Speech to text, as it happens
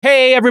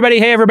Hey, everybody.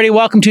 Hey, everybody.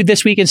 Welcome to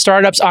This Week in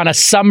Startups on a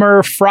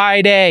summer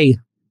Friday.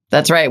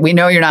 That's right. We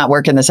know you're not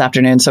working this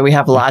afternoon, so we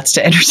have lots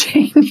to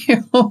entertain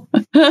you.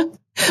 A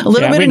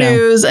little bit of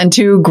news and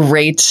two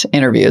great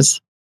interviews.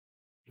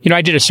 You know,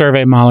 I did a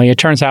survey, Molly. It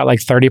turns out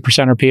like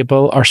 30% of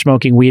people are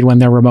smoking weed when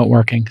they're remote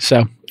working.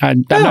 So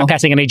I'm not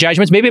passing any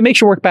judgments. Maybe it makes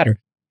your work better.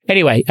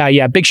 Anyway,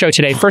 big show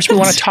today. First, we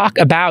want to talk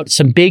about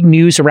some big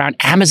news around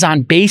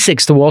Amazon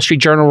Basics. The Wall Street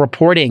Journal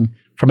reporting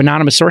from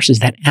anonymous sources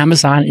that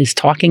Amazon is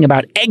talking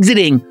about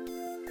exiting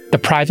the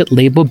private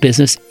label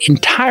business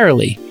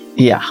entirely.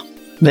 Yeah,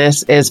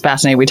 this is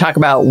fascinating. We talk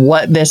about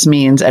what this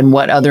means and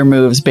what other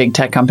moves big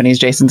tech companies.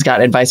 Jason's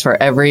got advice for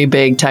every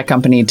big tech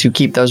company to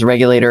keep those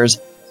regulators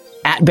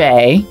at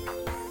bay.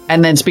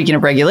 And then speaking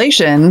of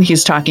regulation,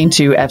 he's talking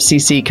to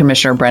FCC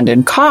Commissioner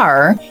Brendan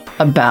Carr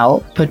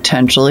about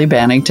potentially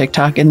banning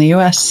TikTok in the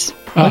U.S.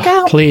 Look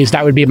out. Please,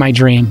 that would be my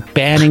dream.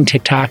 Banning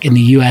TikTok in the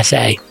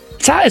USA.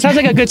 It sounds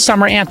like a good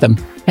summer anthem.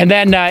 And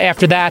then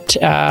after that,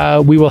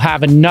 we will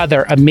have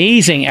another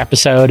amazing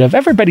episode of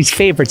everybody's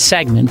favorite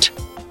segment,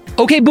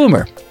 OK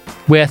Boomer,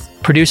 with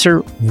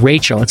producer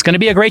Rachel. It's going to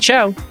be a great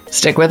show.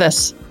 Stick with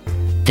us.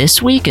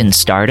 This Week in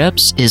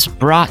Startups is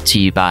brought to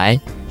you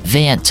by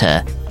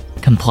Vanta.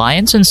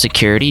 Compliance and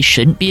security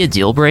shouldn't be a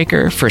deal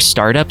breaker for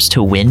startups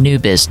to win new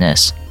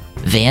business.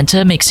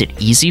 Vanta makes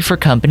it easy for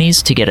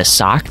companies to get a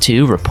SOC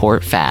 2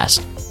 report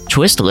fast.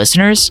 Twist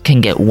listeners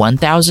can get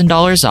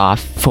 $1,000 off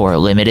for a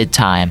limited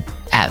time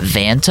at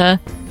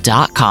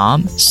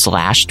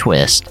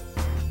vanta.com/twist.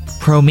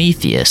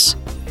 Prometheus.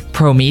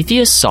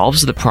 Prometheus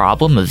solves the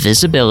problem of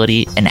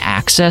visibility and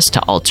access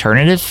to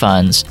alternative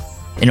funds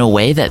in a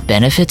way that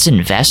benefits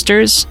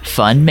investors,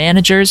 fund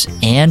managers,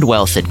 and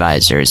wealth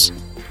advisors.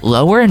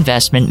 Lower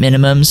investment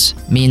minimums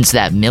means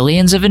that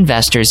millions of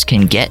investors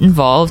can get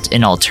involved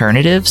in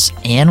alternatives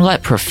and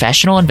let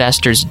professional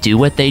investors do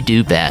what they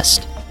do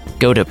best.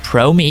 Go to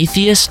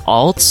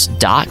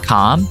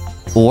PrometheusAlts.com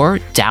or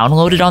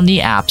download it on the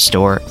App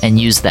Store and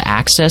use the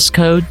access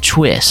code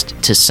TWIST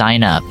to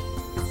sign up.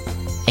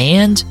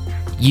 And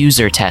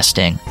user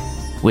testing.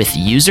 With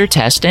user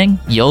testing,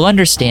 you'll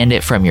understand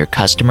it from your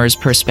customer's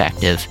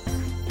perspective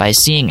by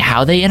seeing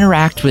how they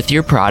interact with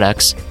your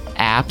products,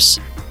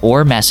 apps,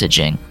 or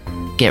messaging.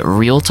 Get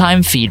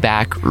real-time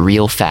feedback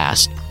real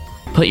fast.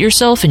 Put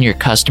yourself in your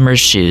customer's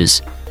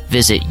shoes.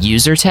 Visit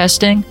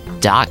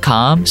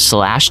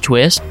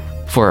usertesting.com/twist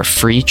for a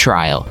free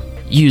trial.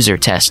 User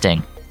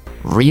testing.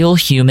 Real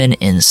human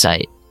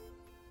insight.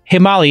 Hey,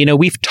 Molly,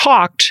 we've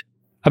talked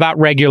about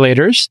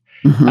regulators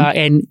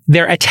and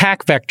their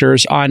attack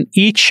vectors on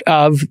each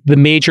of the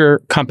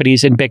major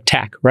companies in big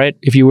tech, right?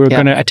 If you were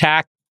going to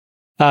attack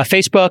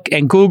Facebook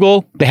and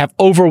Google, they have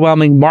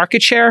overwhelming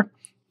market share.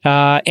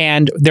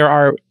 And there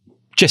are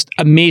just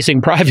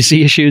amazing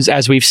privacy issues,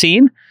 as we've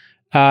seen,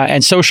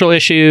 and social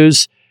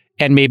issues,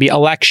 and maybe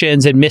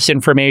elections and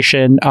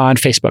misinformation on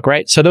Facebook,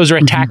 right? So those are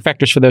attack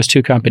vectors for those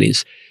two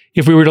companies.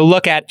 If we were to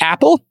look at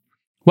Apple,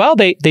 well,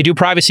 they do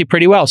privacy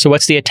pretty well. So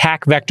what's the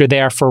attack vector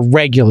there for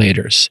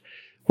regulators?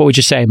 What would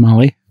you say,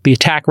 Molly? The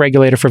attack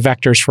regulator for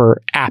vectors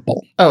for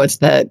Apple? Oh, it's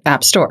the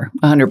App Store,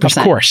 100%.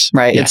 Of course.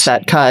 Right. Yes. It's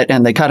that cut,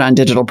 and they cut on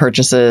digital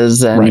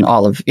purchases and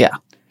all of,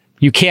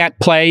 You can't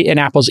play in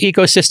Apple's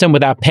ecosystem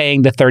without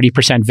paying the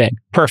 30% VIG.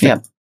 Perfect.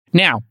 Yep.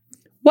 Now,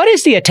 what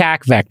is the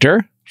attack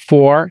vector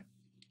for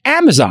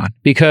Amazon?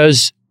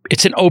 Because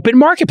it's an open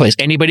marketplace.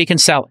 Anybody can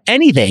sell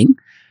anything,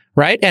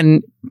 right?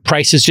 And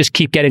prices just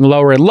keep getting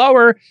lower and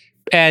lower.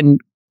 And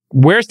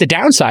where's the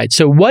downside?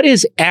 So what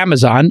is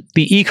Amazon,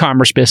 the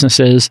e-commerce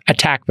business's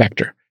attack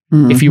vector,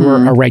 if you were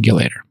a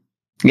regulator?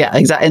 Yeah,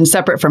 exactly. And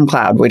separate from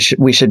cloud, which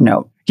we should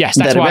note. Yes,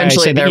 that's why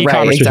eventually I said the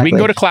e-commerce. Exactly. We can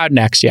go to cloud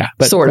next,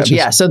 But sort of,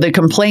 yeah. So the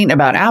complaint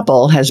about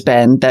Apple has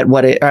been that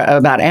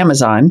about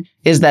Amazon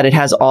is that it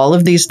has all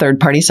of these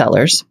third-party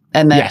sellers,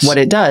 and that what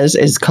it does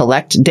is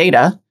collect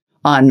data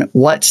on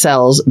what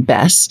sells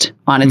best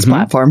on its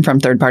platform from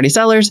third-party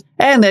sellers,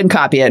 and then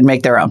copy it and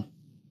make their own.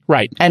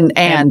 Right. And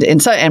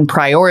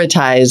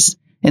prioritize,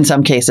 in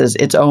some cases,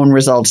 its own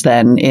results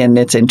then in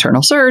its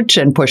internal search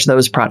and push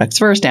those products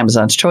first.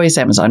 Amazon's Choice,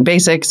 Amazon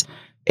Basics.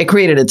 It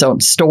created its own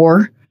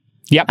store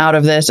out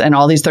of this. And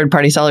all these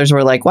third-party sellers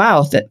were like,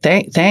 wow,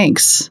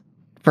 thanks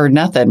for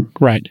nothing.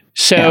 Right.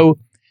 So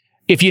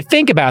if you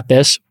think about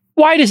this,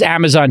 why does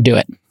Amazon do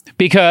it?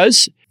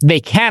 Because they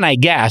can, I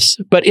guess.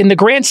 But in the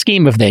grand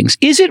scheme of things,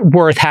 is it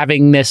worth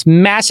having this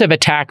massive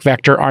attack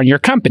vector on your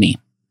company?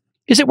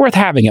 Is it worth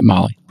having it,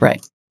 Molly?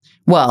 Right.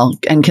 Well,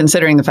 and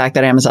considering the fact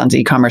that Amazon's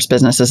e-commerce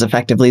business is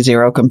effectively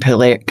zero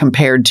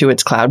compared to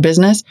its cloud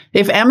business,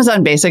 if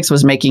Amazon Basics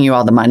was making you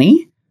all the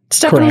money, it's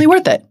definitely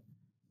worth it.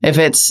 If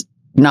it's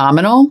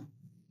nominal,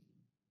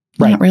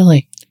 not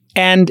really.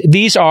 And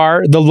these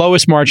are the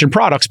lowest margin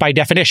products by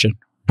definition,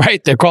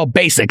 right? They're called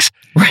basics.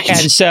 Right.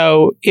 And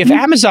so if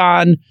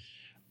Amazon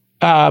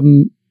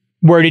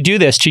were to do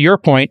this, to your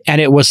point,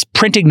 and it was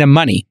printing them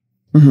money,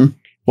 well,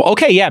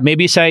 okay,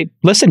 maybe you say,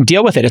 listen,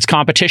 deal with it. It's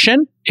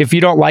competition. If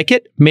you don't like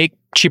it, make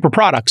cheaper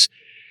products.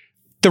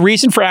 The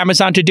reason for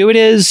Amazon to do it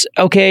is,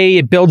 okay,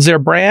 it builds their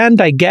brand,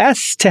 I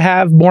guess, to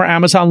have more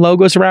Amazon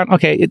logos around.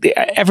 Okay,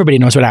 everybody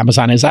knows what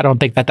Amazon is. I don't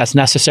think that that's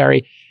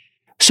necessary.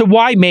 So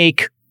why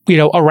make,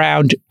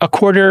 around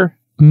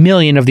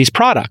 250,000 of these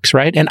products,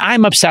 right? And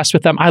I'm obsessed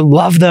with them. I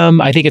love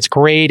them. I think it's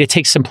great. It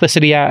takes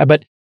simplicity out.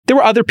 But there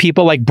were other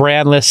people like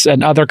Brandless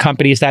and other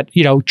companies that,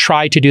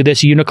 try to do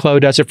this.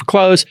 Uniqlo does it for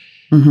clothes.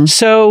 Mm-hmm.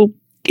 So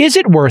is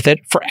it worth it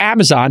for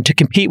Amazon to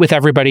compete with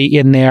everybody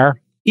in their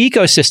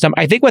ecosystem?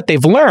 I think what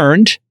they've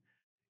learned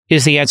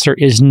is the answer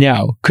is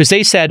no, because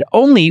they said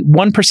only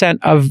 1%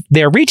 of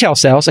their retail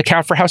sales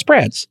account for house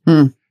brands.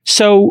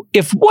 So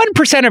if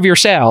 1% of your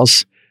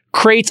sales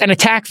creates an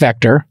attack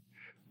vector,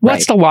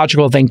 what's the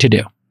logical thing to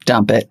do?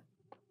 Dump it.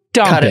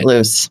 Cut it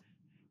loose.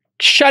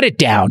 Shut it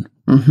down.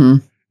 Mm-hmm.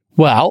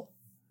 Well,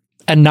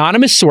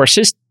 anonymous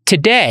sources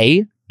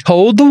today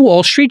told the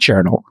Wall Street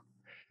Journal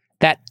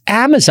that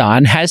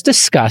Amazon has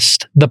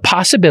discussed the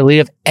possibility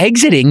of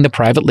exiting the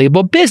private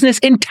label business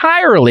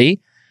entirely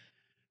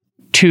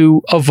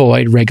to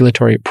avoid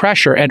regulatory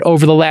pressure. And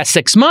over the last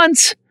 6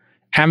 months,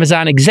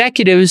 Amazon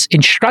executives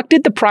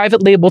instructed the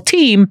private label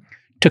team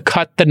to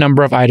cut the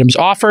number of items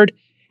offered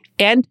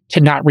and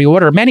to not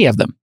reorder many of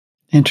them.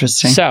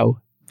 Interesting. So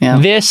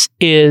this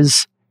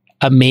is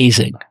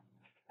amazing.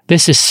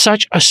 This is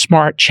such a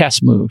smart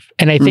chess move.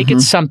 And I think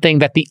it's something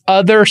that the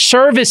other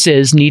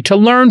services need to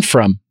learn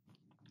from.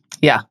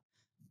 Yeah,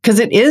 because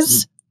it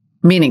is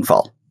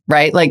meaningful,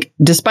 right? Like,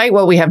 despite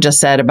what we have just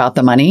said about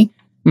the money,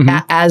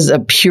 as a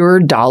pure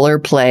dollar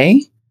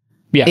play,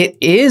 it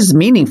is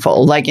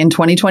meaningful. Like in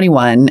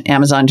 2021,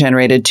 Amazon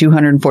generated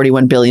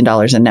 $241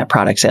 billion in net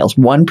product sales.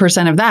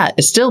 1% of that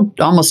is still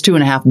almost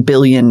 $2.5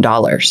 billion.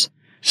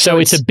 So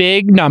it's a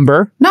big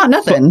number. Not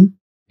nothing.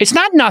 It's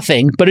not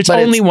nothing, but it's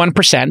only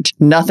 1%.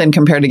 Nothing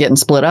compared to getting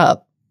split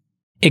up.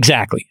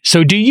 Exactly.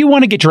 So do you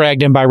want to get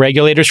dragged in by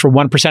regulators for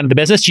 1% of the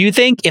business? Do you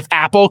think if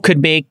Apple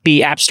could make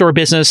the App Store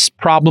business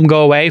problem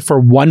go away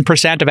for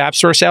 1% of App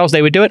Store sales,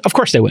 they would do it? Of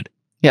course they would.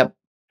 Yep.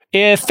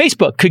 If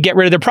Facebook could get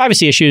rid of their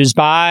privacy issues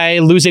by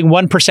losing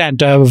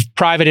 1% of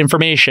private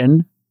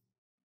information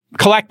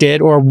collected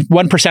or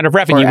 1% of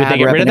revenue, would they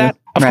get rid of that?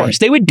 Of course.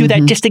 They would do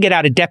that just to get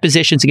out of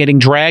depositions and getting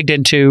dragged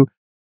into,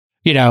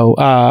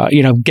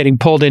 getting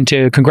pulled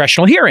into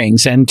congressional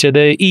hearings and to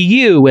the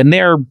EU and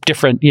their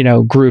different,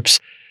 groups.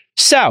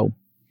 So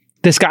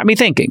this got me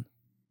thinking.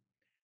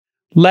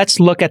 Let's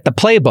look at the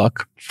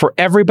playbook for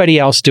everybody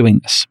else doing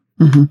this.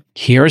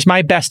 Here's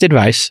my best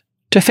advice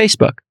to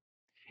Facebook.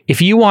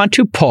 If you want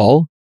to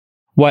pull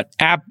what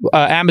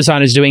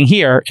Amazon is doing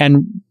here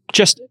and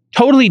just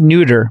totally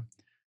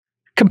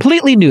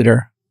completely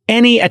neuter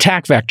any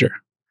attack vector,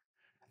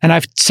 and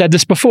I've said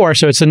this before,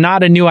 so it's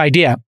not a new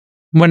idea.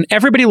 When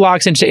everybody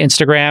logs into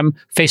Instagram,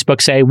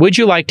 Facebook say, would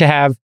you like to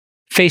have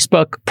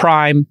Facebook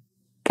Prime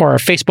or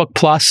Facebook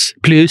Plus?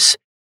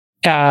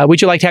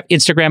 Would you like to have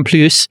Instagram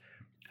Plus?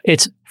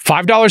 It's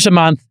 $5 a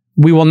month.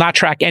 We will not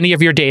track any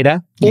of your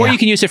data, or you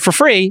can use it for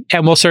free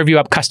and we'll serve you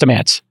up custom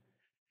ads.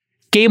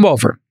 Game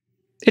over.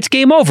 It's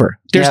game over.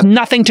 There's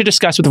nothing to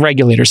discuss with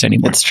regulators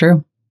anymore. It's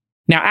true.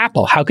 Now,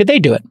 Apple, how could they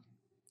do it?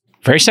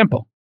 Very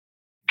simple.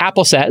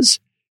 Apple says,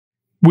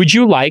 would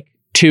you like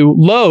to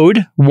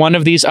load one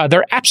of these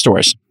other app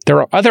stores? There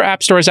are other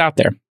app stores out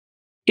there.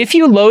 If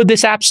you load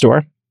this app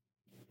store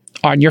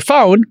on your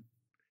phone,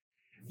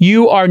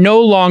 you are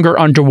no longer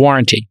under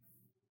warranty.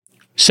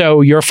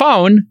 So your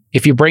phone,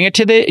 if you bring it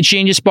to the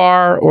Genius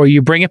Bar or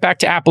you bring it back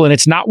to Apple and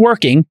it's not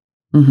working,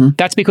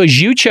 that's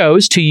because you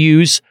chose to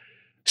use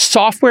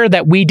software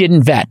that we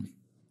didn't vet,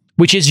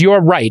 which is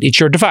your right. It's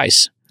your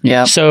device.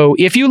 Yeah. So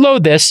if you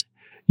load this,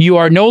 you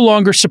are no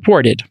longer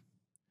supported.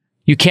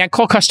 You can't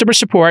call customer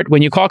support.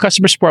 When you call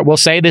customer support, we'll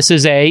say this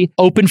is a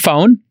open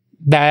phone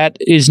that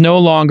is no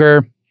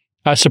longer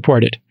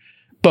supported.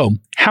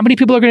 Boom. How many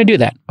people are going to do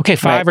that? Okay,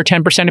 5 or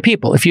 10% of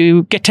people. If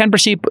you get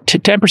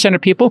 10%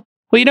 of people,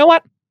 well, you know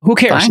what? Who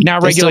cares? Fine. Now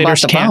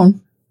regulators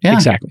can. Yeah.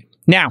 Exactly.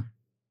 Now,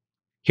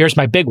 here's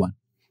my big one.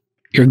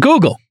 You're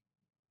Google.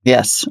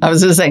 Yes. I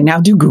was going to say, now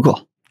do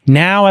Google.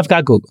 Now I've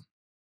got Google.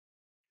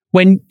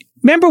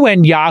 Remember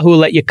when Yahoo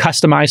let you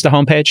customize the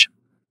homepage?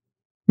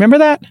 Remember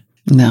that?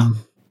 No.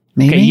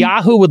 Maybe. Okay,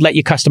 Yahoo would let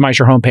you customize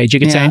your homepage. You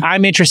could say,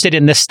 I'm interested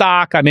in this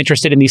stock. I'm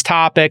interested in these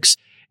topics.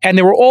 And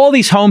there were all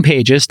these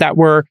homepages that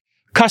were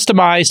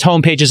customized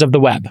homepages of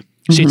the web.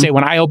 So you'd say,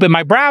 when I open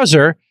my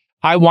browser,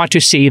 I want to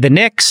see the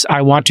Knicks.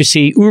 I want to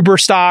see Uber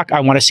stock.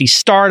 I want to see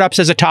startups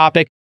as a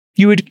topic.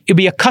 It'd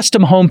be a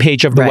custom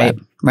homepage of the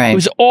web. Right. It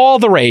was all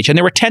the rage. And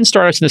there were 10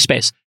 startups in the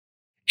space.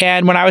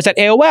 And when I was at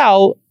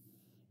AOL,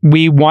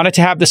 we wanted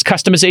to have this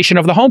customization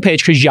of the homepage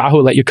because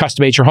Yahoo let you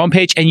customize your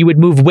homepage and you would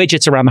move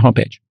widgets around the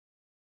homepage.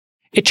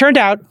 It turned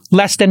out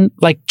less than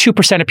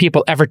 2% of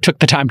people ever took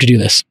the time to do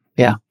this.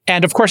 Yeah.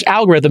 And of course,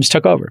 algorithms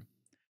took over,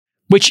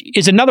 which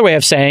is another way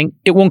of saying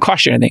it won't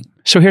cost you anything.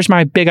 So here's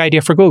my big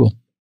idea for Google.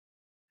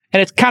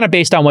 And it's kind of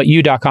based on what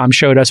U.com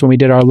showed us when we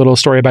did our little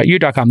story about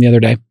U.com the other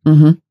day.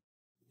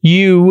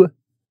 You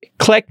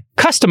click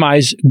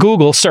Customize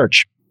Google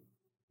Search.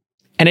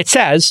 And it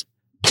says,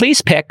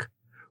 please pick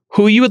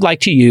who you would like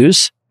to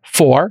use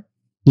for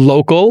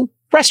local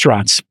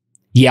restaurants.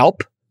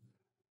 Yelp,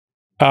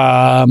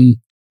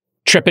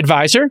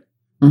 TripAdvisor,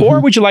 or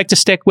would you like to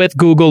stick with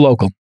Google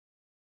Local?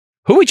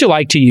 Who would you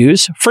like to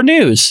use for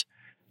news?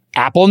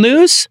 Apple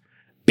News,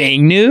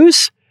 Bing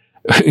News,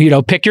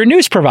 pick your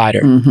news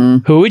provider.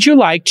 Who would you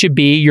like to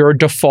be your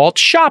default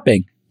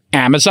shopping?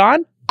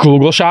 Amazon,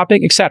 Google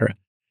Shopping, etc.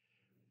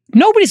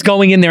 Nobody's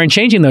going in there and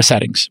changing those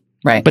settings.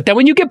 Right. But then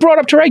when you get brought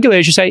up to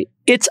regulators, you say,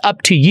 it's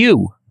up to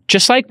you.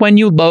 Just like when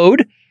you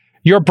load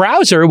your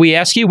browser, we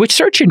ask you, which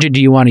search engine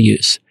do you want to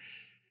use?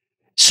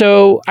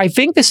 So I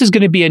think this is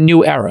going to be a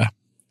new era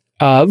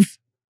of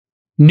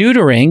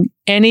neutering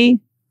any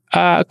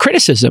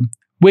criticism,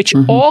 which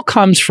all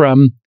comes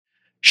from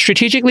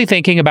strategically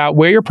thinking about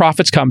where your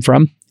profits come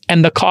from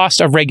and the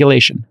cost of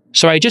regulation.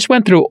 So I just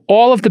went through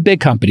all of the big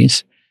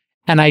companies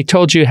and I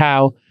told you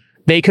how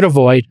they could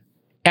avoid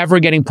ever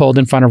getting pulled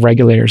in front of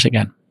regulators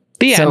again.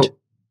 The end.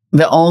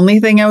 The only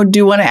thing I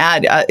do want to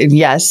add,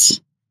 yes,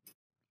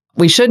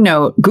 we should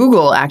note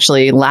Google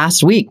actually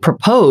last week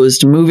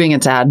proposed moving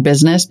its ad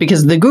business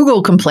because the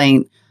Google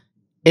complaint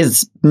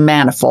is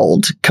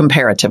manifold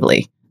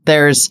comparatively.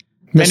 There's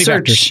the many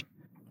search vectors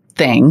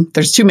thing.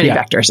 There's too many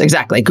vectors.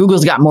 Exactly.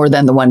 Google's got more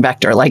than the one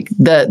vector. Like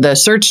the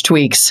search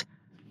tweaks,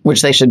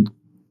 which they should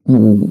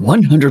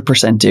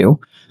 100% do.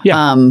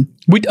 Yeah.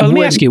 Let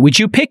me ask you, would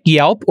you pick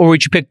Yelp or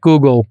would you pick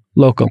Google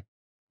Local?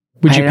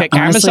 Would you pick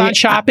Amazon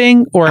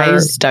Shopping or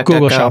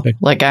Google Shopping?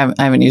 Like I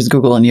haven't used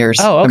Google in years.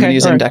 Oh, okay. I've been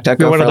using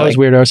DuckDuckGo You're one of those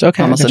weirdos.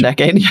 Okay. Almost a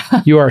decade.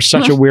 Yeah. You are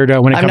such a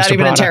weirdo when it comes to product choices. I'm not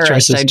even a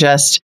terrorist. I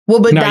just,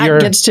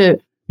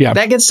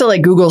 that gets to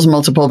like Google's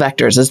multiple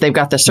vectors is they've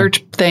got the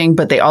search thing,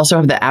 but they also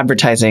have the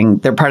advertising.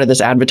 They're part of this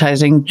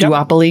advertising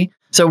duopoly.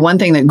 So one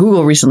thing that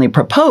Google recently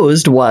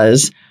proposed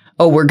was,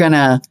 we're going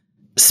to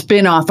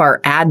spin off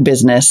our ad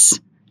business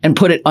and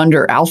put it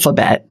under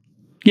Alphabet.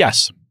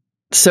 Yes.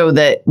 So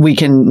that we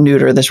can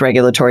neuter this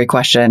regulatory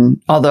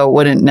question, although it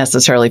wouldn't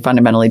necessarily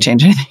fundamentally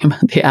change anything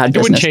about the ad business.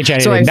 It wouldn't change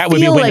anything. So I that would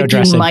be feel window like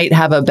dressing. You might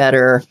have a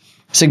better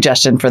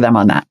suggestion for them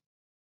on that.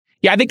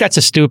 Yeah, I think that's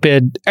it's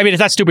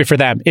not stupid for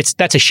them.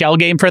 That's a shell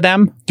game for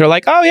them. They're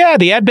like, oh yeah,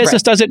 the ad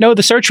business doesn't know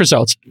the search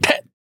results.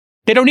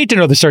 They don't need to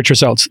know the search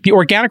results. The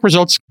organic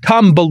results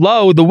come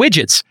below the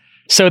widgets.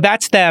 So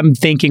that's them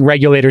thinking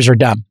regulators are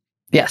dumb.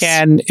 Yes.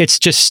 And it's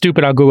just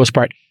stupid on Google's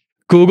part.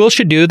 Google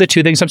should do the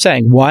two things I'm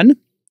saying. One,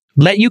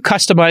 let you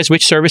customize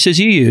which services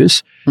you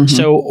use.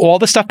 So all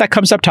the stuff that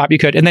comes up top, you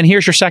could. And then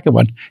here's your second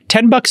one.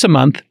 $10 a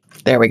month.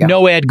 There we go.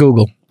 No ad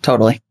Google.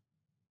 Totally.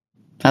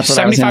 That's what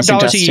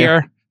 $75 a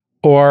year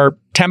or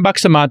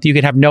 $10 a month. You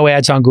can have no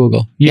ads on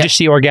Google. You just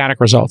see organic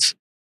results.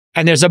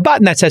 And there's a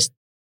button that says,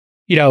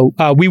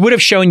 we would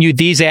have shown you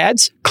these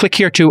ads. Click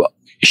here to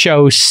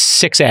show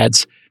 6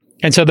 ads.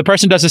 And so the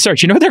person does a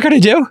search. You know what they're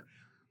going to do?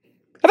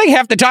 I think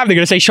half the time they're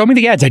going to say, show me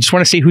the ads. I just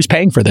want to see who's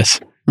paying for this.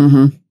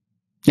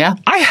 Yeah.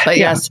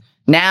 Yes,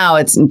 now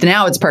it's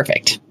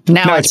perfect.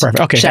 Now it's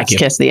perfect. Okay, chef's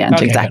kiss the end.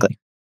 Okay, exactly. Good.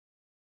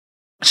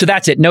 So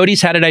that's it.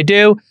 Notice, how did I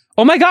do?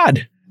 Oh my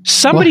God.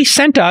 Somebody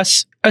sent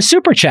us a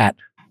super chat.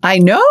 I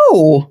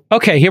know.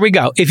 Okay, here we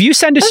go. If you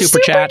send a super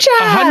chat,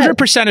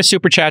 100% of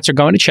super chats are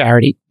going to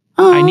charity.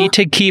 I need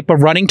to keep a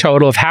running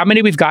total of how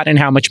many we've gotten and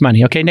how much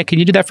money. Okay, Nick, can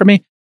you do that for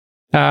me?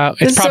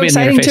 It's probably in the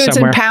interface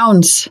somewhere. It's in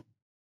pounds.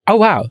 Oh,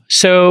 wow.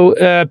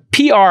 So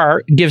PR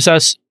gives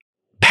us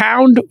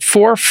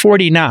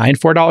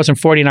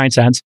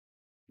 $4.49.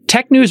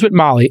 Tech News with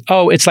Molly.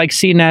 Oh, it's like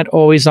CNET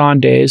always on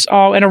days.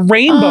 Oh, and a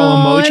rainbow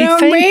emoji.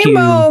 And a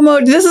rainbow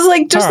emoji. This is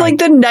like like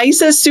the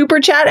nicest super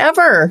chat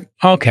ever.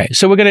 Okay,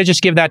 so we're gonna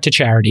just give that to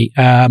charity.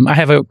 I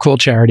have a cool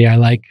charity I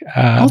like,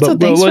 also,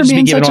 but we'll just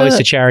be giving all this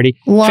to charity.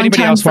 If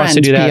anybody else wants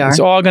to do that, it's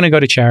all gonna go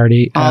to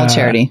charity. All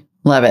charity.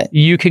 Love it.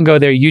 You can go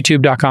there,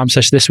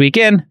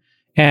 youtube.com/thisweekend,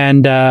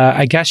 and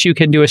I guess you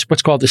can do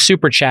what's called a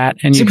super chat,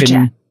 and you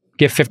can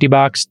give $50,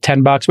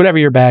 $10, whatever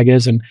your bag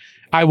is, and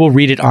I will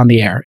read it on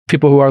the air.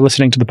 People who are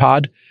listening to the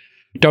pod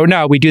don't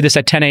know. We do this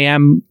at 10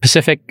 a.m.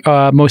 Pacific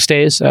most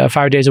days,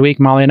 5 days a week,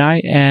 Molly and I,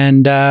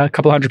 and a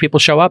couple hundred people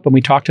show up and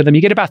we talk to them.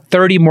 You get about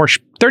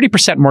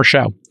 30% more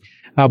show.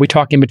 We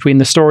talk in between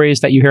the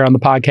stories that you hear on the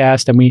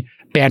podcast, and we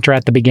banter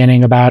at the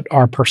beginning about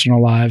our personal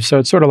lives. So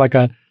it's sort of like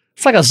a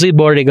zoo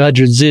boarding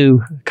 100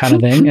 zoo kind of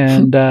thing.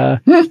 And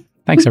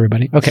thanks,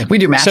 everybody. Okay. We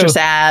do mattress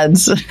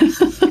ads.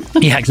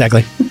 Yeah,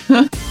 exactly.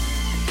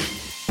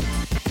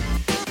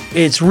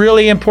 It's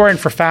really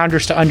important for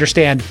founders to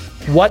understand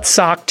what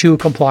SOC 2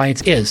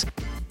 compliance is.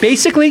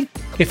 Basically,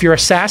 if you're a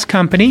SaaS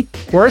company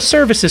or a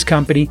services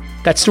company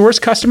that stores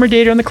customer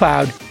data in the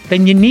cloud,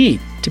 then you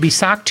need to be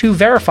SOC 2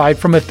 verified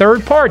from a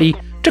third party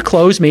to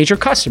close major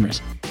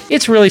customers.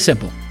 It's really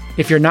simple.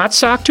 If you're not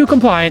SOC 2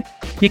 compliant,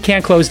 you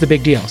can't close the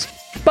big deals.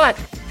 But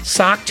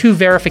SOC 2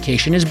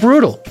 verification is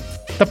brutal.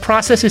 The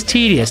process is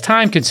tedious,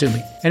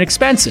 time-consuming, and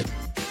expensive.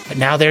 But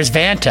now there's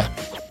Vanta.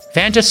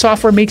 Vanta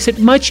software makes it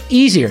much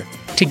easier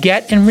to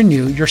get and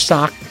renew your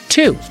SOC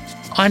 2.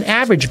 On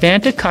average,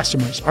 Vanta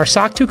customers are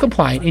SOC 2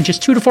 compliant in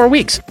just 2 to 4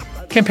 weeks.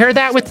 Compare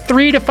that with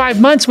 3 to 5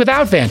 months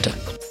without Vanta.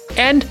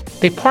 And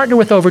They partner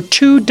with over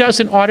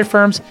 24 audit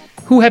firms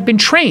who have been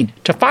trained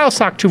to file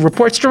SOC 2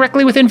 reports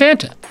directly within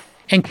Vanta.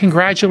 And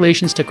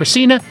congratulations to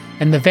Christina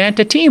and the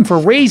Vanta team for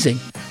raising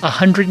a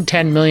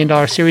 $110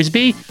 million Series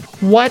B.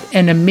 What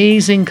an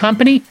amazing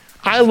company.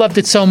 I loved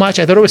it so much.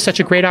 I thought it was such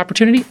a great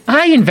opportunity.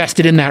 I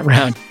invested in that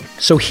round.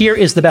 So here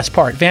is the best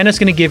part. Vanta's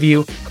going to give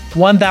you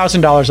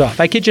 $1,000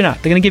 off. I kid you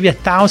not. They're going to give you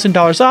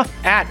 $1,000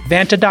 off at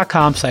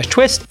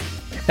vanta.com/twist.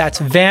 That's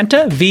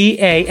Vanta,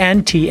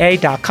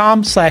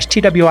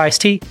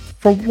 VANTA.com/TWIST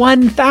for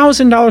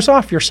 $1,000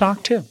 off your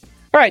SOC 2.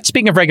 All right,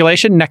 speaking of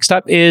regulation, next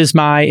up is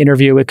my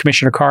interview with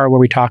Commissioner Carr, where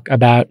we talk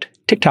about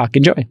TikTok.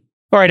 Enjoy.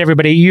 All right,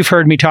 everybody, you've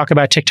heard me talk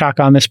about TikTok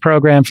on this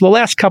program for the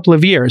last couple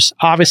of years.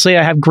 Obviously,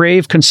 I have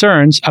grave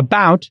concerns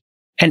about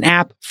an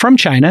app from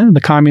China,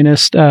 the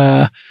communist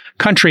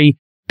country,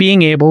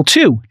 being able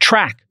to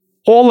track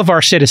all of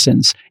our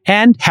citizens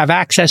and have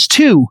access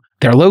to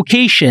their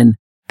location,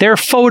 their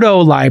photo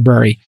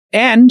library,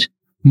 and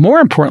more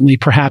importantly,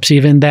 perhaps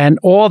even than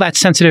all that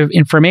sensitive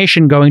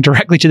information going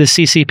directly to the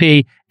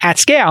CCP at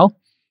scale,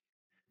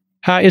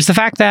 is the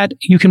fact that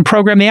you can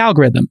program the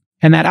algorithm.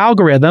 And that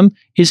algorithm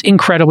is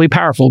incredibly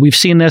powerful. We've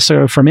seen this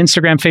from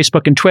Instagram,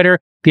 Facebook, and Twitter,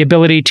 the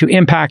ability to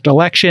impact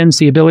elections,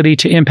 the ability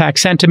to impact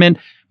sentiment,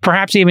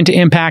 perhaps even to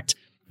impact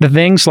the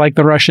things like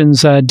the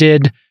Russians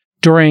did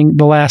during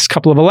the last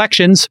couple of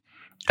elections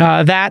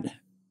that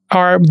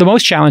are the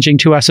most challenging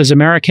to us as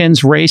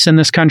Americans: race in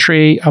this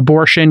country,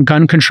 abortion,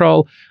 gun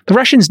control. The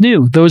Russians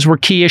knew those were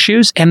key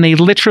issues, and they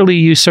literally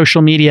used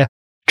social media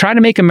trying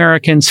to make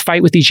Americans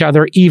fight with each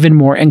other even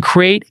more and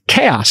create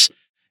chaos.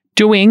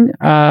 Doing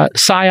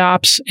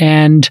PSYOPs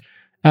and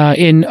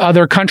in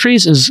other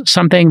countries is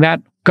something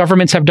that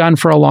governments have done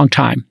for a long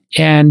time.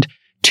 And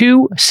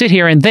to sit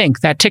here and think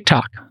that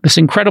TikTok, this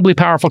incredibly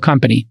powerful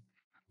company,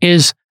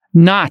 is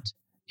not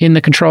in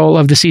the control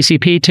of the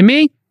CCP, to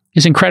me,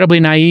 is incredibly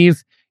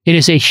naive. It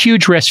is a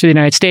huge risk for the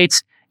United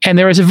States. And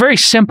there is a very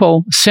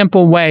simple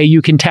way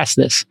you can test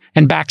this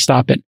and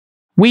backstop it.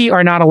 We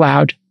are not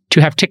allowed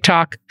to have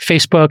TikTok,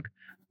 Facebook,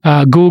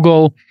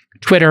 Google,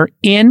 Twitter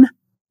in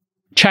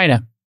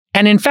China.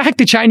 And in fact,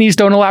 the Chinese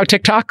don't allow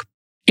TikTok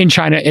in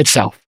China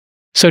itself.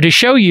 So to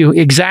show you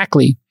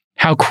exactly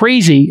how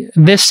crazy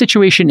this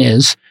situation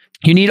is,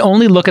 you need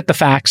only look at the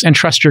facts and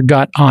trust your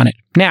gut on it.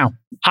 Now,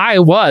 I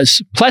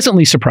was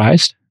pleasantly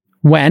surprised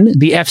when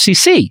the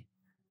FCC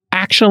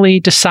actually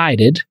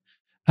decided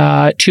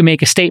to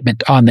make a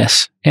statement on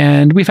this.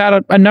 And we've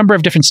had a number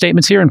of different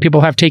statements here, and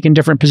people have taken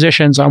different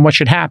positions on what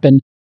should happen.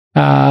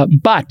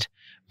 But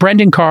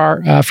Brendan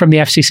Carr from the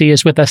FCC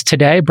is with us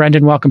today.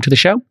 Brendan, welcome to the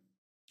show.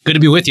 Good to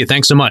be with you.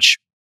 Thanks so much.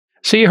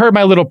 So you heard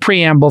my little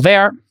preamble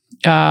there.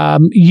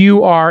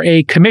 You are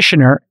a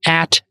commissioner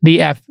at the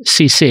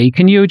FCC.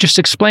 Can you just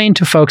explain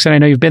to folks, and I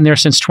know you've been there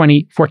since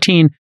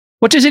 2014,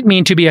 what does it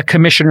mean to be a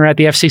commissioner at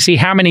the FCC?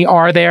 How many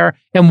are there,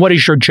 and what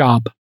is your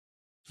job?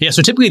 Yeah,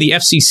 so typically the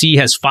FCC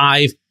has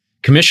 5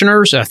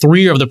 commissioners,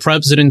 3 are of the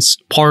president's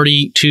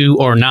party, 2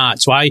 are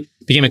not. So I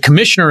became a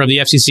commissioner of the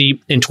FCC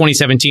in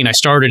 2017. I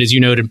started, as you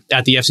noted,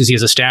 at the FCC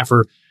as a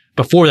staffer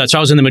before that. So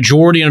I was in the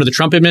majority under the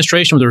Trump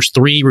administration, where there was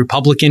 3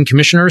 Republican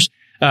commissioners.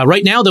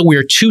 Right now, though, we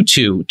are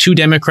 2-2, 2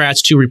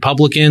 Democrats, 2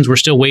 Republicans. We're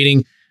still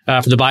waiting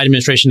for the Biden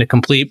administration to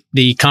complete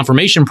the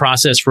confirmation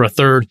process for a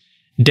 3rd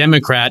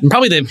Democrat. And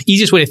probably the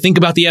easiest way to think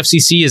about the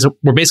FCC is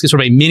we're basically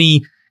sort of a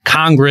mini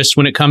Congress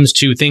when it comes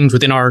to things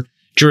within our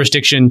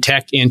jurisdiction,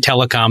 tech and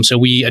telecom. So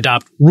we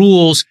adopt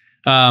rules,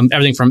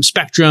 everything from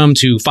spectrum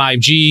to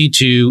 5G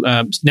to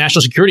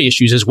national security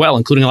issues as well,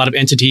 including a lot of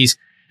entities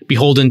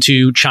beholden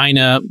to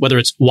China, whether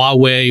it's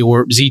Huawei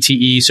or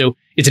ZTE. So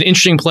it's an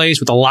interesting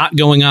place with a lot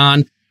going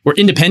on. We're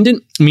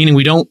independent, meaning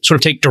we don't sort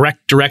of take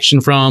direct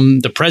direction from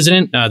the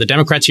president. The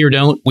Democrats here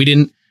don't. We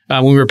didn't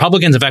when we were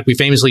Republicans. In fact, we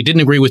famously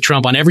didn't agree with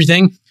Trump on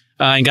everything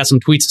and got some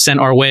tweets sent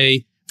our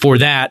way for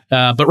that.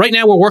 But right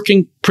now, we're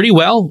working pretty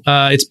well.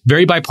 It's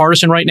very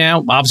bipartisan right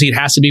now. Obviously, it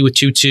has to be with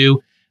 2-2,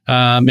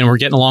 and we're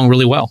getting along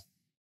really well.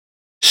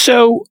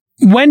 So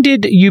when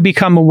did you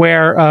become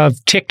aware of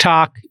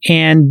TikTok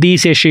and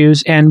these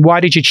issues, and why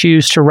did you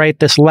choose to write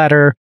this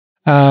letter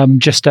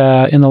just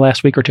in the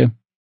last week or two?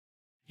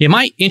 Yeah,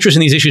 my interest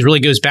in these issues really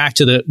goes back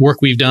to the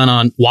work we've done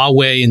on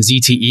Huawei and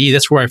ZTE.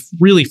 That's where I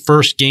really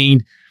first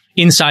gained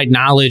inside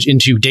knowledge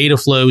into data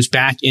flows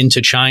back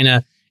into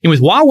China. And with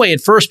Huawei,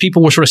 at first,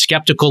 people were sort of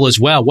skeptical as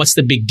well. What's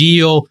the big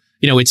deal?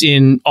 You know, it's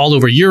in all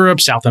over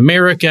Europe, South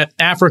America,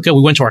 Africa.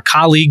 We went to our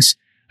colleagues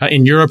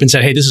in Europe and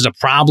said, hey, this is a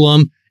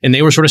problem. And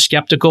they were sort of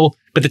skeptical.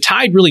 But the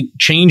tide really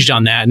changed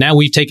on that. Now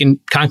we've taken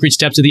concrete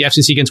steps to the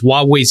FCC against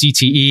Huawei,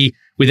 ZTE.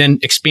 We then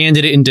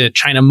expanded it into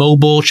China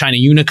Mobile, China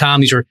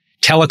Unicom. These are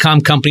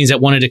telecom companies that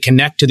wanted to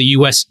connect to the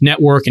U.S.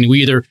 network. And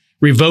we either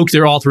revoked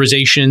their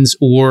authorizations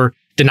or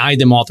denied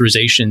them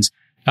authorizations.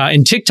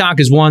 And TikTok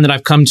is one that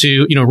I've come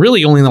to,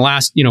 really only in the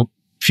last,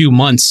 few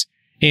months.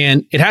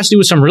 And it has to do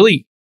with some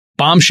really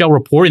bombshell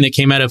reporting that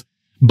came out of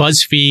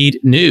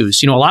BuzzFeed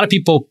News. A lot of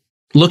people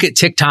look at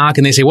TikTok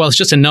and they say, well, it's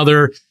just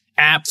another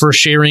app for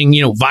sharing,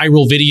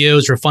 viral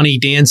videos or funny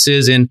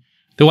dances. And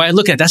the way I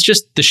look at it, that's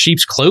just the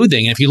sheep's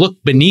clothing. And if you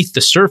look beneath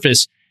the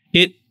surface,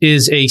 it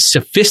is a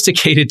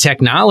sophisticated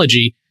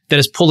technology that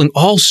is pulling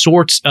all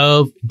sorts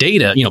of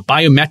data,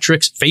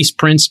 biometrics, face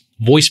prints,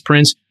 voice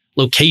prints,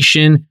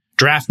 location,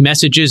 draft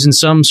messages in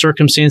some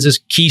circumstances,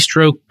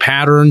 keystroke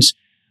patterns,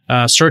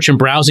 search and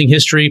browsing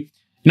history.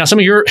 Now, some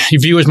of your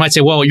viewers might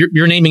say, well,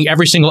 you're naming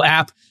every single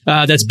app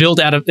that's built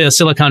out of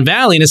Silicon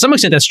Valley. And to some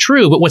extent, that's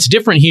true. But what's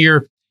different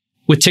here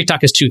with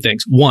TikTok is two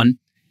things. One,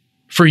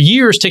 for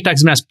years, TikTok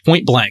has been asked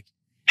point blank,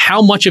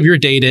 how much of your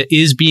data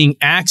is being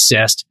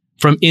accessed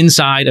from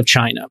inside of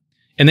China?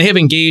 And they have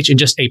engaged in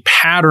just a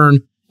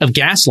pattern of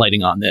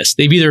gaslighting on this.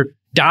 They've either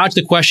dodged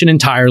the question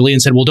entirely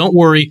and said, well, don't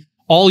worry,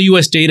 all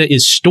U.S. data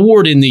is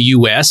stored in the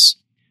U.S.,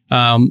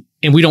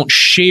 and we don't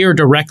share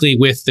directly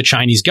with the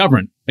Chinese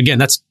government. Again,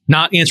 that's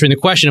not answering the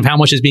question of how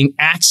much is being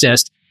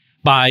accessed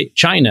by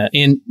China.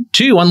 And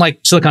two, unlike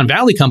Silicon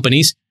Valley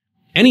companies,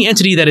 any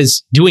entity that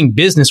is doing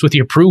business with the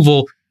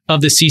approval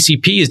of the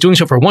CCP is doing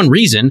so for one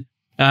reason,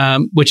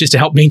 which is to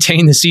help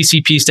maintain the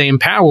CCP stay in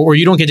power, or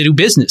you don't get to do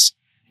business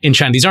in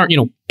China. These aren't,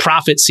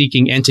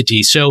 profit-seeking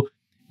entities. So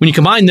when you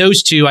combine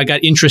those two, I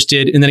got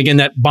interested. And then again,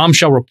 that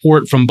bombshell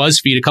report from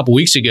BuzzFeed a couple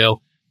weeks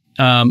ago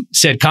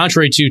said,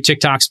 contrary to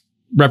TikTok's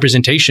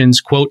representations,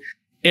 quote,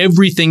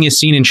 everything is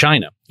seen in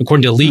China,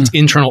 according to leaked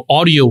internal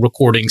audio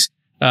recordings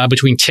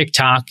between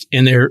TikTok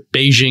and their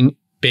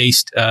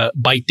Beijing-based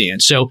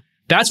ByteDance. So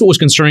that's what was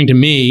concerning to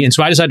me. And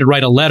so I decided to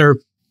write a letter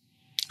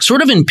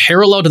sort of in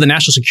parallel to the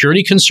national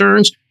security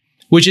concerns,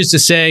 which is to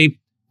say,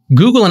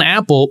 Google and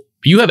Apple,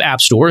 you have app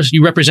stores.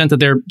 You represent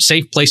that they're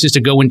safe places to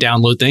go and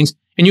download things.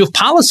 And you have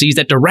policies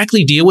that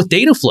directly deal with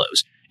data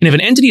flows. And if an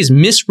entity is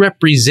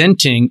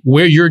misrepresenting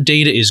where your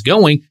data is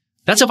going,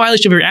 that's a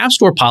violation of your App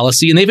Store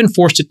policy. And they've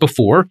enforced it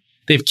before.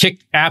 They've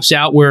kicked apps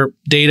out where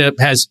data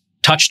has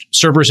touched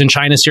servers in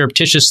China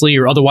surreptitiously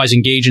or otherwise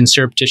engaged in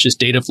surreptitious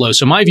data flow.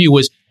 So my view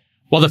was,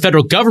 while the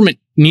federal government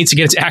needs to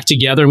get its act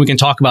together, and we can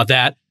talk about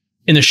that,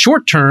 in the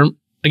short term,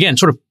 again,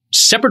 sort of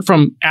separate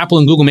from Apple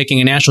and Google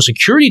making a national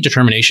security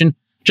determination,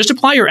 just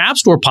apply your App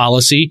Store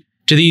policy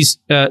to these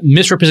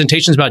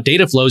misrepresentations about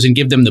data flows and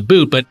give them the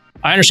boot. But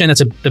I understand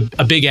that's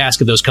a big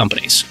ask of those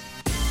companies.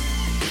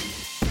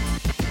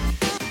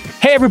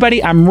 Hey,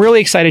 everybody, I'm really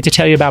excited to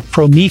tell you about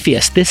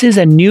Prometheus. This is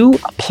a new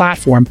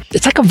platform.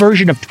 It's like a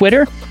version of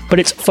Twitter, but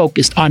it's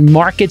focused on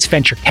markets,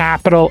 venture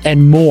capital,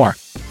 and more.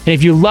 And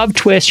if you love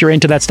Twist, you're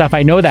into that stuff,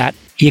 I know that,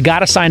 you got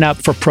to sign up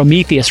for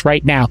Prometheus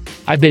right now.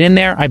 I've been in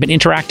there. I've been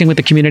interacting with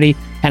the community.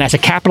 And as a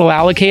capital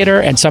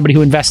allocator and somebody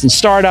who invests in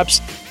startups,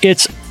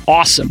 it's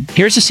awesome.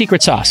 Here's the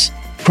secret sauce.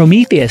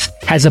 Prometheus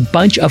has a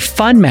bunch of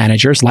fund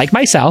managers like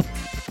myself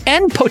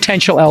and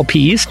potential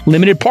LPs,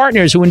 limited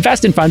partners who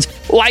invest in funds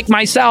like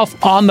myself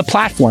on the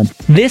platform.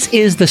 This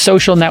is the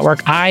social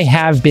network I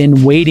have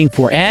been waiting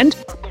for. And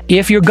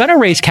if you're going to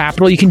raise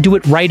capital, you can do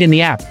it right in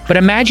the app. But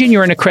imagine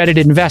you're an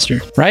accredited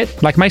investor, right?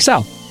 Like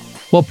myself.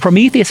 Well,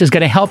 Prometheus is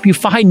going to help you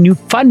find new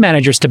fund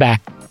managers to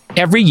back.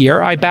 Every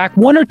year, I back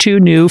one or two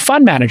new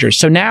fund managers.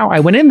 So now I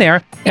went in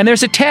there and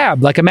there's a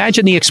tab. Like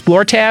imagine the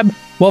Explore tab.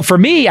 Well, for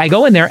me, I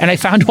go in there and I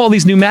found all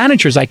these new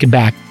managers I could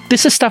back.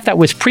 This is stuff that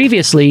was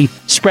previously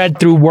spread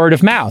through word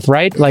of mouth,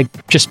 right?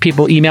 Like just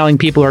people emailing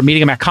people or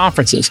meeting them at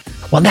conferences.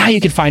 Well, now you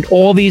can find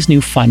all these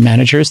new fund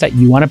managers that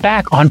you want to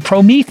back on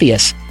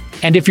Prometheus.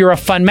 And if you're a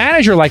fund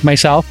manager like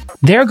myself,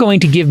 they're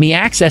going to give me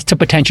access to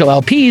potential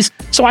LPs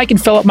so I can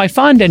fill up my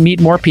fund and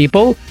meet more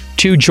people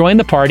to join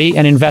the party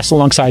and invest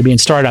alongside me in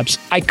startups.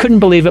 I couldn't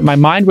believe it. My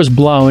mind was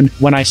blown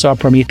when I saw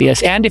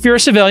Prometheus. And if you're a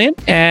civilian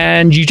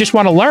and you just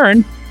want to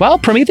learn, well,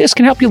 Prometheus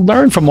can help you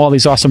learn from all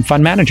these awesome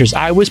fund managers.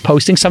 I was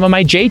posting some of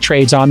my J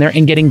trades on there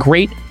and getting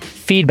great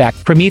feedback.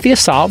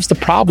 Prometheus solves the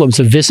problems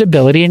of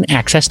visibility and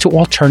access to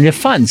alternative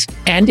funds.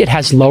 And it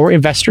has lower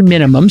investor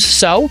minimums.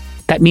 So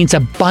that means a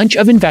bunch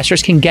of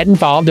investors can get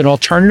involved in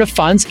alternative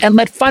funds and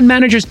let fund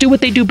managers do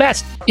what they do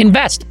best,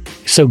 invest.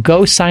 So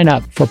go sign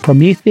up for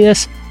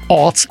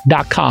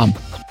PrometheusAlts.com.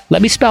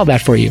 Let me spell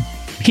that for you.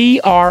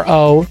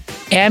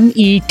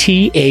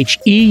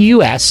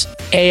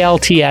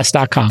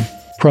 PrometheusAlts.com.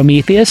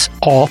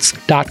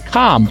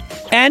 PrometheusAlts.com.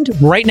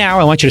 And right now,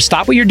 I want you to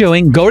stop what you're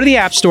doing, go to the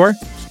App Store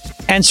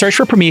and search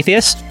for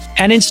Prometheus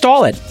and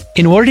install it.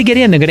 In order to get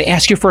in, they're going to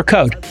ask you for a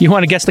code. You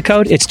want to guess the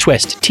code? It's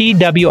TWIST,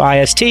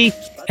 TWIST.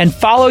 And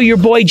follow your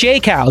boy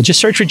JCal. Just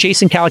search for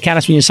Jason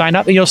Calacanis when you sign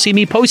up and you'll see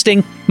me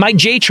posting my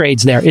J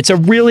trades there. It's a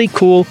really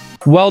cool,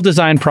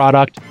 well-designed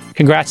product.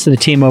 Congrats to the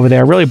team over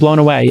there. Really blown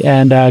away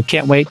and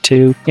can't wait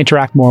to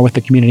interact more with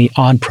the community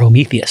on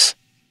Prometheus.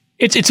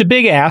 It's a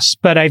big ask,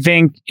 but I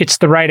think it's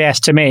the right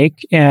ask to make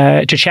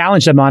to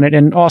challenge them on it.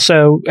 And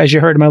also, as you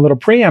heard in my little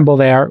preamble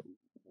there,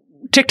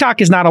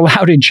 TikTok is not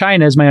allowed in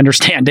China, is my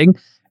understanding,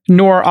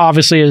 nor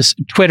obviously is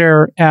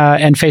Twitter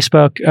and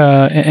Facebook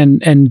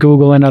and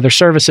Google and other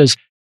services.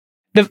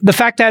 The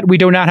fact that we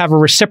do not have a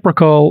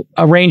reciprocal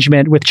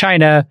arrangement with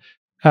China,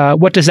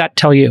 what does that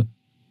tell you?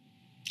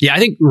 Yeah, I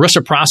think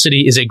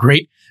reciprocity is a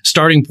great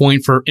starting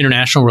point for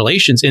international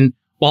relations. And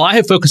while I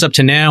have focused up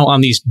to now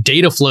on these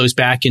data flows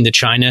back into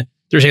China,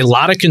 there's a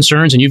lot of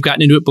concerns, and you've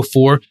gotten into it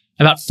before,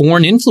 about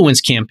foreign influence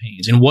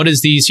campaigns and what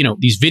is these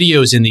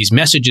videos and these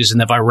messages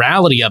and the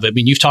virality of it. I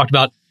mean, you've talked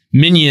about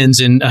Minions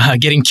and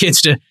getting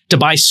kids to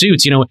buy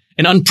suits,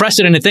 an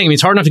unprecedented thing. I mean,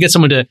 it's hard enough to get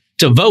someone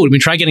to vote. I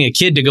mean, try getting a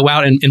kid to go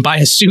out and buy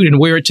a suit and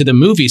wear it to the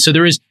movie. So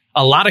there is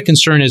a lot of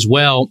concern as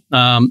well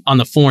on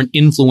the foreign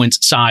influence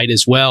side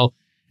as well.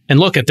 And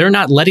look, if they're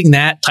not letting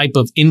that type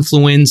of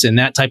influence and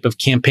that type of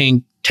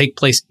campaign take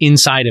place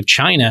inside of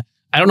China,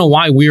 I don't know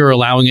why we are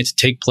allowing it to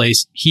take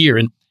place here.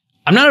 And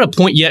I'm not at a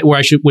point yet where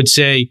I would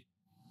say,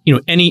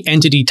 any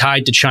entity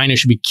tied to China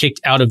should be kicked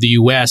out of the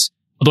U.S.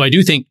 Although I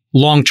do think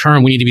long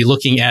term, we need to be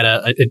looking at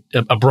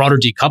a broader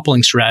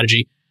decoupling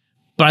strategy.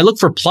 But I look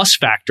for plus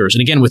factors.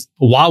 And again, with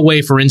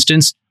Huawei, for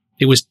instance,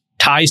 it was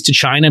ties to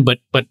China, but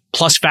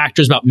plus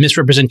factors about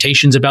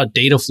misrepresentations about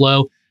data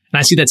flow. And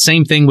I see that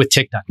same thing with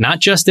TikTok. Not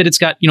just that it's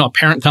got, a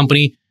parent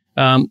company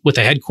with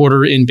a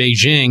headquarter in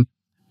Beijing,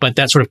 but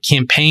that sort of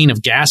campaign of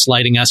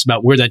gaslighting us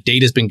about where that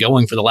data has been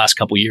going for the last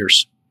couple of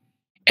years.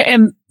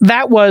 And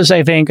that was,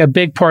 I think, a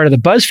big part of the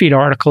BuzzFeed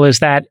article is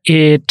that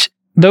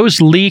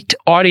those leaked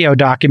audio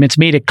documents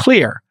made it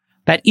clear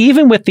that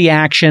even with the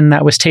action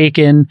that was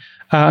taken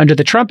under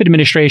the Trump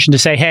administration to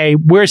say, hey,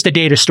 where's the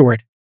data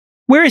stored?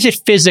 Where is it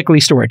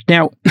physically stored?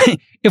 Now,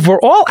 if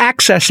we're all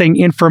accessing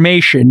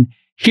information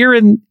here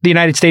in the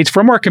United States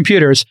from our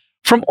computers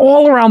from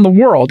all around the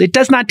world, it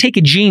does not take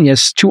a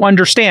genius to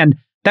understand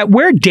that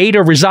where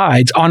data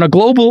resides on a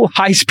global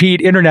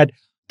high-speed internet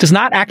does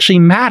not actually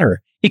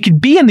matter. It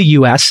could be in the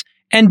U.S.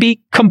 and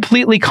be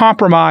completely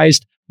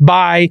compromised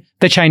by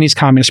the Chinese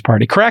Communist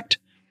Party, correct?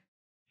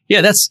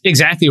 Yeah, that's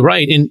exactly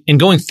right. And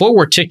going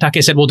forward, TikTok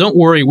has said, well, don't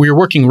worry. We're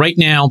working right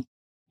now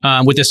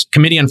with this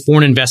Committee on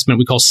Foreign Investment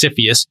we call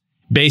CFIUS,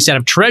 based out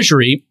of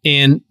Treasury.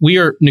 And we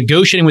are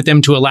negotiating with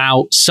them to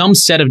allow some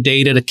set of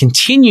data to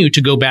continue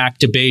to go back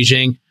to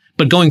Beijing.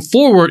 But going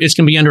forward, it's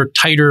going to be under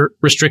tighter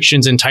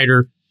restrictions and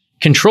tighter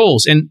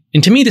controls. And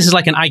to me, this is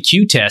like an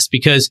IQ test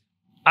because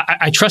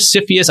I trust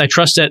CFIUS. I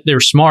trust that they're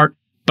smart,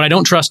 but I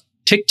don't trust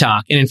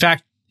TikTok. And in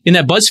fact, in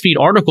that BuzzFeed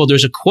article,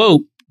 there's a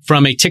quote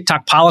from a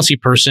TikTok policy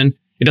person.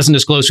 It doesn't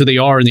disclose who they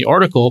are in the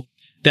article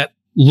that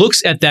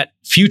looks at that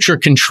future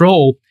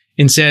control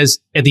and says,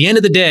 at the end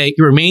of the day,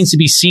 it remains to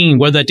be seen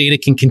whether that data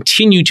can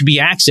continue to be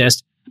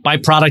accessed by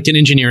product and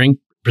engineering,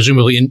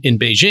 presumably in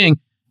Beijing,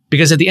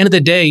 because at the end of the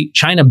day,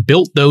 China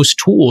built those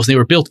tools. They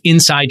were built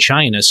inside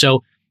China.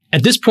 So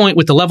at this point,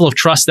 with the level of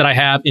trust that I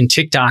have in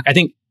TikTok, I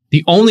think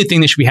the only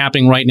thing that should be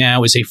happening right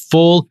now is a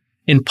full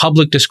and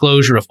public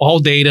disclosure of all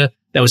data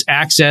that was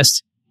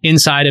accessed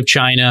inside of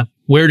China.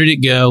 Where did it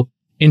go?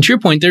 And to your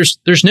point,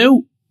 there's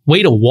no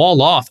way to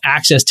wall off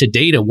access to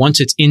data once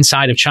it's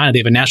inside of China. They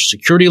have a national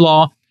security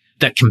law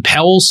that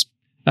compels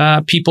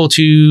people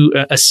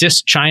to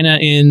assist China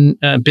in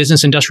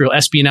business industrial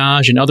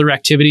espionage and other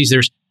activities.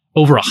 There's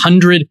over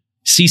 100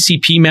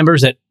 CCP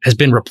members that has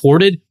been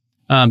reported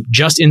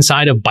just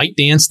inside of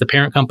ByteDance, the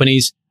parent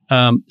company's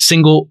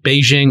single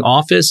Beijing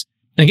office.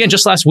 And again,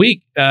 just last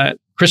week,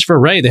 Christopher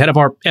Wray, the head of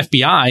our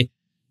FBI,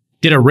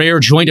 did a rare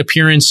joint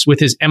appearance with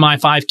his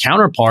MI5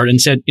 counterpart and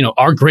said,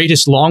 our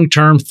greatest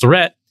long-term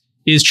threat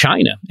is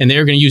China. And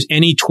they're going to use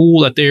any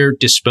tool at their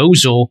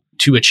disposal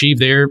to achieve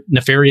their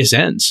nefarious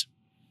ends.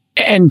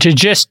 And to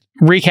just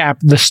recap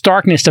the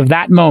starkness of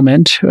that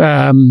moment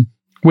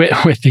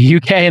with the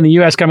UK and the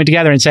US coming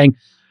together and saying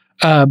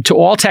to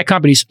all tech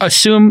companies,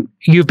 assume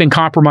you've been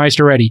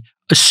compromised already.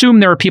 Assume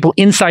there are people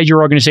inside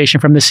your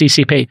organization from the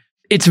CCP.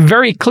 It's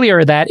very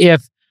clear that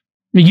if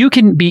you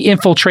can be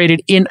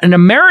infiltrated in an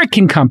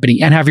American company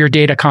and have your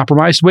data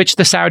compromised, which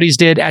the Saudis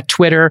did at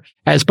Twitter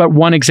as but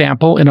one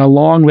example in a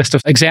long list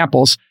of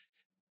examples,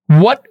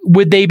 what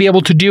would they be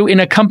able to do in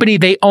a company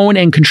they own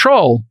and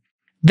control?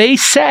 They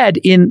said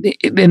in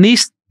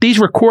these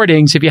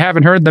recordings, if you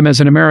haven't heard them as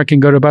an American,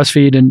 go to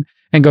BuzzFeed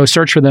and go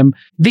search for them.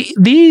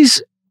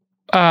 These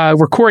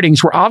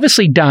recordings were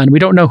obviously done. We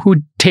don't know who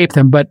taped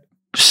them, but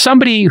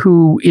somebody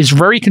who is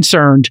very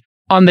concerned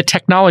on the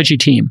technology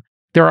team.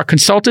 There are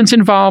consultants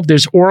involved.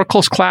 There's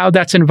Oracle's cloud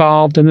that's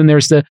involved. And then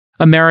there's the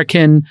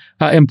American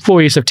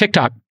employees of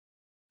TikTok.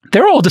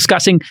 They're all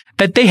discussing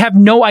that they have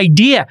no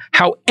idea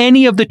how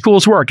any of the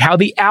tools work, how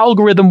the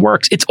algorithm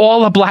works. It's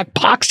all a black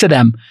box to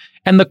them.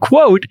 And the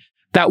quote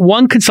that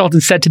one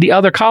consultant said to the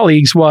other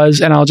colleagues was,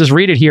 and I'll just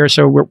read it here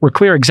so we're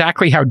clear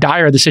exactly how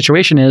dire the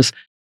situation is.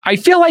 I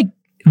feel like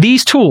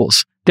these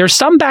tools, there's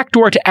some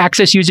backdoor to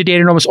access user data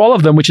in almost all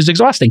of them, which is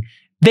exhausting.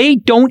 They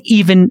don't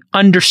even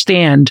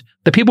understand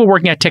the people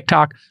working at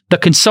TikTok, the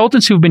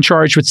consultants who've been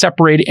charged with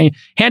separating and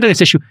handling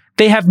this issue.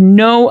 They have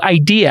no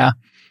idea,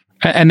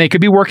 and they could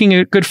be working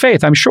in good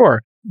faith, I'm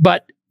sure,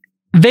 but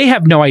they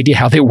have no idea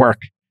how they work,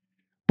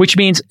 which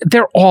means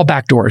they're all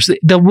backdoors.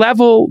 The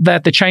level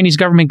that the Chinese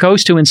government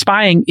goes to in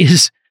spying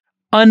is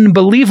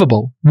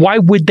unbelievable. Why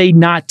would they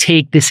not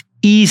take this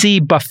easy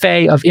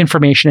buffet of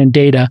information and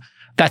data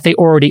that they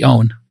already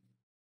own?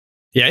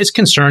 Yeah, it's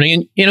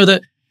concerning.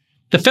 And,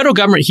 the federal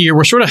government here,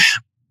 we're sort of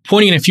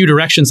pointing in a few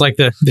directions like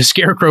the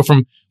scarecrow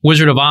from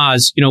Wizard of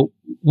Oz.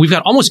 We've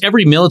got almost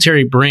every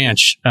military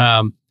branch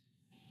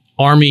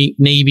Army,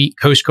 Navy,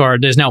 Coast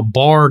Guard that has now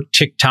barred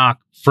TikTok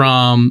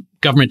from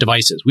government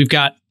devices. We've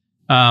got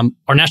our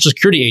national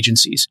security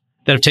agencies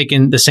that have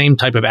taken the same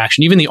type of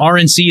action. Even the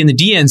RNC and the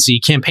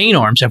DNC campaign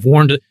arms have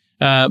warned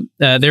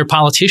their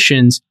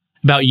politicians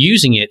about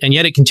using it, and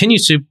yet it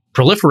continues to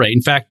proliferate.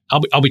 In fact,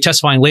 I'll be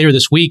testifying later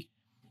this week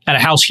at a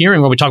House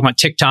hearing where we talk about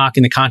TikTok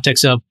in the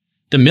context of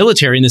the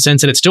military, in the sense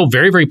that it's still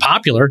very, very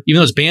popular, even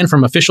though it's banned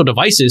from official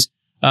devices.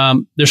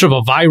 There's sort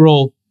of a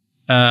viral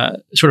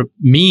sort of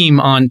meme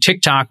on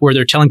TikTok where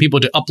they're telling people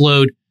to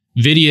upload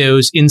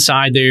videos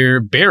inside their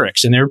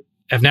barracks, and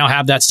now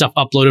have that stuff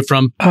uploaded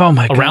from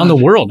around the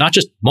world, not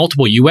just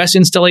multiple U.S.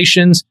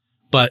 installations,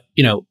 but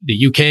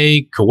the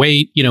UK,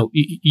 Kuwait,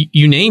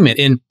 you name it.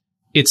 And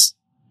it's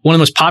one of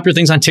the most popular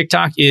things on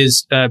TikTok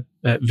is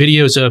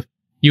videos of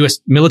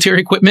U.S.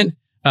 military equipment.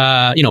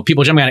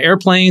 People jumping out of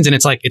airplanes, and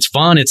it's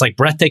fun. It's like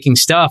breathtaking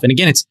stuff. And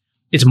again,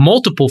 it's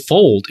multiple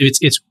fold.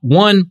 It's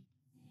one,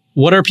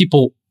 what are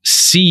people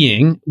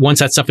seeing once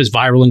that stuff is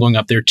viral and going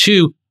up there?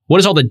 Two, what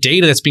is all the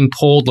data that's being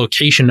pulled,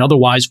 location and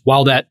otherwise,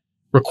 while that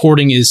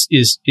recording is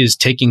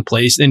taking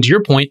place? And to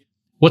your point,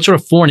 what sort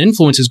of foreign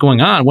influence is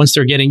going on once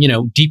they're getting,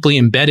 deeply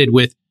embedded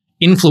with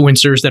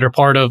influencers that are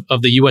part of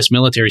the U.S.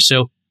 military?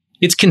 So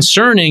it's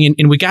concerning,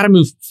 and we got to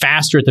move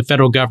faster at the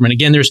federal government.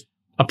 Again, there's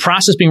a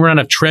process being run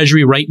out of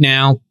Treasury right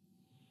now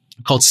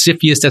called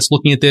CFIUS that's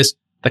looking at this.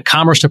 The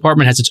Commerce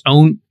Department has its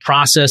own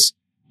process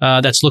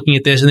that's looking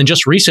at this. And then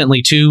just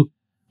recently, two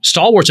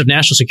stalwarts of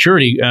national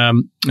security,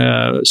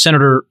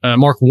 Senator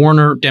Mark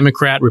Warner,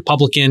 Democrat,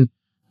 Republican,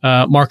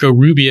 Marco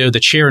Rubio, the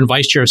chair and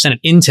vice chair of Senate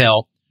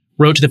Intel,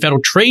 wrote to the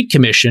Federal Trade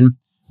Commission,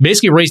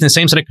 basically raising the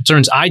same set of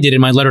concerns I did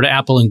in my letter to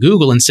Apple and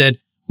Google, and said,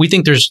 we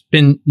think there's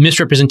been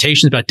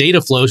misrepresentations about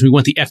data flows. We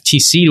want the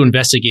FTC to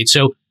investigate.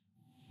 So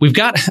we've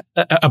got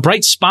a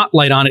bright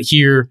spotlight on it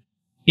here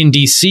in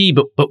DC,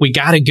 but we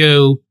got to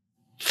go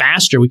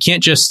faster. We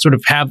can't just sort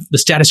of have the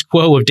status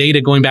quo of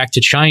data going back to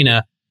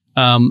China.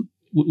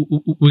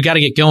 We got to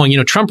get going.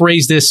 Trump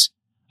raised this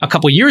a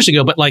couple of years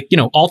ago, but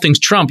all things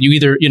Trump, you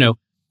either,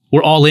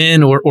 we're all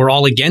in or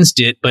all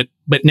against it. But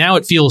now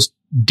it feels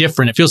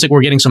different. It feels like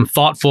we're getting some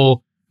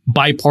thoughtful,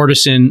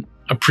 bipartisan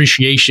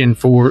appreciation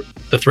for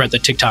the threat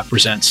that TikTok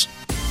presents.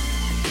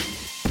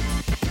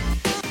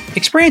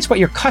 Experience what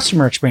your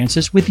customer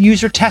experiences with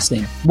user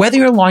testing. Whether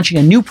you're launching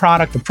a new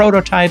product, a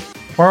prototype,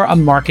 or a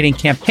marketing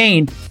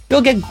campaign,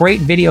 you'll get great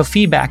video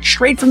feedback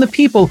straight from the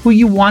people who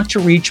you want to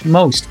reach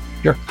most,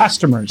 your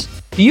customers.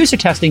 The User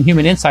Testing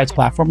Human Insights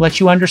platform lets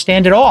you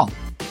understand it all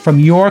from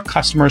your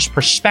customer's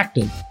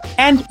perspective,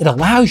 and it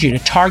allows you to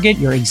target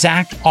your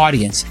exact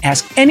audience,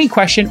 ask any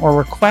question or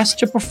request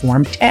to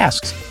perform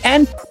tasks,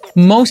 and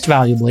most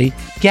valuably,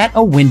 get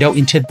a window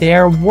into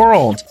their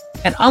world.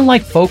 And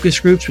unlike focus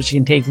groups, which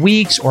can take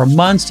weeks or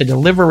months to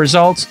deliver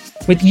results,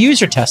 with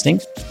user testing,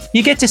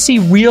 you get to see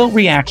real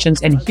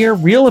reactions and hear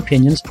real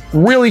opinions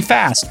really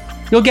fast.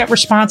 You'll get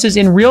responses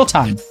in real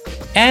time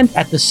and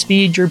at the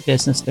speed your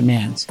business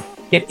demands.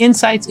 Get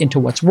insights into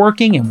what's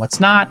working and what's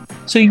not,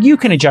 so you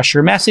can adjust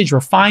your message,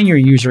 refine your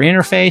user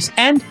interface,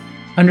 and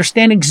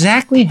understand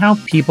exactly how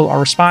people are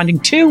responding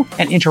to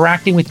and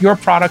interacting with your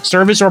product,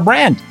 service, or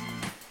brand.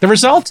 The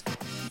result?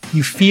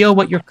 You feel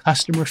what your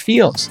customer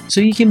feels, so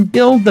you can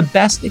build the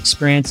best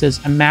experiences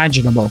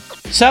imaginable.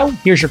 So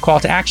here's your call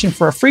to action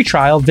for a free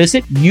trial.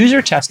 Visit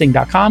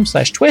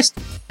usertesting.com/twist.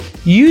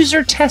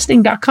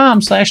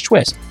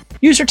 Usertesting.com/twist.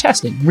 User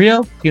testing,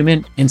 real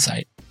human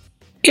insight.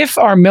 If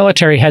our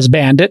military has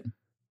banned it,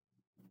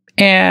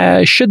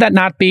 should that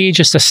not be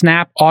just a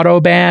snap auto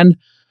ban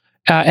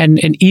and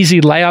an easy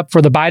layup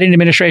for the Biden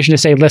administration to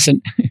say,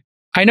 listen,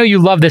 I know you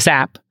love this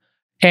app,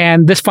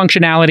 and this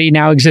functionality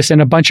now exists in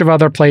a bunch of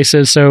other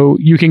places, so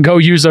you can go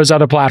use those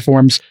other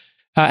platforms.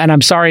 And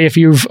I'm sorry if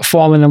you've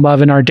fallen in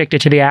love and are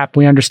addicted to the app.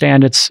 We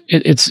understand it's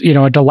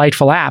a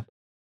delightful app,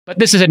 but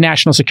this is a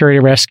national security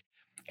risk,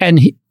 and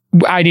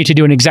I need to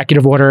do an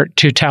executive order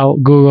to tell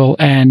Google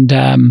and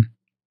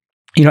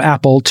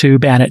Apple to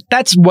ban it.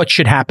 That's what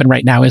should happen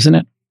right now, isn't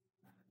it?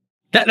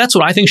 That's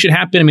what I think should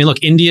happen. I mean,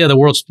 look, India, the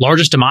world's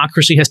largest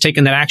democracy, has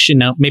taken that action.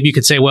 Now, maybe you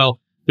could say, well,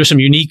 there's some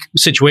unique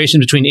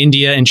situations between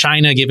India and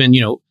China, given,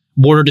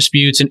 border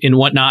disputes and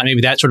whatnot.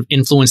 Maybe that sort of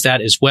influenced that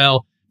as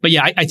well. But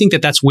yeah, I think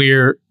that's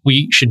where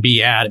we should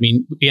be at. I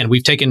mean, again,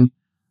 we've taken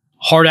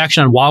hard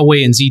action on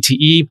Huawei and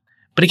ZTE.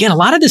 But again, a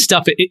lot of this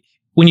stuff,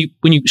 when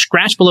you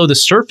scratch below the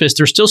surface,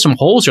 there's still some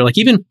holes there. Like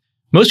even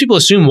most people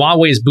assume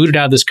Huawei is booted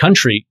out of this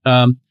country.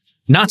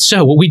 Not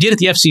so. What we did at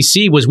the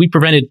FCC was we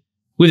have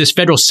this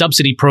federal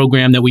subsidy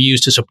program that we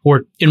use to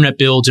support internet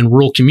builds in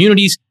rural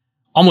communities.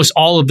 Almost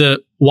all of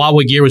the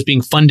Huawei gear was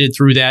being funded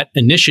through that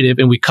initiative,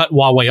 and we cut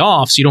Huawei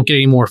off so you don't get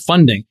any more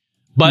funding.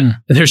 But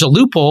there's a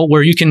loophole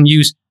where you can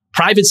use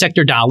private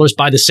sector dollars,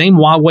 buy the same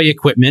Huawei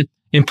equipment,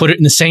 and put it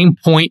in the same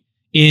point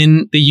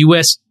in the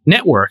U.S.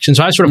 networks. And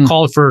so I sort of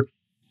called for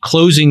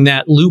closing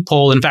that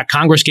loophole. In fact,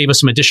 Congress gave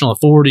us some additional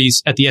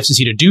authorities at the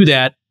FCC to do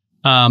that.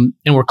 And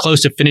we're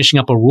close to finishing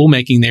up a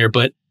rulemaking there.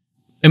 But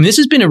I mean, this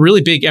has been a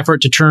really big effort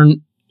to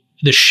turn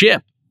the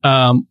ship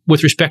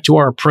with respect to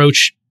our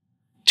approach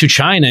to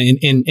China.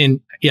 And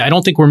yeah, I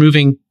don't think we're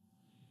moving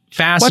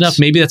fast enough.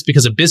 Maybe that's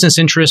because of business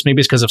interests. Maybe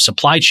it's because of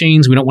supply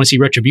chains. We don't want to see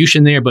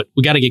retribution there, but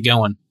we got to get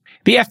going.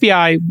 The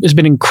FBI has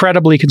been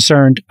incredibly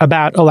concerned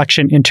about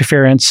election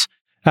interference.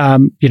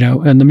 And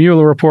the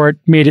Mueller report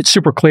made it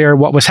super clear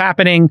what was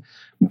happening.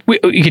 We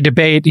could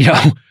debate,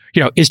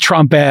 is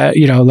Trump, I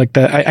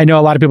know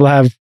a lot of people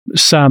have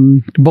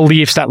some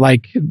beliefs that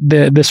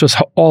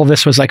all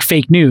this was like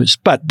fake news.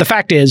 But the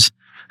fact is,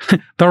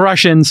 the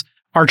Russians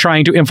are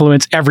trying to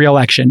influence every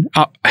election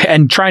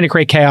and trying to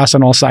create chaos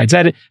on all sides.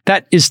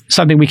 That is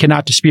something we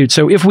cannot dispute.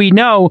 So if we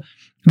know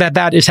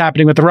that is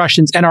happening with the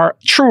Russians, and our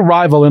true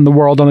rival in the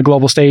world on the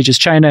global stage is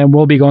China and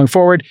will be going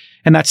forward,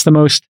 and that's the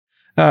most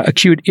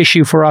acute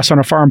issue for us on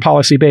a foreign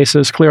policy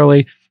basis,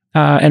 clearly,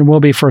 and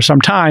will be for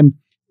some time,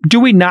 do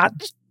we not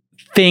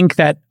think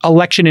that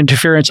election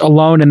interference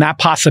alone and that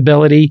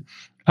possibility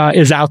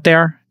is out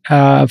there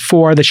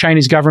for the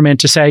Chinese government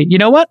to say, you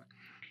know what?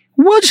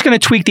 We're just going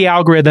to tweak the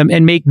algorithm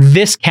and make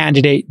this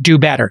candidate do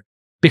better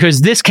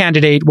because this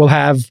candidate will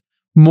have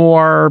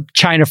more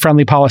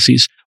China-friendly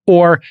policies.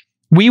 Or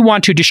we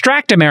want to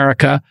distract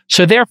America,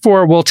 so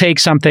therefore we'll take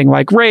something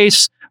like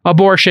race,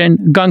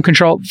 abortion, gun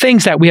control,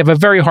 things that we have a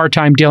very hard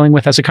time dealing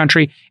with as a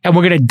country, and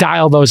we're going to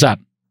dial those up.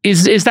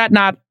 Is that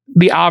not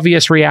the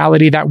obvious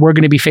reality that we're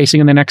going to be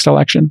facing in the next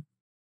election?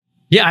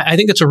 Yeah, I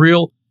think that's a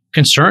real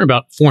concern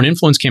about foreign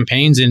influence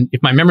campaigns. And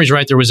if my memory's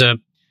right, there was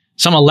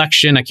some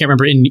election, I can't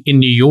remember, in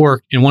New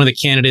York, and one of the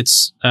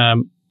candidates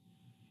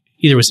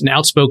either was an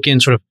outspoken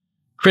sort of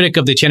critic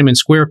of the Tiananmen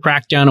Square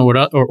crackdown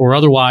or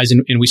otherwise,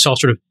 and we saw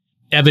sort of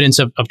evidence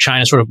of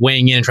China sort of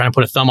weighing in and trying to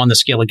put a thumb on the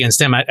scale against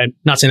them. I'm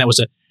not saying that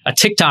was a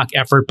TikTok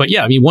effort, but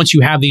yeah, I mean, once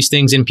you have these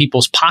things in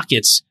people's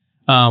pockets,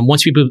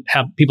 once people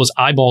have people's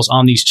eyeballs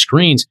on these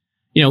screens,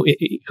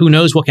 who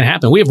knows what can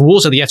happen. We have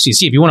rules at the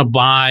FCC. If you want to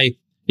buy,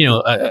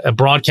 a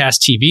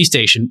broadcast TV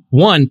station,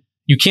 one,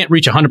 you can't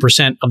reach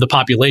 100% of the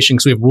population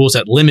because we have rules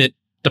that limit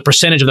the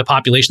percentage of the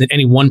population that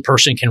any one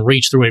person can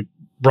reach through a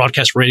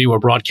broadcast radio or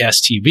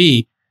broadcast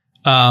TV.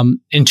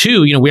 And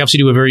two, we obviously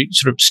do a very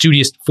sort of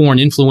studious foreign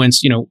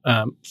influence,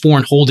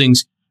 foreign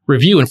holdings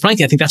review. And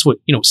frankly, I think that's what,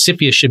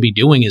 CFIUS should be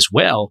doing as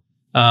well,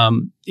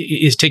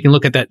 is taking a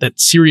look at that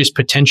serious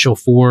potential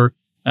for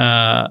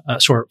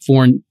sort of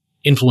foreign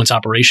influence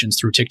operations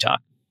through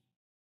TikTok.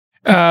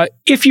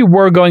 If you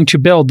were going to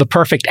build the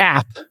perfect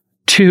app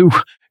to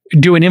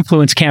do an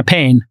influence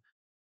campaign,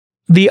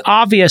 the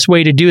obvious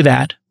way to do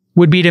that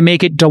would be to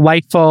make it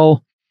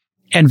delightful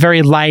and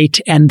very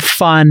light and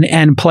fun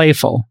and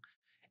playful.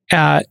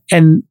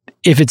 And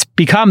if it's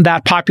become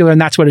that popular and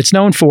that's what it's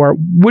known for,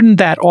 wouldn't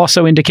that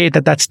also indicate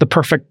that that's the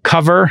perfect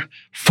cover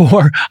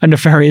for a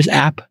nefarious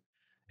app?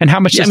 And how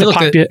much does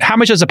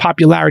the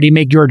popularity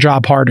make your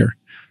job harder?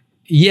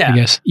 Yeah, I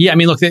guess. Yeah, I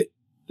mean, look,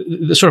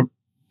 the sort of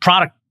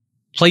product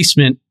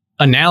placement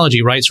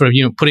analogy, right? Sort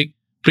of,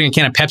 putting a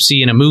can of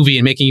Pepsi in a movie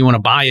and making you want to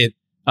buy it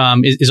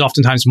is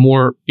oftentimes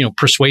more,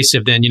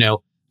 persuasive than,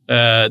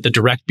 the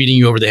direct beating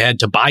you over the head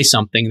to buy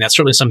something. And that's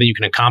certainly something you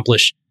can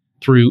accomplish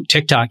through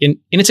TikTok. And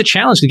it's a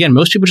challenge. Again,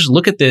 most people just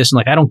look at this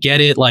and I don't get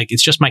it.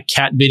 It's just my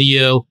cat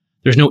video.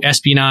 There's no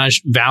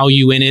espionage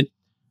value in it.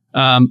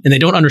 And they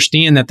don't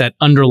understand that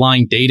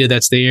underlying data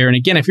that's there. And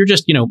again, if you're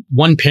just,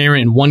 one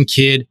parent and one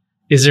kid,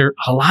 is there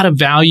a lot of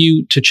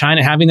value to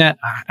China having that?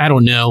 I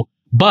don't know.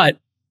 But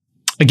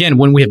again,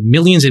 when we have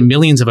millions and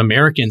millions of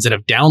Americans that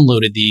have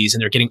downloaded these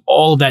and they're getting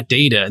all of that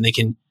data and they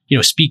can,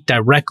 speak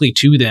directly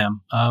to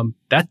them,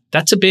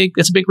 that's a big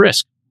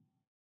risk.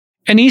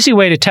 An easy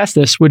way to test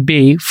this would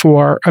be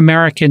for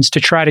Americans to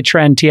try to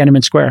trend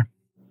Tiananmen Square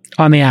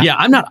on the app. Yeah,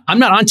 I'm not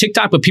on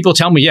TikTok, but people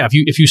tell me, yeah,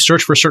 if you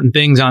search for certain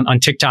things on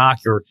TikTok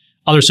or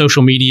other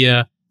social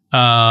media,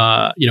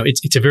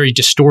 it's a very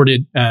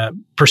distorted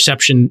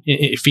perception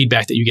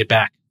feedback that you get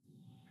back.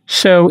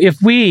 So if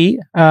we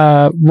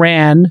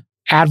ran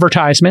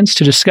advertisements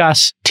to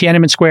discuss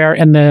Tiananmen Square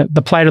and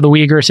the plight of the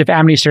Uyghurs, if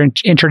Amnesty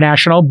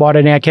International bought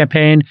an ad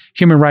campaign,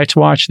 Human Rights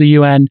Watch, the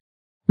UN,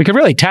 we could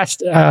really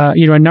test, a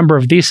number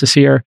of these this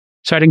year.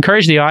 So I'd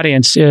encourage the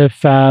audience,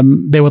 if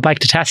they would like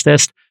to test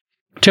this,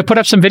 to put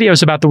up some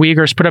videos about the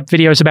Uyghurs, put up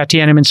videos about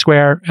Tiananmen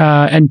Square,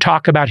 and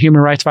talk about human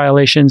rights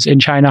violations in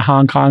China,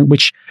 Hong Kong,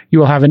 which you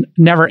will have a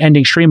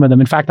never-ending stream of them.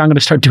 In fact, I'm going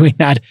to start doing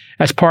that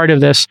as part of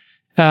this.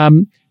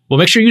 Well,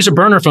 make sure you use a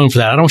burner phone for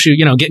that. I don't want you,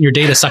 getting your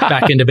data sucked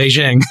back into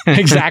Beijing.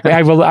 Exactly.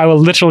 I will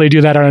literally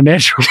do that on an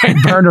Android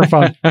burner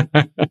phone.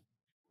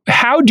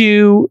 How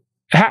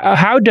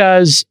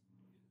does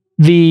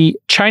the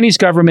Chinese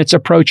government's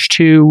approach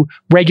to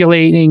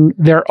regulating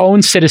their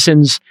own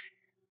citizens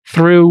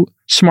through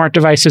smart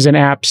devices and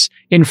apps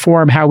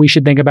inform how we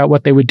should think about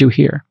what they would do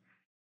here?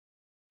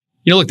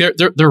 Look,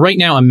 they're right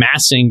now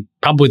amassing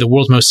probably the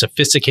world's most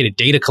sophisticated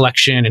data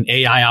collection and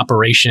AI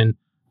operation,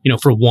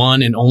 for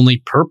one and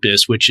only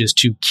purpose, which is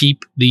to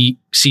keep the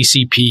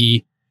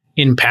CCP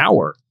in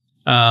power.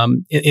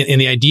 And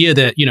the idea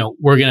that,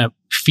 we're going to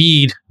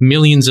feed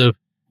millions of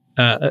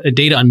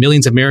data on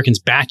millions of Americans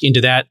back into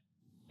that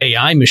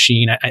AI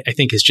machine, I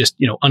think is just,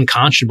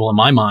 unconscionable in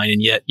my mind.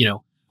 And yet,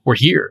 we're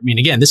here. I mean,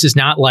 again, this is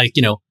not like,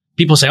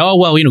 people say, oh,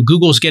 well,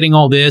 Google's getting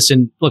all this.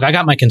 And look, I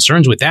got my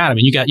concerns with that. I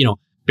mean, you got,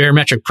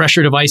 barometric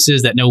pressure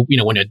devices that know,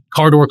 when a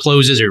car door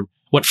closes or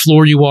what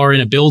floor you are in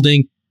a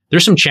building.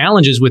 There's some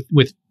challenges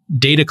with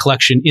data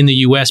collection in the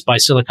US by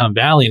Silicon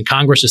Valley, and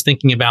Congress is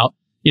thinking about,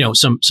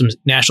 some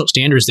national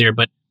standards there.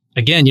 But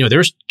again,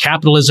 there's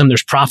capitalism,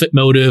 there's profit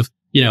motive,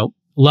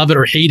 love it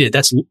or hate it.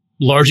 That's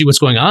largely what's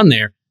going on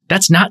there.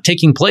 That's not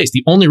taking place.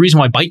 The only reason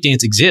why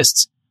ByteDance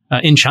exists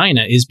in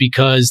China is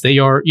because they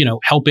are,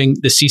 helping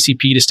the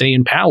CCP to stay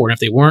in power. And if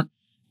they weren't,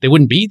 they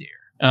wouldn't be there.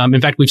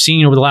 In fact, we've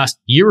seen over the last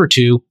year or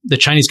two, the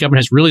Chinese government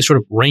has really sort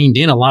of reined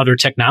in a lot of their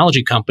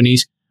technology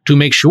companies to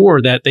make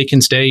sure that they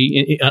can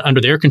stay under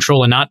their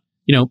control and not,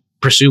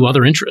 pursue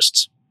other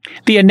interests.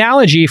 The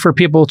analogy for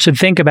people to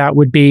think about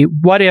would be,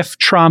 what if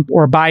Trump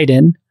or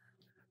Biden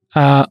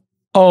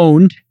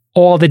owned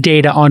all the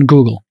data on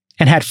Google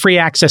and had free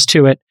access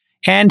to it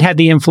and had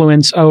the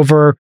influence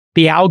over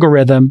the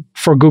algorithm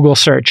for Google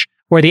search,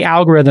 or the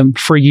algorithm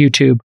for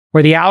YouTube,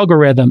 or the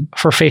algorithm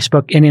for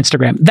Facebook and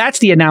Instagram? That's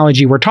the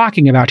analogy we're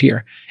talking about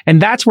here.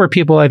 And that's where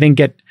people, I think,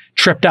 get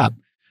tripped up.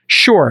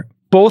 Sure,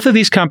 both of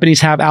these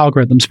companies have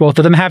algorithms. Both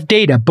of them have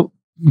data.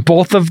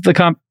 Both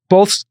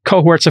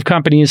cohorts of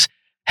companies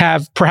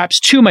have perhaps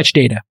too much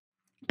data.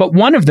 But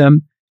one of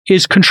them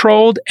is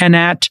controlled and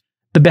at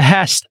the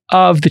behest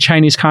of the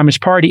Chinese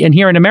Communist Party. And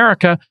here in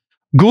America,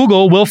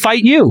 Google will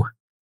fight you.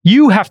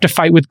 You have to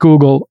fight with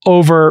Google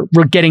over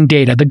getting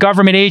data. The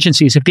government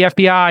agencies, if the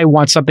FBI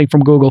wants something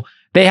from Google,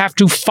 they have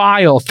to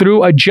file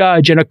through a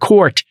judge and a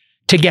court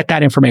to get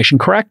that information,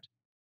 correct?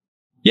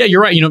 Yeah,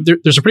 you're right.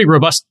 There's a pretty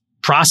robust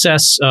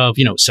process of,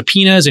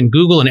 subpoenas, and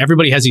Google and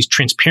everybody has these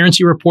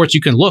transparency reports.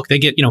 You can look, they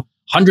get,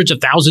 hundreds of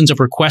thousands of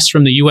requests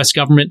from the US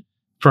government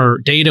for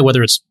data,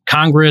 whether it's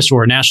Congress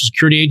or a national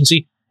security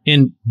agency.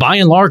 And by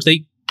and large,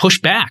 they push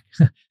back.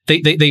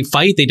 They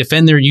fight, they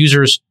defend their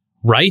users'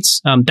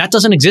 rights. That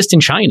doesn't exist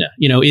in China.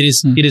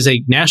 It is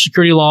a national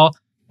security law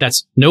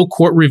that's no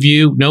court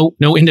review,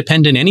 no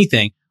independent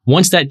anything.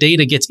 Once that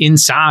data gets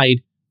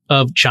inside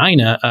of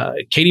China,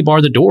 Katie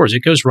barred the doors.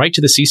 It goes right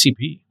to the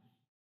CCP.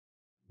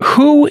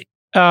 Who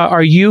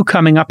are you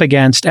coming up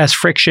against as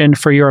friction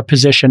for your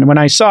position? When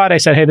I saw it, I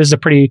said, hey, this is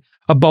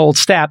a bold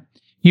step.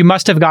 You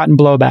must have gotten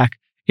blowback.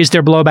 Is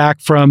there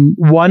blowback from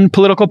one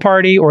political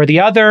party or the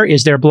other?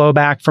 Is there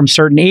blowback from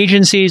certain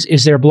agencies?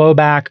 Is there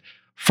blowback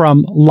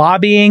from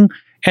lobbying?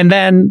 And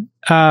then,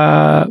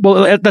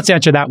 let's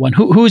answer that one.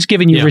 Who's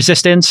giving you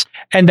resistance?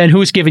 And then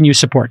who's giving you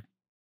support?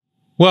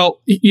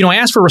 Well, I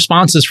asked for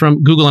responses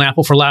from Google and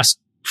Apple for last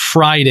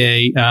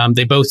Friday.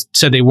 They both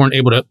said they weren't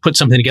able to put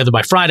something together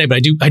by Friday,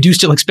 but I do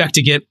still expect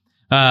to get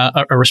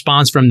a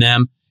response from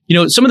them.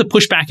 Some of the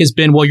pushback has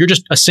been, well, you're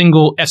just a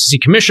single FCC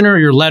commissioner.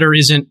 Your letter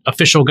isn't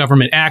official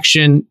government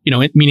action,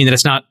 meaning that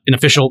it's not an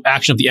official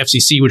action of the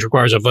FCC, which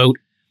requires a vote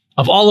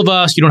of all of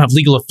us. You don't have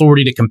legal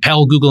authority to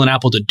compel Google and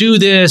Apple to do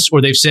this.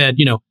 Or they've said,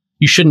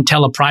 you shouldn't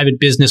tell a private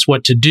business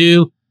what to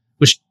do,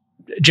 which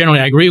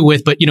generally I agree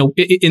with. But,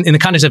 in the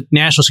context of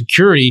national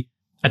security,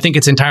 I think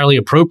it's entirely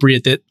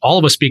appropriate that all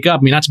of us speak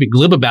up. I mean, not to be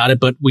glib about it,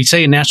 but we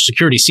say in national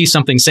security, see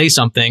something, say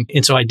something.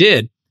 And so I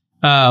did.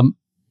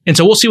 And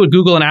so we'll see what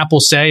Google and Apple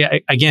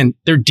say. Again,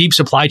 they're deep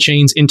supply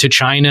chains into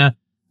China.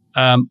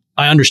 I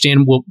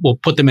understand we'll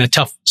put them in a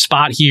tough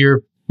spot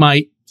here.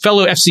 My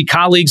fellow FCC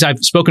colleagues, I've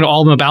spoken to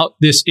all of them about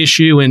this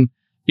issue. And,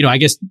 I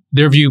guess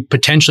their view,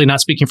 potentially not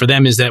speaking for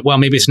them, is that, well,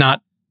 maybe it's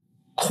not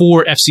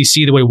core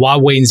FCC the way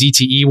Huawei and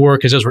ZTE were,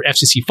 because those were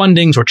FCC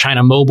fundings, or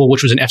China Mobile,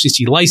 which was an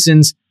FCC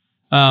license.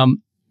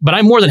 But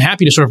I'm more than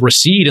happy to sort of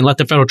recede and let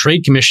the Federal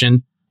Trade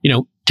Commission,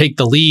 take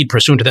the lead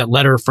pursuant to that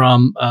letter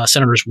from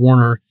Senators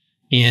Warner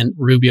and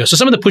Rubio. So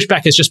some of the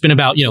pushback has just been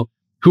about,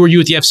 who are you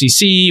at the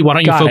FCC? Why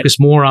don't you focus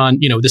more on,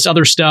 this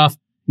other stuff?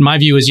 My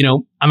view is,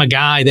 I'm a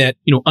guy that,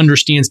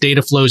 understands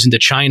data flows into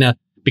China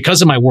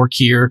because of my work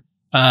here.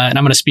 And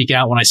I'm going to speak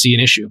out when I see an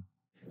issue.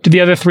 Do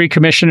the other three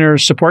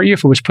commissioners support you?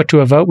 If it was put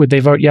to a vote, would they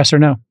vote yes or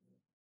no?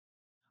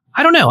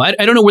 I don't know. I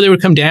don't know where they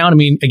would come down. I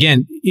mean,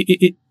 again,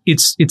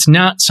 it's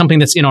not something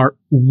that's in our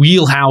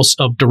wheelhouse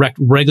of direct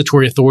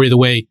regulatory authority the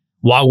way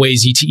Huawei,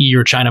 ZTE,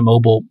 or China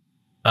Mobile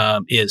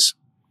is.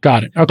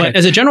 Got it. Okay. But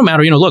as a general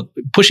matter, look,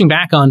 pushing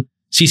back on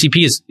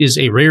CCP is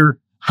a rare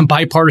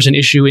bipartisan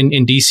issue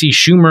in DC.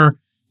 Schumer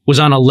was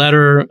on a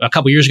letter a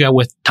couple years ago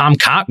with Tom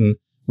Cotton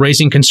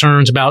raising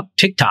concerns about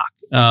TikTok.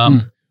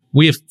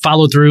 We have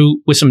followed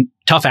through with some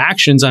tough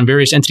actions on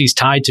various entities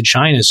tied to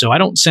China. So I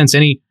don't sense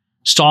any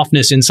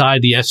softness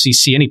inside the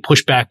FCC. Any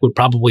pushback would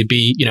probably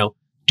be,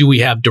 do we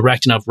have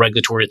direct enough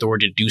regulatory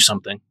authority to do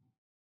something?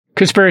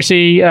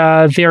 Conspiracy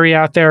theory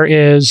out there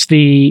is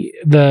the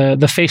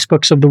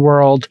Facebooks of the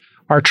world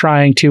are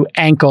trying to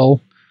ankle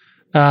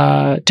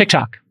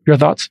TikTok. Your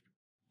thoughts?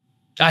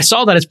 I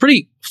saw that. It's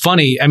pretty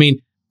funny. I mean,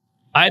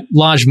 I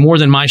lodged more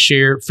than my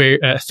fair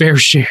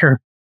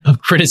share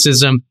of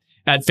criticism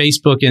at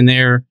Facebook and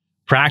their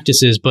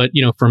practices. But,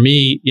 for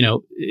me,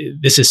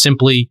 this is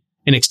simply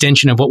an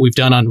extension of what we've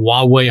done on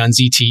Huawei, on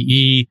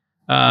ZTE,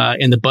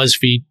 and the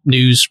BuzzFeed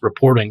News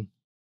reporting.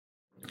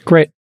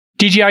 Great.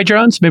 DJI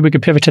drones, maybe we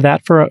could pivot to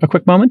that for a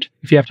quick moment,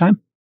 if you have time.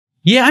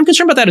 Yeah, I'm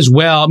concerned about that as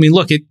well. I mean,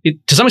 look, it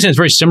to some extent, it's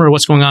very similar to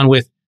what's going on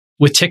with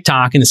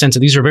TikTok in the sense that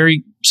these are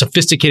very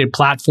sophisticated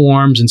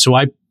platforms. And so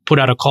I put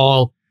out a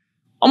call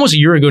almost a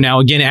year ago now,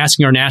 again,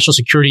 asking our national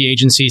security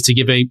agencies to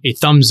give a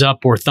thumbs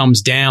up or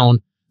thumbs down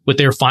with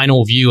their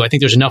final view. I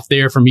think there's enough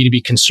there for me to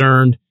be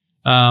concerned.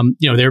 They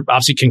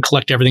obviously can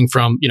collect everything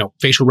from,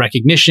 facial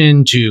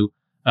recognition to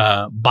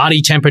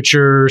body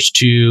temperatures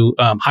to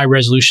high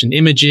resolution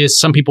images.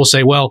 Some people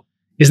say, well,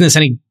 this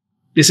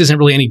isn't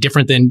really any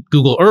different than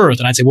Google Earth.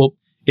 And I'd say, well,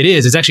 it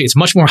is. It's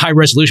much more high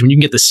resolution when you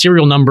can get the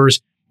serial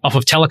numbers off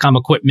of telecom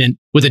equipment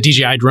with a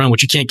DJI drone,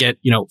 which you can't get,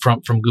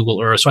 from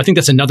Google Earth. So I think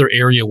that's another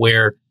area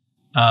where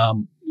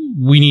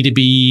we need to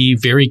be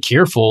very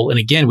careful. And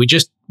again, we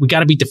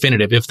got to be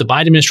definitive. If the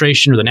Biden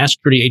administration or the national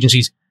security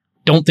agencies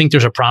don't think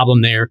there's a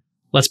problem there,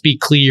 let's be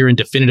clear and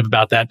definitive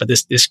about that. But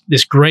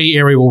this gray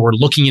area where we're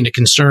looking into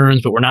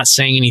concerns, but we're not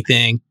saying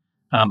anything,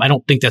 I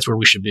don't think that's where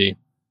we should be.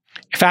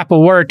 If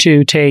Apple were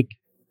to take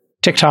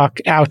TikTok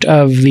out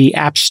of the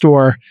App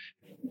Store,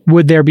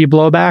 would there be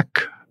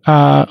blowback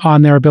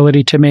on their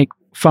ability to make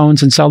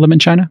phones and sell them in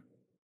China?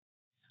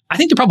 I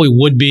think there probably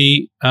would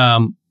be.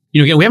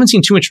 Again, we haven't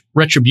seen too much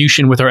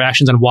retribution with our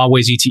actions on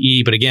Huawei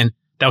ZTE, but again,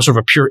 that was sort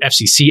of a pure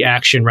FCC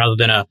action rather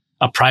than a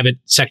private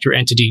sector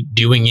entity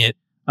doing it.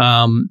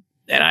 And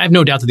I have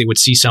no doubt that they would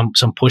see some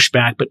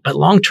pushback, but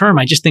long term,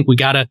 I just think we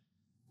got to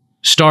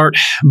start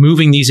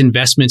moving these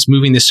investments,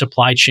 moving this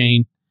supply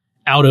chain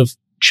out of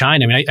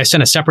China. I mean, I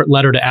sent a separate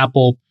letter to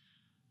Apple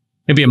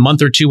maybe a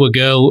month or two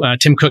ago.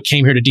 Tim Cook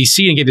came here to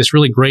DC and gave this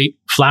really great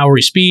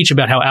flowery speech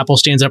about how Apple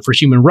stands up for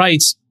human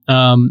rights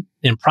and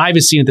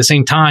privacy. And at the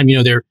same time,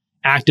 they're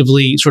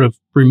actively sort of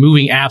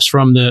removing apps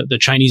from the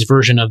Chinese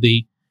version of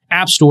the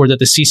App Store that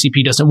the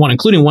CCP doesn't want,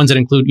 including ones that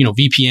include,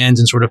 VPNs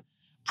and sort of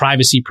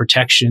privacy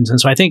protections. And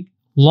so I think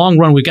long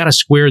run, we've got to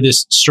square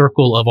this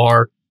circle of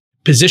our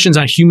positions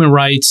on human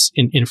rights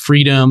and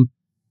freedom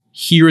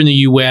here in the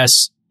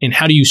U.S. And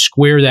how do you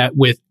square that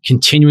with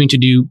continuing to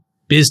do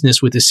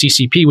business with the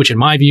CCP, which in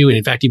my view, and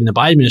in fact, even the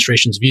Biden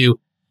administration's view,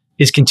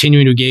 is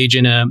continuing to engage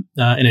in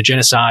a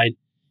genocide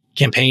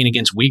campaign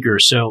against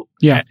Uyghurs. So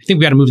yeah, I think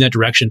we've got to move in that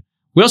direction.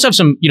 We also have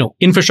some,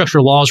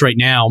 infrastructure laws right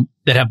now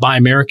that have Buy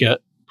America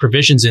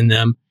provisions in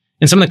them.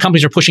 And some of the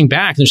companies are pushing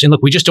back. They're saying,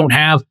 look, we just don't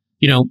have,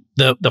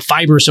 the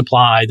fiber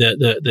supply,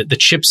 the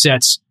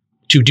chipsets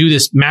to do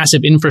this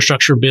massive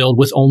infrastructure build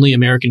with only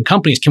American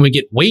companies. Can we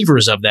get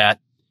waivers of that?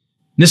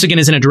 And this, again,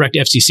 isn't a direct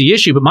FCC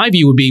issue, but my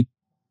view would be, to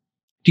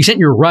the extent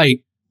you're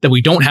right that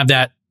we don't have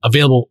that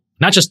available,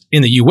 not just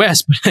in the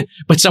US,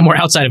 but somewhere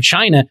outside of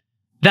China,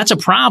 that's a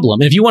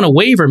problem. And if you want a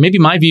waiver, maybe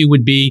my view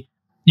would be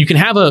you can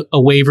have a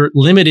waiver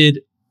limited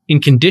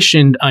and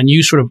conditioned on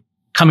you sort of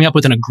coming up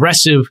with an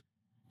aggressive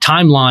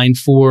timeline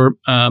for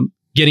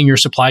getting your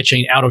supply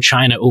chain out of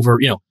China over,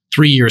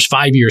 3 years,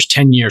 5 years,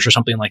 10 years, or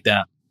something like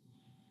that.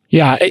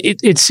 Yeah,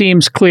 it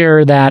seems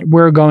clear that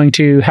we're going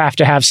to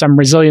have some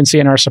resiliency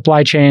in our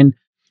supply chain.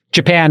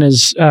 Japan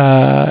is,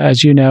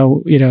 as you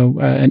know,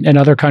 and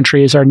other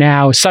countries are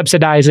now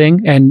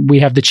subsidizing, and we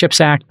have the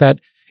CHIPS Act that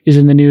is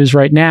in the news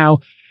right now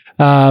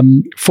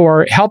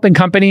for helping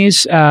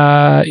companies,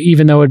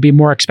 even though it'd be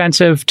more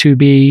expensive to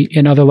be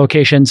in other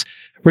locations,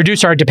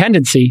 reduce our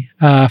dependency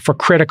for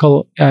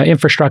critical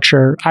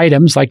infrastructure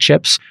items like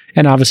chips.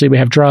 And obviously, we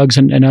have drugs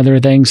and other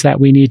things that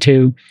we need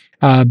to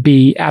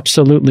be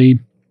absolutely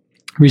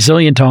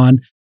resilient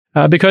on.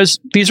 Because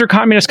these are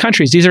communist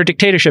countries. These are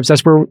dictatorships.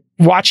 As we're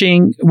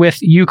watching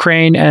with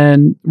Ukraine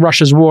and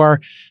Russia's war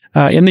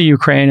in the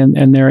Ukraine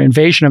and their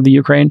invasion of the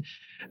Ukraine,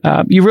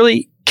 you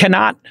really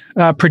cannot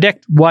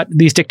predict what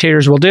these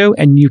dictators will do.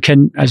 And you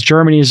can, as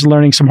Germany is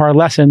learning some hard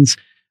lessons,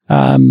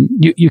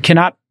 you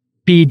cannot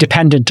be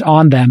dependent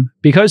on them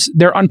because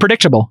they're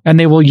unpredictable and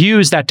they will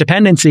use that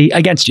dependency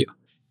against you.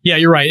 Yeah,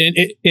 you're right.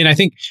 And I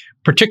think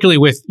particularly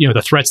with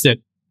the threats that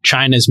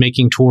China is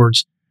making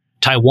towards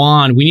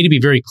Taiwan, we need to be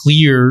very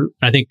clear,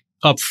 I think,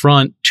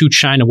 upfront to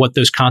China what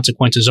those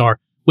consequences are.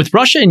 With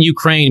Russia and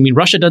Ukraine, I mean,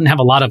 Russia doesn't have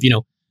a lot of,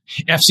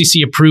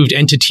 FCC approved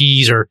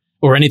entities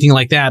or anything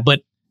like that,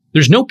 but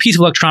there's no piece of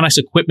electronics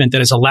equipment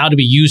that is allowed to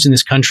be used in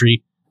this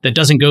country that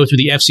doesn't go through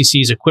the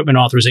FCC's equipment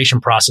authorization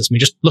process. I mean,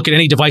 just look at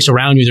any device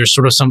around you. There's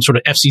sort of some sort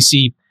of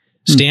FCC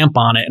stamp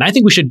on it. And I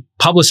think we should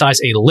publicize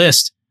a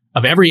list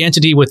of every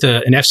entity with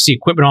an FCC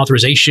equipment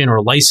authorization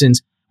or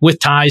license with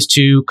ties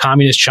to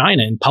communist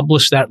China and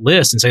publish that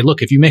list and say,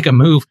 look, if you make a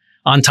move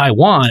on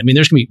Taiwan, I mean,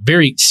 there's going to be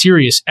very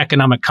serious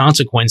economic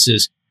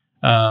consequences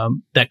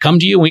that come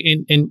to you.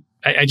 And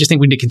I just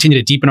think we need to continue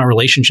to deepen our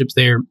relationships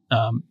there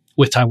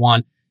with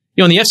Taiwan.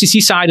 On the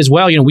FCC side as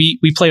well, we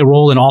play a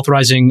role in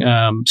authorizing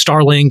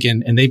Starlink,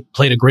 and they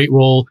played a great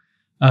role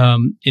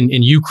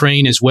in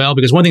Ukraine as well.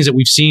 Because one of the things that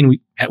we've seen,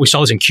 we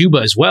saw this in Cuba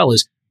as well,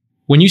 is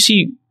when you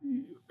see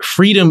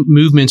freedom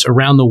movements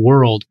around the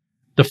world,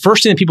 the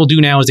first thing that people do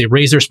now is they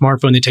raise their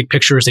smartphone, they take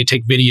pictures, they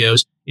take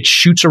videos, it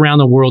shoots around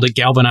the world, it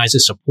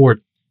galvanizes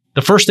support.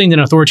 The first thing that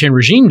an authoritarian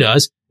regime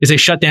does is they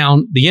shut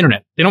down the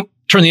internet. They don't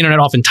turn the internet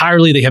off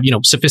entirely. They have,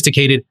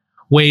 sophisticated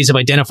ways of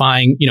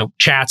identifying,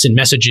 chats and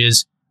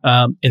messages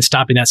and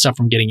stopping that stuff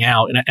from getting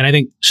out. And I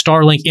think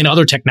Starlink and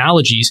other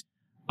technologies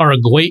are a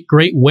great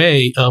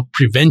way of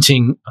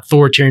preventing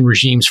authoritarian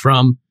regimes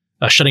from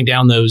shutting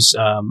down those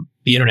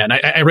the internet. And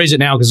I raise it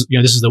now because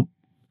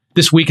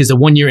this week is the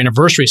 1 year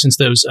anniversary since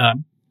those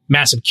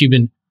massive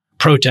Cuban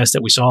protests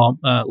that we saw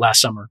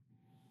last summer.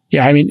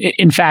 Yeah, I mean,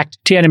 in fact,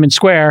 Tiananmen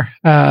Square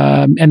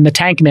and the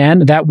Tank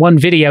Man, that one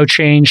video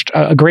changed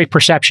a great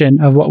perception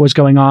of what was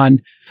going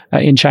on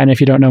in China. If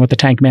you don't know what the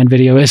Tank Man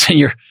video is, and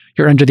you're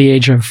under the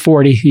age of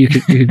 40, you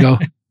could go.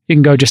 You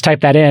can go just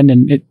type that in,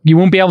 and you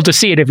won't be able to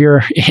see it if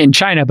you're in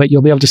China, but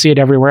you'll be able to see it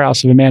everywhere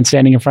else of a man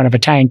standing in front of a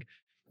tank.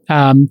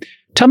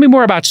 Tell me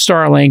more about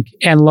Starlink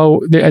and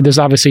there's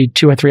obviously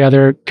 2 or 3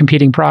 other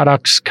competing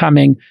products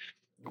coming.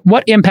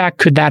 What impact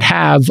could that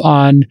have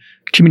on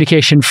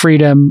communication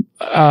freedom,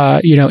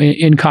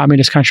 in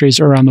communist countries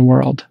around the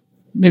world?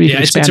 Maybe you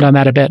can expand on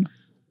that a bit.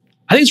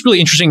 I think it's really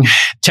interesting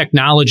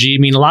technology.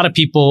 I mean, a lot of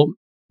people,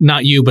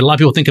 not you, but a lot of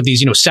people think of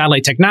these,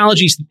 satellite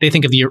technologies. They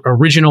think of the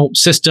original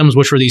systems,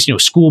 which were these,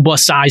 school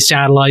bus size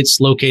satellites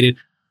located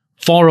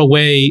far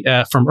away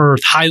from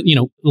Earth, high,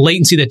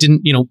 latency that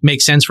didn't,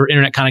 make sense for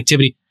internet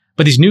connectivity.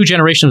 But these new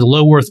generations of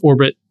low Earth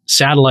orbit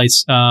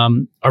satellites are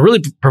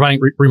really providing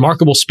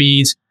remarkable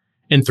speeds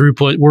and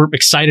throughput. We're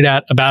excited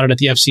about it at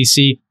the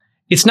FCC.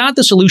 It's not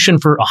the solution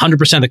for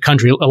 100% of the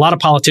country. A lot of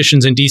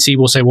politicians in DC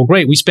will say, well,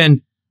 great, we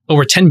spend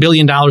over $10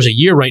 billion a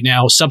year right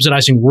now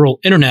subsidizing rural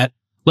internet.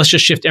 Let's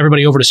just shift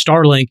everybody over to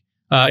Starlink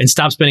and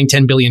stop spending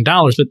 $10 billion.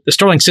 But the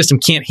Starlink system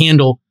can't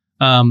handle,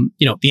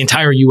 the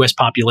entire U.S.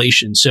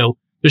 population. So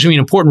there's going to be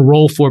an important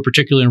role for it,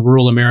 particularly in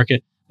rural America.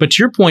 But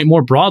to your point,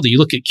 more broadly, you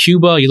look at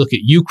Cuba, you look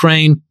at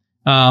Ukraine,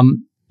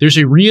 there's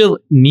a real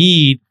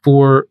need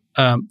for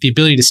the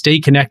ability to stay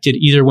connected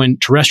either when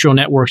terrestrial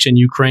networks in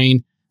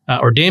Ukraine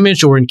are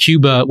damaged or in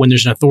Cuba when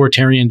there's an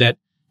authoritarian that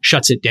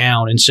shuts it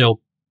down. And so,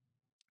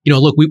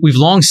 look, we've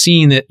long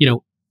seen that,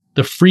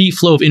 the free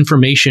flow of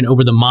information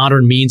over the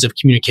modern means of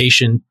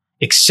communication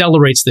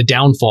accelerates the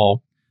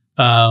downfall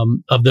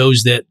of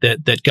those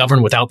that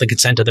govern without the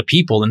consent of the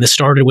people. And this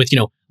started with,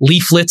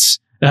 leaflets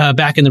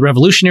back in the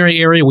revolutionary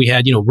era. We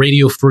had,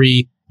 Radio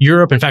Free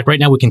Europe. In fact, right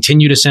now we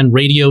continue to send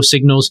radio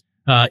signals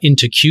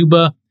into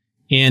Cuba.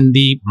 And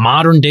the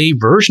modern day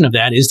version of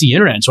that is the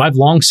internet. And so I've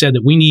long said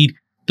that we need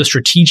the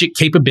strategic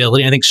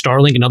capability. I think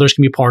Starlink and others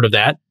can be part of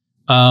that,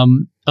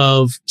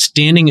 of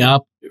standing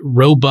up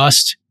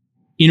robust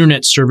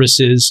internet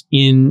services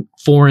in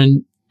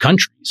foreign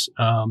countries.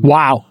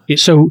 Wow.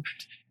 So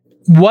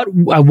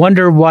I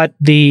wonder what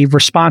the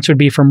response would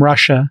be from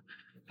Russia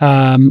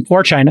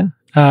or China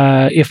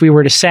if we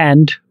were to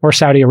send, or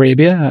Saudi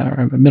Arabia,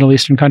 or a Middle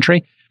Eastern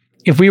country,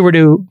 if we were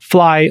to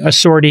fly a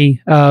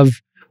sortie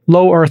of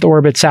low Earth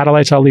orbit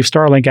satellites, I'll leave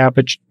Starlink out,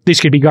 but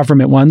these could be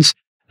government ones,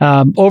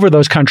 over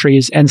those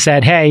countries and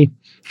said, hey,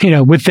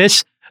 with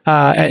this,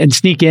 and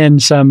sneak in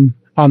some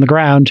on the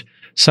ground,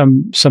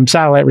 some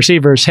satellite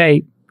receivers,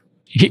 hey,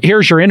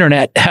 here's your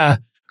internet,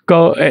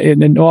 go,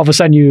 and then all of a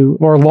sudden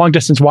or long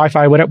distance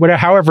Wi-Fi, whatever,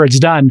 however it's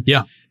done.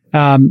 Yeah.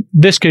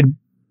 This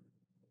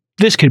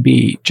could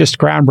be just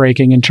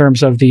groundbreaking in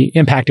terms of the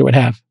impact it would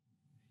have.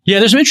 Yeah,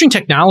 there's some interesting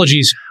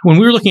technologies. When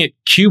we were looking at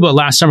Cuba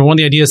last summer, one of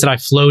the ideas that I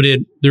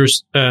floated,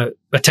 there's a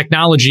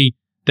technology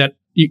that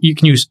you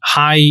can use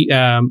high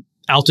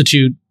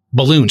altitude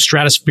balloons,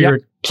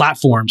 stratospheric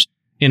platforms.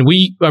 And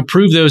we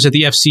approved those at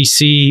the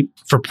FCC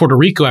for Puerto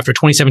Rico after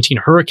 2017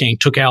 hurricane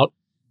took out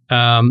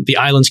the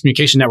island's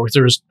communication network.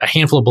 There was a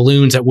handful of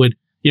balloons that would,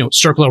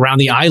 circle around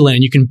the island,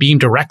 and you can beam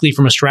directly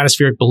from a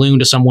stratospheric balloon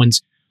to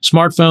someone's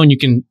smartphone. You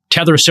can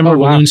tether similar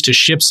balloons to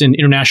ships in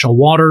international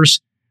waters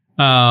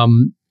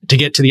to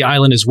get to the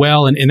island as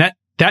well. And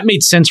that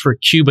made sense for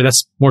Cuba.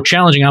 That's more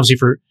challenging, obviously,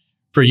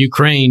 for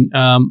Ukraine.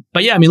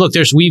 But yeah, I mean, look,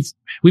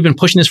 we've been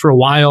pushing this for a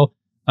while.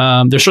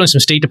 There's certainly some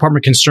State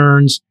Department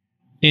concerns.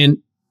 And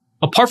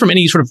apart from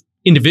any sort of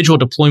individual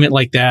deployment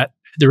like that,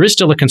 there is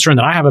still a concern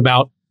that I have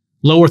about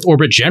low Earth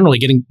orbit generally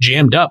getting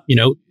jammed up.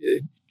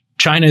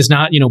 China is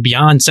not,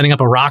 beyond sending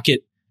up a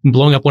rocket and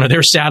blowing up one of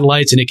their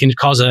satellites, and it can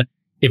cause a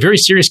very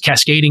serious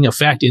cascading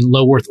effect in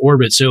low Earth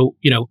orbit. So,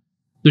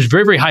 there's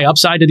very, very high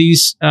upside to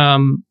these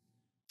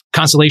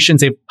constellations.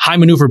 They have high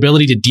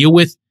maneuverability to deal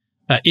with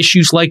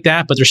issues like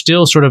that, but there's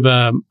still sort of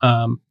a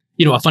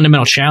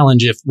fundamental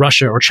challenge if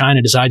Russia or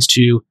China decides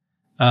to,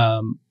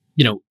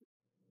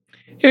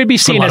 it would be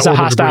seen as a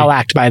hostile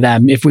act by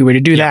them if we were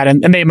to do that.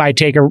 And they might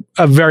take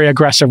a very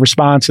aggressive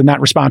response. And that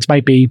response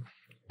might be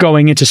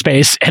going into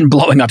space and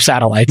blowing up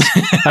satellites.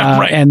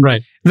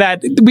 Right.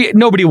 That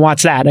nobody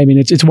wants that. I mean,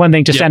 it's one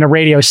thing to send a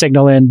radio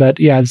signal in, but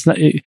it's not,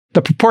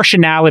 the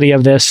proportionality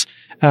of this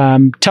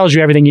tells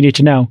you everything you need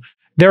to know.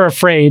 They're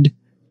afraid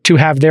to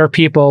have their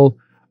people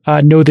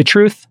know the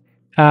truth,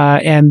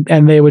 and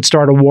they would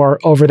start a war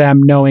over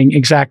them, knowing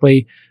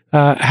exactly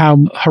how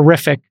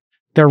horrific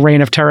their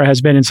reign of terror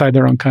has been inside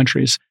their own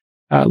countries.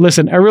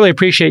 Listen, I really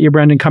appreciate you,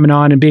 Brendan, coming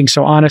on and being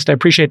so honest. I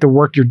appreciate the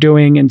work you're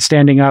doing and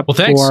standing up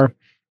for,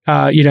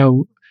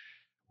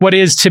 what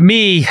is, to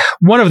me,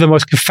 one of the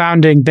most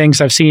confounding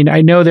things I've seen.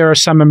 I know there are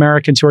some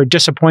Americans who are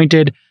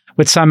disappointed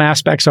with some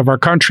aspects of our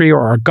country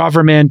or our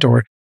government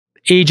or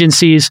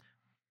agencies.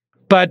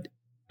 But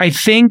I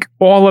think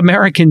all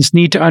Americans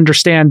need to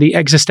understand the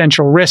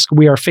existential risk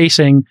we are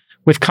facing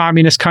with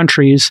communist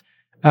countries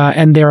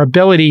and their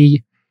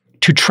ability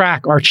to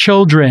track our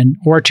children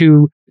or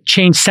to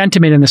change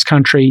sentiment in this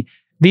country.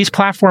 These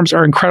platforms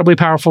are incredibly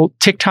powerful.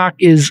 TikTok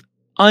is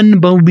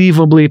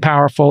unbelievably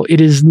powerful.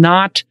 It is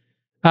not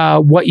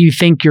what you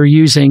think you're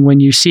using when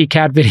you see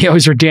cat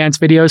videos or dance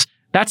videos.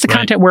 That's the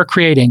content we're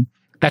creating.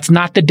 That's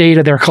not the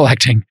data they're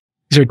collecting.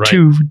 These are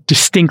two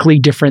distinctly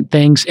different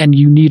things, and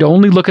you need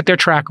only look at their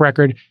track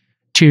record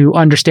to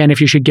understand if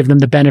you should give them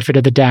the benefit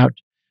of the doubt.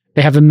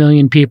 They have 1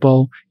 million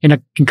people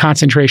in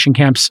concentration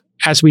camps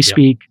as we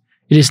speak.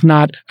 It is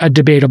not a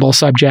debatable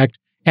subject.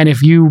 And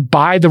if you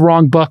buy the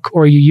wrong book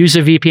or you use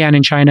a VPN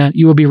in China,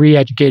 you will be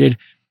re-educated,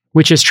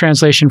 which is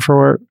translation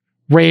for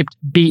raped,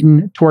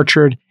 beaten,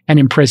 tortured, and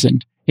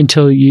imprisoned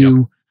until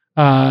you,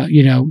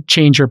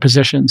 change your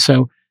position.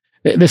 So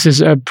this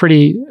is a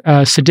pretty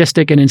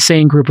sadistic and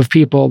insane group of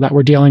people that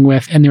we're dealing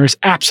with, and there is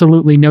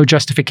absolutely no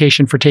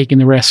justification for taking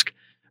the risk.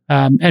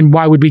 And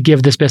why would we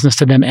give this business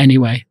to them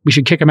anyway? We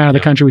should kick them out of the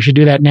country. We should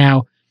do that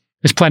now.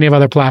 There's plenty of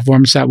other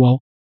platforms that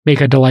will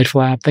make a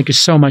delightful app. Thank you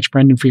so much,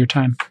 Brendan, for your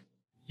time.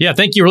 Yeah,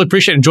 thank you. Really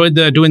appreciate it. Enjoyed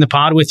doing the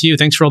pod with you.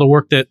 Thanks for all the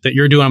work that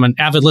you're doing. I'm an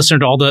avid listener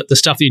to all the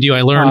stuff that you do.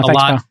 I learn a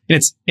lot. And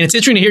it's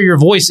interesting to hear your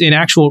voice in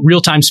actual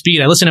real-time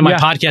speed. I listen to my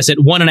podcast at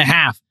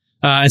 1.5.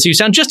 And so you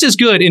sound just as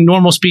good in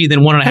normal speed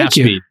than 1.5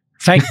 speed.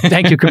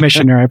 Thank you,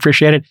 Commissioner. I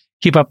appreciate it.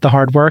 Keep up the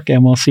hard work,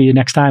 and we'll see you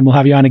next time. We'll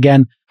have you on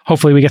again.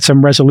 Hopefully we get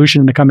some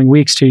resolution in the coming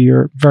weeks to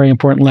your very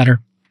important letter.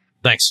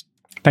 Thanks.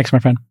 Thanks, my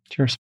friend.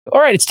 Cheers. All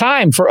right, it's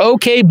time for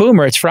OK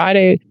Boomer. It's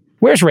Friday.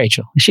 Where's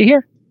Rachel? Is she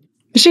here?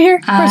 Is she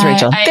here? Where's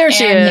Rachel? There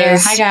she is. Here.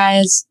 Hi,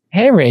 guys.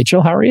 Hey,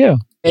 Rachel. How are you?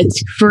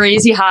 It's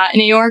crazy hot in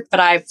New York,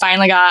 but I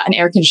finally got an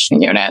air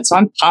conditioning unit, so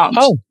I'm pumped.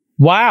 Oh,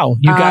 wow.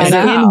 You got is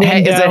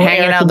it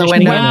hanging out the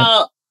window?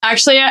 Well,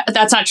 actually,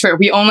 that's not true.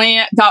 We only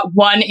got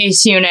one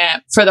AC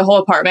unit for the whole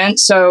apartment,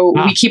 so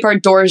we keep our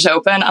doors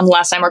open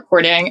unless I'm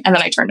recording, and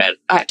then I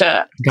have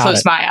to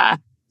close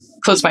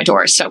my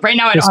doors. So right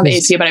now I don't have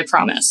AC, but I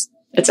promise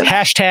it's in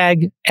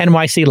hashtag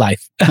NYC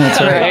life. That's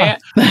right.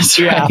 That's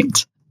right.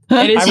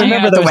 It is. I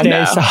remember those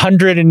days,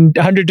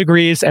 100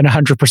 degrees and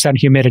 100%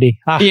 humidity.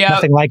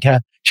 Nothing like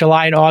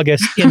July and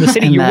August in the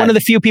city. You're one of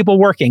the few people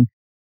working.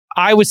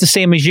 I was the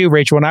same as you,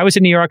 Rachel. When I was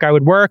in New York, I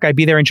would work. I'd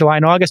be there in July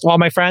and August. All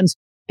my friends,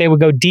 they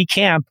would go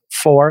decamp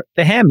for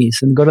the Hammies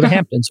and go to the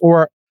Hamptons.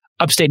 Or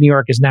upstate New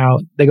York is now,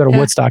 they go to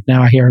Woodstock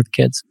now, I hear the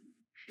kids.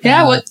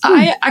 Yeah, well,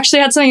 I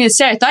actually had something to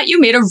say. I thought you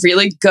made a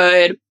really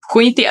good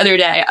point the other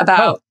day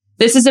about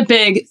this is a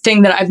big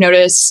thing that I've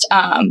noticed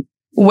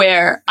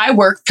where I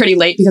work pretty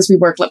late because we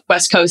work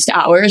West Coast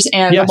hours.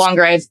 And the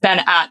longer I've been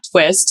at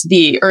Twist,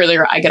 the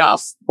earlier I get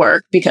off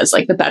work because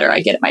the better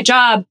I get at my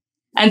job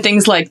and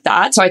things like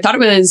that. So I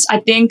thought I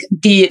think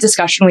the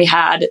discussion we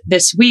had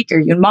this week, or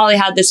you and Molly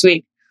had this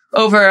week,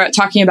 over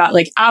talking about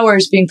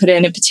hours being put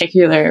in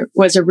particular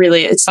was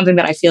it's something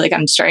that I feel like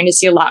I'm starting to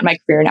see a lot in my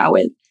career now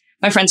with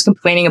my friends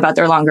complaining about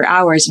their longer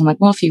hours. I'm like,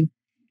 well, if you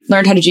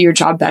learned how to do your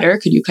job better,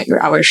 could you cut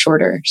your hours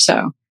shorter?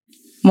 So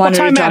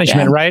time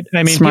management, right?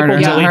 I mean, people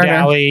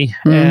dilly-dally,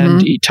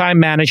 and time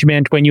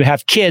management when you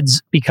have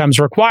kids becomes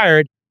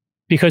required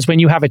because when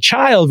you have a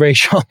child,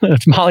 Rachel,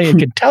 as Molly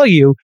can tell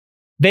you,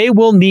 they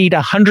will need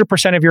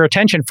 100% of your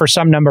attention for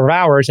some number of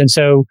hours. And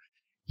so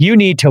you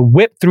need to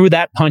whip through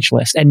that punch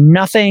list, and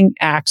nothing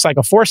acts like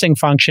a forcing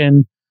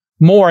function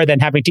more than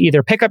having to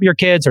either pick up your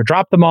kids or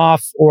drop them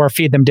off or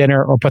feed them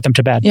dinner or put them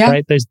to bed,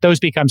 right? Those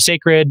become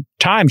sacred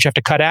times you have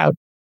to cut out.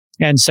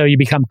 And so you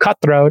become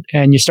cutthroat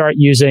and you start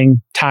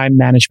using time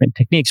management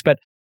techniques. But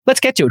let's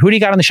get to it. Who do you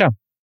got on the show?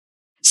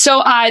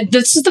 So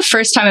this is the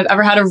first time I've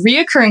ever had a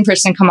reoccurring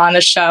person come on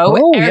the show.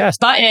 Eric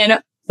Button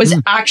was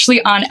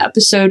actually on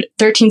episode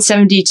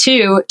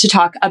 1372 to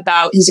talk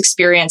about his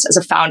experience as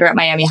a founder at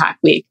Miami Hack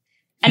Week.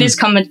 And his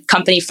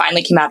company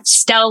finally came out of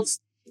stealth.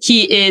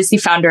 He is the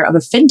founder of a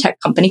fintech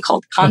company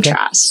called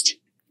Contrast.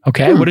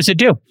 Okay. What does it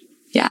do?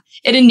 Yeah.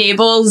 It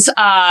enables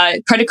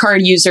credit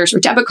card users or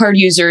debit card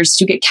users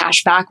to get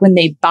cash back when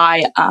they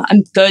buy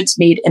goods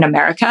made in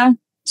America.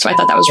 So I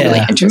thought that was really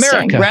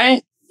interesting,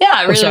 right?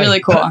 Yeah, really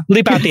cool.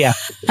 Leap out the app.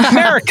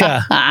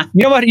 America.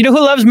 You know what? You know who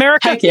loves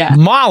America? Heck yeah.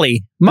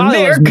 Molly.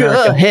 Molly loves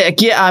America.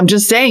 Heck yeah. I'm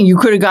just saying you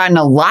could have gotten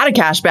a lot of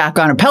cash back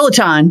on a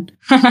Peloton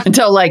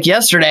until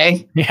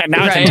yesterday. Yeah,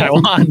 now it's in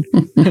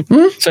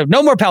Taiwan. So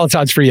no more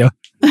Pelotons for you.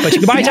 But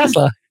you can buy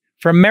Tesla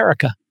for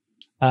America.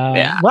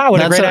 Wow, what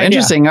that's a great so idea.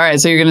 Interesting. All right,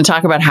 so you're going to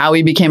talk about how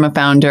he became a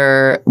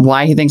founder,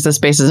 why he thinks the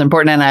space is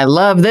important, and I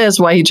love this,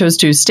 why he chose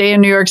to stay in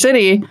New York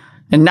City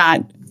and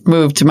not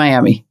move to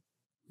Miami.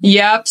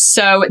 Yep.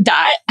 So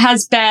that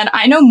has been,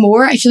 I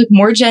feel like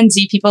more Gen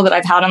Z people that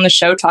I've had on the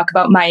show talk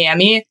about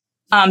Miami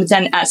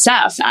than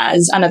SF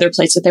as another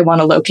place that they want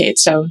to locate.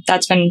 So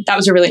that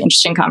was a really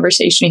interesting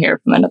conversation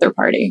here from another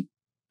party.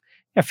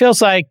 It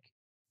feels like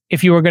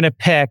if you were going to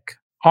pick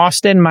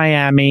Austin,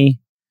 Miami,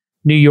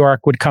 New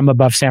York would come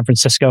above San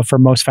Francisco for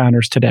most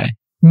founders today.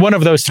 one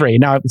of those three.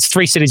 Now it's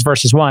 3 cities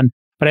versus one,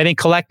 but I think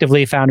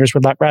collectively founders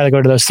would rather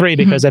go to those 3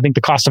 because I think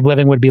the cost of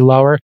living would be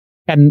lower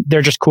and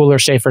they're just cooler,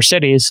 safer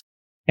cities.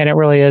 And it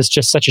really is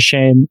just such a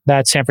shame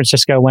that San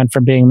Francisco went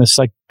from being this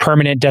like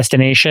permanent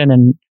destination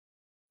and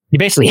you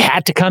basically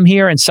had to come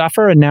here and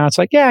suffer. And now it's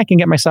like, yeah, I can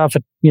get myself a,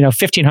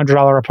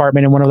 $1,500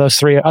 apartment in one of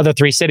those other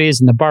three cities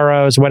in the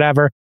boroughs,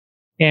 whatever,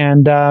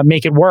 and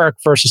make it work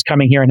versus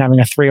coming here and having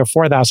a $3,000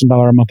 or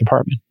 $4,000 a month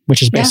apartment,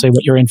 which is basically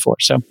what you're in for.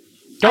 So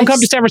don't come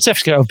to San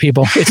Francisco,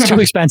 people. It's too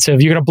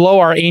expensive. You're going to blow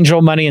our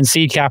angel money and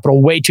seed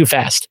capital way too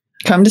fast.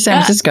 Come to San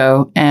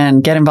Francisco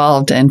and get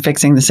involved in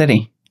fixing the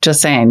city.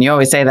 Just saying. You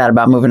always say that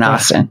about moving to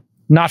Austin.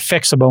 Not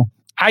fixable.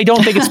 I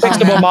don't think it's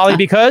fixable, Molly,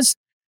 because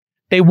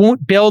they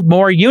won't build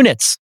more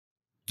units.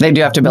 They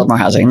do have to build more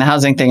housing. The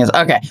housing thing is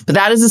okay, but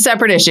that is a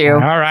separate issue. All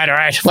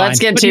right. Fine. Let's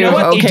get to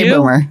OK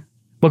Boomer.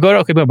 We'll go to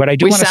OK Boomer, but I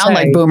do want to say... We sound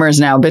like boomers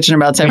now, bitching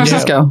about San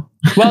Francisco.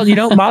 Well,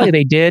 Molly,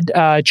 they did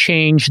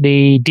change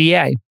the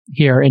DA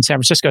here in San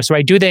Francisco. So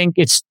I do think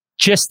it's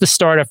just the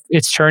start of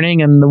its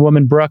turning. And the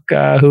woman, Brooke,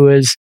 who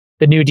is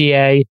the new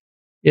DA,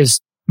 is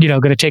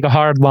going to take a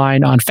hard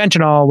line on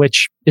fentanyl,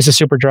 which is a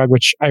super drug,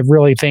 which I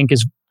really think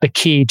is the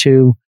key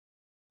to,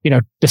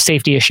 the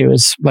safety issue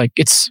is like,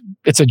 it's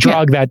a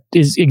drug that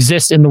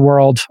exists in the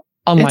world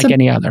unlike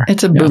any other.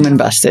 It's a boom and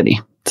bust city.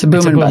 It's a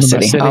boom and bust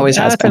city. Always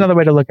has That's been. another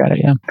way to look at it.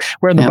 Yeah.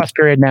 We're in the bust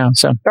period now.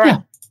 So, all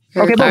right.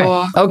 Okay,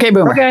 Boomer. Okay,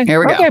 Boomer. Okay. Here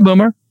we go. Okay,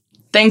 Boomer.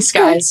 Thanks,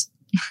 guys.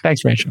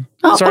 Thanks, Rachel.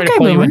 Sorry to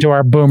pull you into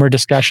our Boomer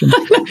discussion.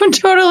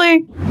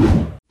 Totally.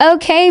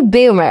 Okay,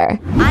 Boomer.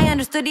 I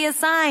understood the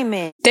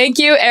assignment. Thank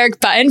you, Eric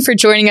Button, for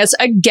joining us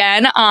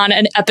again on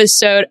an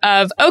episode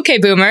of OK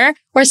Boomer,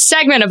 or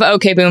segment of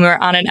OK Boomer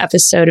on an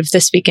episode of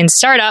This Week in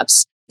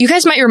Startups. You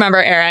guys might remember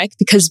Eric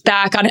because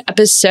back on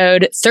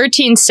episode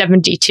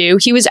 1372,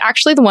 he was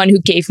actually the one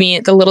who gave me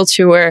the little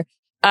tour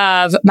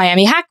of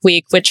Miami Hack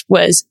Week, which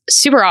was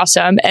super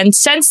awesome. And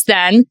since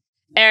then,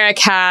 Eric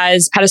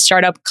has had a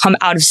startup come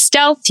out of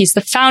stealth. He's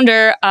the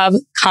founder of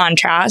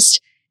Contrast.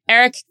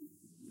 Eric,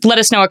 let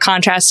us know what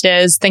Contrast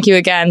is. Thank you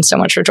again so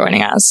much for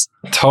joining us.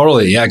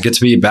 Totally. Yeah, good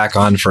to be back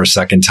on for a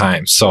second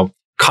time. So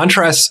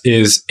Contrast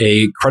is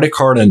a credit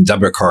card and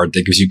debit card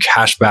that gives you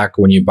cash back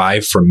when you buy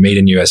from Made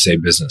in USA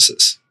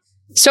businesses.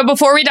 So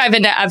before we dive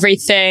into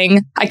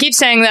everything, I keep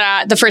saying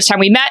that the first time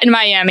we met in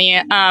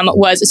Miami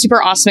was a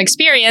super awesome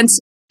experience.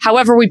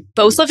 However, we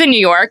both live in New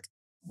York.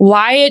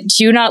 Why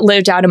do you not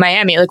live down in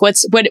Miami? Like,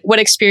 what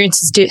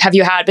experiences have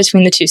you had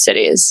between the two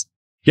cities?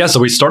 Yeah, so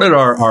we started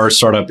our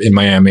startup in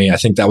Miami. I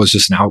think that was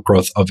just an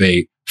outgrowth of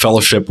a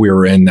fellowship we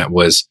were in that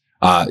was,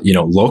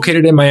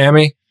 located in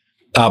Miami.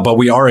 But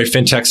we are a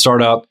fintech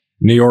startup.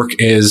 New York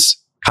is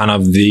kind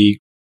of the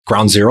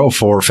ground zero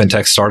for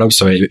fintech startups,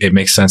 so it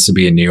makes sense to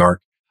be in New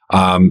York.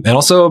 And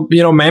also,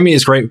 Miami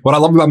is great. What I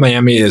love about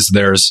Miami is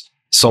there's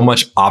so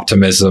much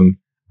optimism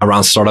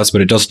around startups,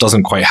 but it just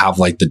doesn't quite have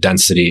like the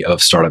density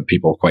of startup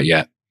people quite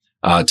yet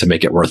to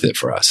make it worth it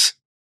for us.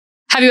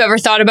 Have you ever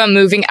thought about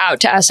moving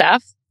out to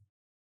SF?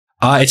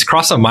 It's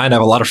crossed my mind. I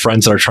have a lot of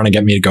friends that are trying to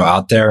get me to go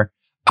out there.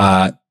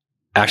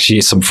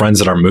 Actually, some friends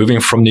that are moving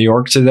from New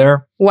York to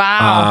there.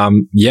 Wow.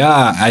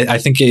 I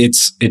think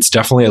it's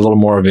definitely a little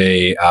more of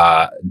a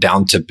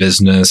down to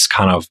business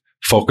kind of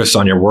focus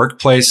on your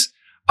workplace.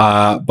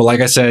 But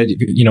like I said,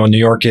 New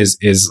York is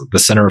the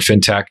center of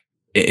fintech.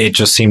 It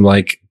just seemed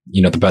like,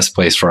 the best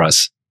place for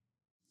us.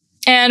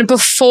 And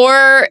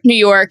before New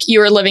York,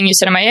 you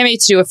said in Miami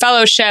to do a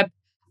fellowship.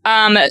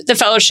 The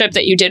fellowship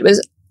that you did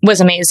was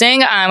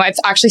amazing. I've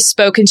actually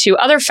spoken to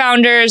other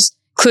founders,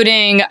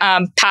 including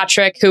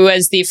Patrick, who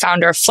was the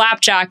founder of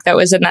Flapjack, that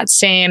was in that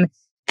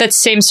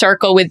same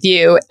circle with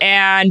you.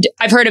 And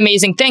I've heard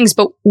amazing things,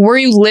 but were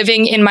you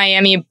living in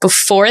Miami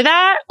before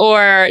that,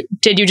 or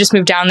did you just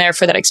move down there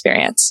for that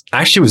experience?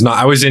 I actually was not.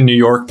 I was in New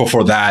York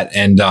before that.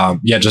 And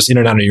just in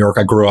and out of New York.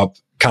 I grew up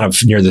kind of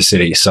near the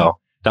city. So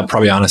that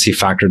probably honestly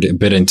factored a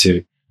bit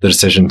into the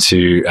decision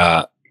to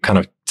kind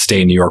of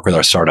stay in New York with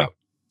our startup.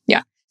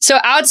 Yeah. So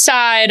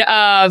outside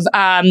of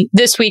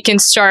This Week in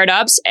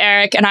Startups,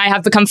 Eric and I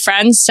have become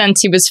friends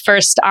since he was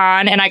first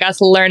on, and I got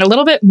to learn a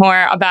little bit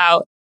more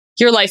about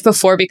your life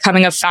before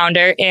becoming a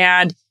founder.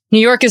 And New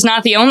York is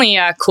not the only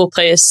cool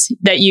place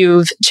that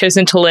you've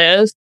chosen to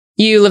live.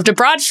 You lived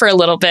abroad for a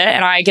little bit,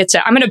 and I'm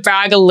going to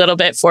brag a little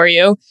bit for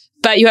you,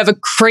 but you have a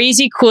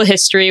crazy cool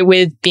history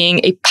with being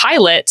a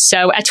pilot.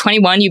 So at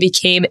 21, you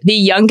became the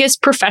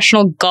youngest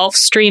professional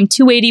Gulfstream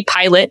 280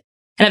 pilot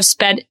and have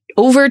spent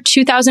over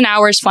 2,000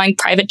 hours flying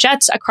private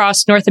jets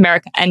across North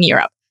America and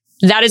Europe.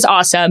 That is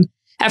awesome.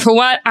 And for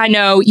what I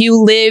know,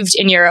 you lived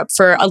in Europe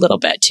for a little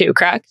bit too,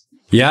 correct?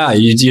 Yeah,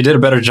 you did a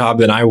better job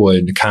than I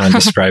would kind of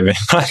describing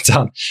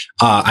it.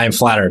 I am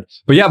flattered.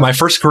 But yeah, my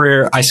first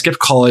career, I skipped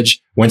college,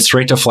 went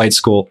straight to flight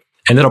school,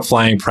 ended up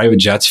flying private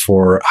jets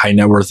for high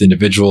net worth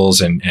individuals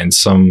and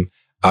some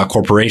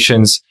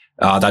corporations.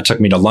 That took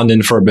me to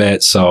London for a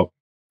bit. So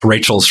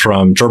Rachel's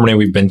from Germany.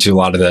 We've been to a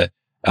lot of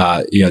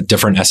the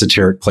different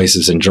esoteric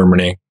places in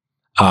Germany.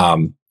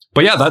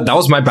 But yeah, that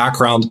was my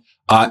background.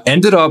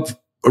 Ended up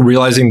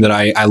realizing that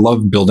I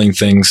love building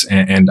things,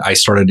 and I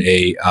started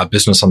a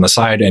business on the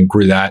side and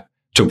grew that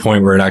to a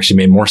point where it actually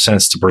made more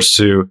sense to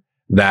pursue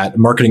that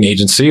marketing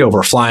agency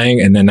over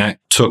flying. And then that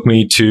took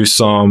me to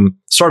some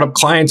startup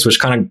clients, which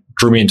kind of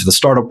drew me into the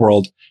startup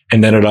world,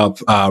 and ended up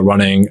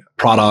running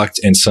product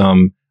and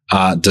some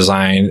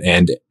design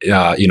and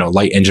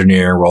light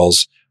engineering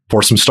roles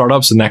for some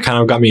startups. And that kind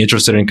of got me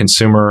interested in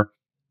consumer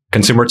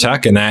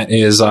tech. And that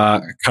is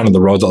kind of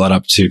the road that led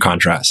up to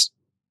Contrast.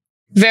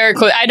 Very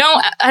cool. I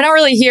don't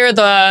really hear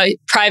the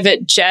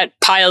private jet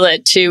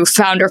pilot to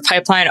founder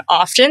pipeline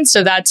often,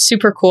 so that's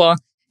super cool.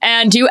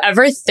 And do you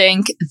ever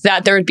think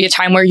that there would be a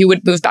time where you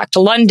would move back to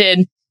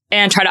London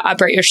and try to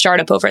operate your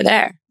startup over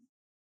there?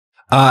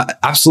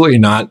 Absolutely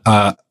not.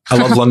 I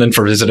love London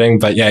for visiting,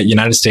 but yeah,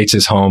 United States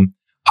is home.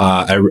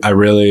 I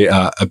really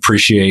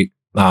appreciate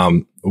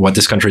what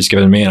this country's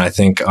given me, and I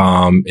think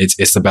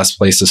it's the best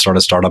place to start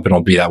a startup, and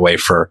it'll be that way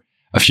for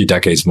a few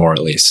decades more, at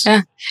least.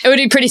 Yeah, it would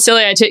be pretty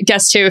silly, I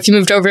guess, too, if you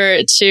moved over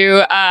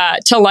to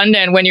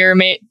London when you're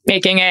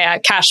making a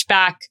cash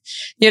back.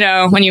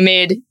 When you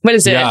made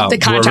the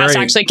Contrast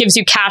actually gives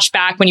you cash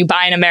back when you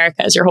buy in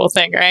America, is your whole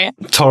thing, right?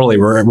 Totally,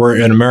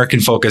 we're an American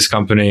focused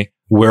company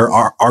where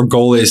our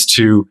goal is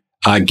to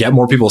get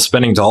more people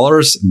spending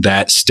dollars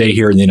that stay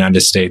here in the United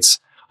States.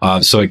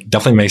 So it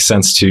definitely makes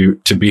sense to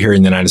be here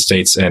in the United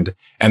States, and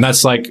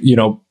that's like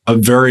a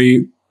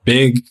very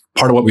big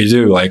part of what we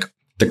do, like.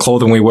 The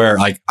clothing we wear,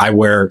 like I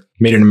wear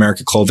made in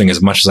America clothing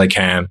as much as I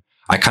can.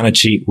 I kind of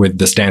cheat with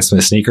the Stan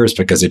Smith sneakers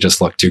because they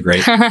just look too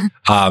great.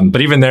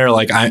 But even there,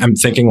 like I'm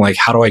thinking like,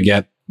 how do I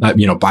get,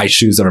 buy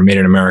shoes that are made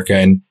in America,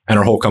 and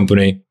our whole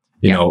company,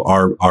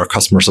 our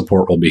customer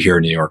support will be here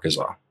in New York as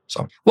well.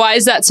 So why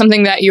is that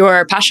something that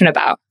you're passionate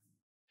about?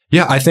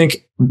 Yeah, I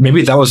think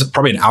maybe that was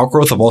probably an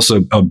outgrowth of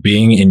also of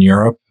being in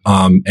Europe,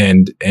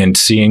 and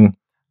seeing,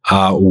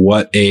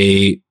 what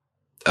a,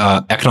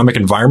 economic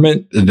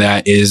environment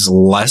that is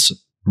less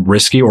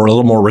risky or a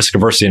little more risk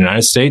averse in the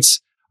United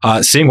States,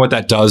 seeing what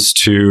that does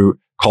to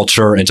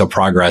culture and to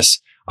progress.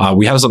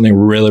 We have something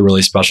really,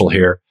 really special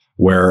here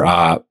where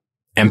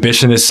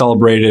ambition is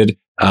celebrated,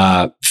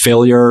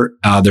 failure,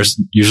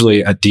 there's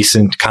usually a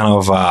decent kind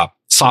of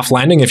soft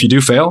landing if you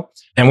do fail.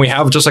 And we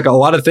have just like a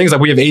lot of things, like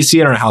we have AC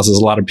in our houses.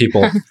 A lot of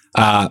people,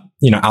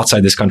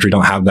 outside this country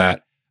don't have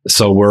that.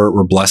 So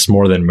we're blessed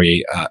more than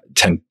we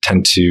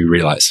tend to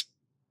realize.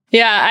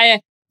 Yeah,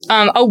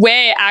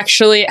 Away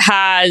actually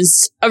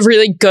has a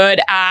really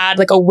good ad,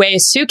 like Away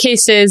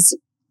suitcases,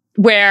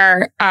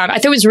 where I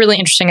thought it was really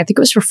interesting. I think it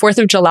was for 4th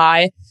of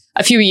July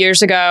a few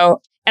years ago.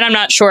 And I'm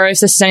not sure if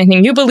this is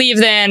anything you believe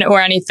in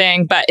or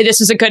anything, but this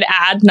was a good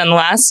ad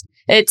nonetheless.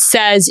 It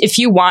says, if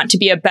you want to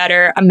be a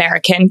better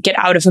American, get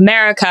out of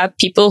America.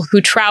 People who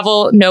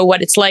travel know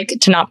what it's like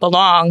to not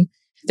belong.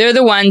 They're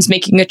the ones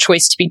making a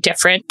choice to be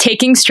different,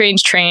 taking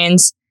strange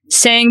trains,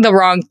 saying the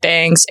wrong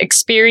things,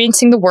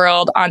 experiencing the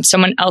world on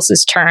someone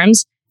else's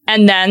terms,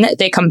 and then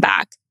they come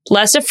back,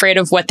 less afraid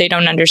of what they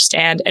don't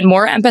understand and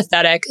more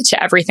empathetic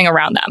to everything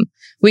around them.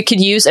 We could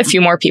use a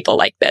few more people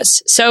like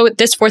this. So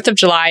this 4th of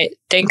July,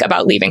 think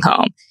about leaving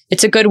home.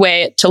 It's a good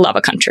way to love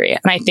a country.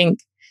 And I think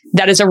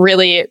that is a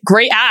really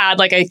great ad,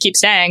 like I keep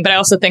saying, but I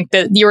also think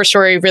that your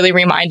story really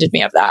reminded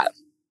me of that.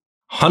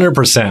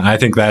 100%. I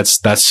think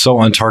that's so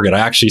on target. I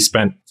actually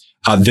spent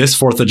this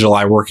 4th of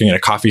July working at a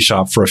coffee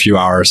shop for a few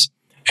hours.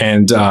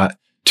 And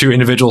two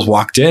individuals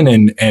walked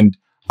in, and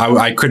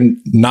I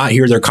couldn't not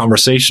hear their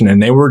conversation.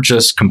 And they were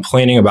just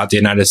complaining about the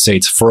United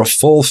States for a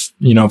full,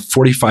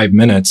 45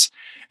 minutes.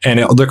 And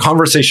the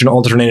conversation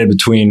alternated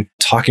between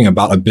talking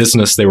about a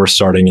business they were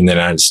starting in the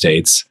United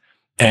States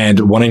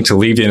and wanting to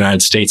leave the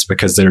United States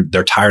because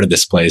they're tired of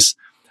this place.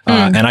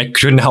 And I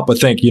couldn't help but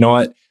think,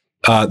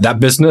 that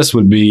business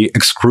would be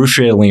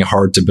excruciatingly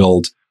hard to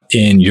build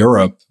in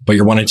Europe, but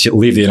you're wanting to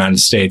leave the United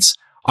States.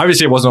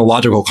 Obviously, it wasn't a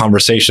logical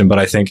conversation, but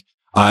I think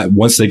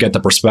once they get the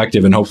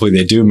perspective, and hopefully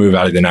they do move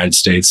out of the United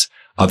States,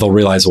 they'll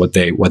realize what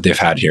they've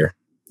had here.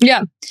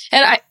 Yeah.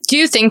 And do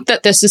you think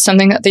that this is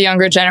something that the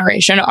younger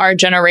generation, our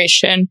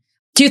generation,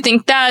 do you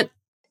think that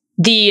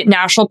the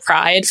national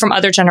pride from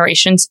other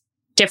generations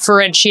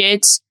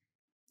differentiates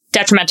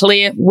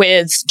detrimentally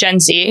with Gen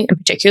Z in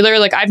particular?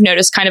 Like I've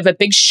noticed kind of a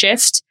big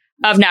shift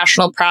of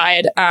national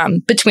pride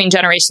between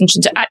generations.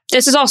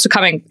 This is also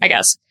coming, I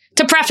guess,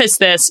 to preface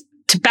this,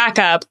 to back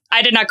up.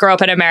 I did not grow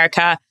up in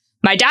America.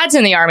 My dad's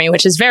in the army,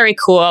 which is very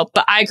cool,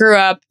 but I grew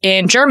up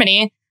in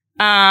Germany.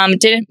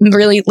 Didn't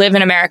really live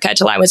in America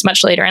until I was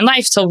much later in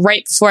life, till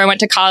right before I went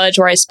to college,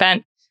 where I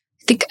spent,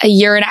 I think, a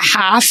year and a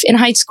half in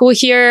high school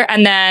here.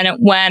 And then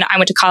when I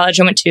went to college,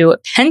 I went to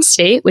Penn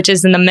State, which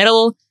is in the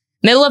middle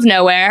of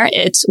nowhere.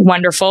 It's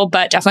wonderful,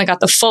 but definitely got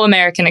the full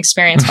American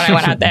experience when I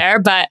went out there.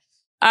 But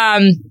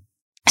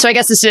so I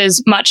guess this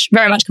is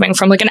very much coming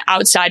from like an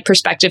outside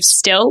perspective,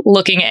 still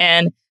looking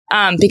in,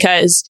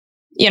 because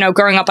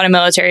growing up on a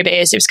military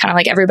base, it was kind of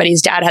like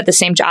everybody's dad had the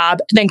same job.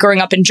 Then growing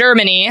up in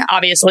Germany,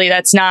 obviously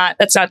that's not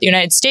the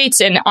United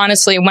States. And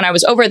honestly, when I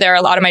was over there,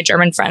 a lot of my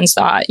German friends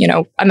thought,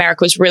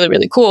 America was really,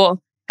 really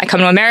cool. I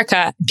come to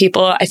America,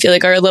 people I feel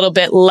like are a little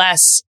bit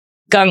less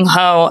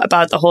gung-ho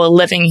about the whole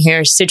living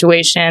here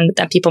situation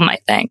that people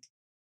might think?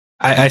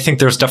 I think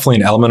there's definitely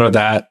an element of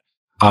that.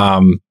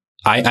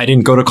 I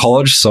didn't go to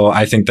college, so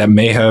I think that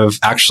may have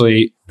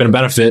actually been a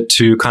benefit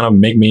to kind of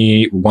make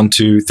me want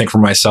to think for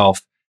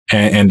myself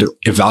and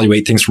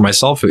evaluate things for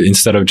myself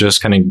instead of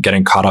just kind of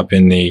getting caught up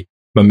in the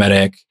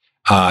mimetic,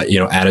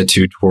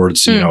 attitude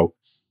towards,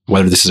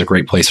 whether this is a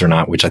great place or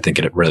not, which I think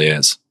it really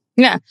is.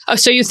 Yeah. Oh,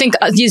 so you think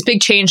these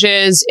big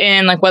changes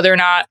in like whether or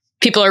not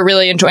people are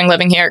really enjoying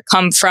living here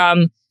come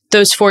from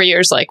those 4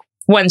 years, like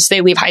once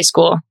they leave high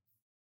school?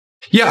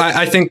 Yeah,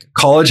 I think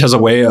college has a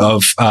way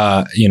of,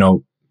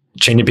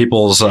 changing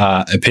people's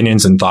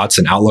opinions and thoughts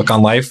and outlook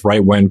on life,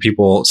 right? When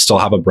people still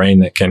have a brain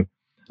that can,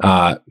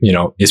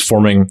 is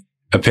forming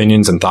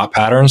opinions and thought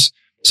patterns.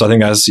 So I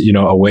think as,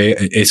 a way,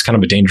 it's kind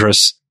of a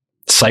dangerous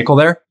cycle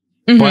there.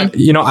 Mm-hmm.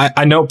 But,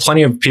 I know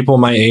plenty of people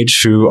my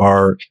age who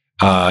are,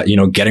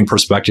 getting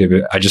perspective.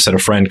 I just had a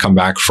friend come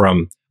back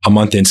from a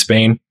month in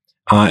Spain.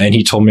 And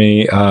he told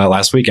me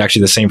last week,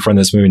 actually the same friend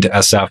that's moving to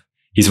SF,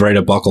 he's ready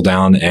to buckle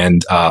down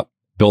and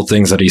build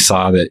things that he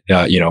saw that,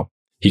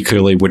 he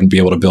clearly wouldn't be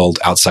able to build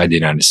outside the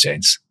United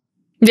States.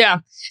 Yeah.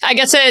 I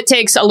guess it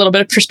takes a little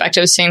bit of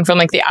perspective seeing from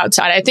like the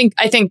outside. I think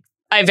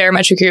I very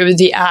much agree with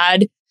the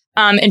ad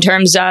in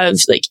terms of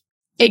like,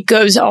 it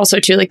goes also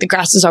to like the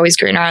grass is always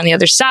greener on the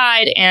other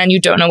side and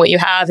you don't know what you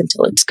have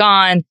until it's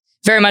gone.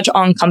 Very much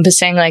all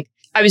encompassing. Like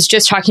I was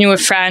just talking to a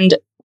friend,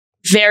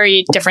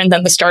 very different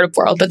than the startup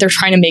world, but they're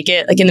trying to make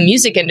it like in the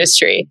music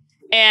industry.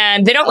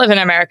 And they don't live in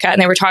America.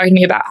 And they were talking to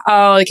me about,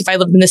 like if I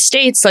lived in the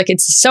States, like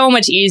it's so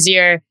much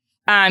easier.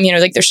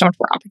 Like there's so much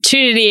more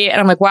opportunity.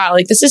 And I'm like, wow,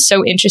 like this is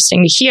so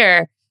interesting to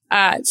hear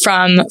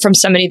from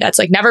somebody that's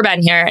like never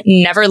been here,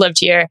 never lived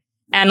here.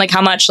 And like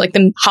how much like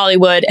the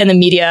Hollywood and the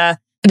media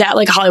that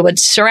like Hollywood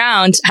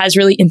surrounds has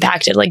really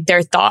impacted like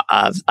their thought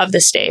of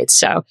the States.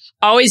 So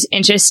always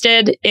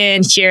interested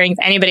in hearing if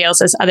anybody else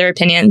has other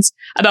opinions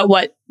about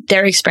what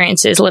their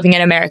experience is living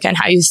in America and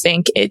how you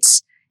think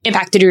it's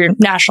impacted your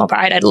national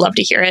pride. I'd love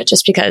to hear it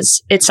just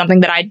because it's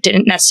something that I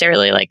didn't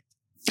necessarily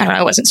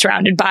I wasn't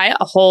surrounded by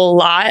a whole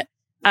lot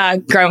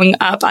growing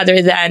up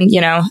other than,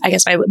 I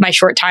guess my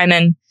short time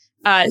in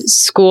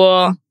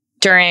school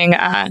during,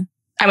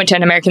 I went to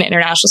an American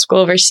international school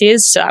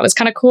overseas. So that was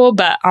kind of cool,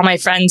 but all my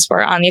friends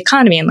were on the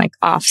economy and like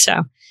off.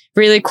 So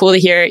really cool to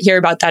hear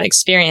about that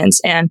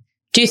experience. And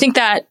do you think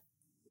that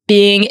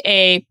being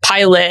a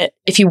pilot,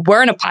 if you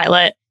weren't a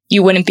pilot,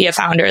 you wouldn't be a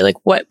founder? Like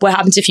what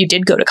happens if you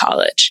did go to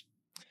college?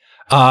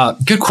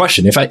 Good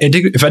question. If I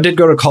did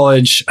go to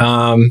college,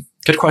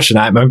 good question.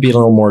 I might be a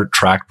little more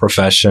track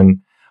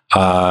profession.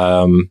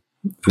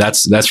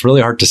 That's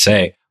really hard to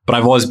say, but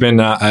I've always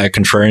been a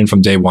contrarian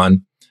from day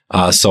one.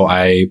 So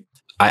I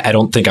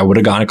don't think I would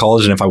have gone to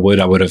college. And if I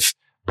would have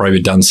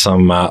probably done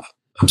some,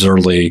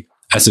 absurdly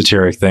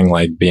esoteric thing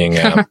like being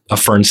a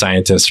fern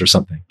scientist or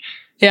something.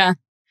 Yeah,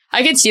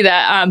 I could see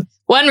that.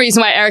 One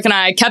reason why Eric and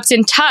I kept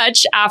in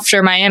touch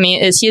after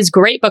Miami is he has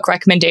great book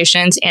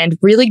recommendations and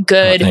really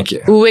good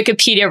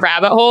Wikipedia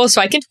rabbit holes.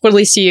 So I can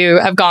totally see you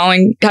have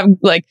gone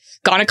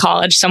to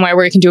college somewhere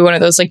where you can do one of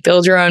those like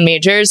build your own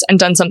majors and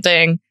done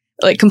something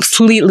like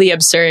completely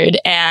absurd.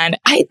 And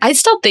I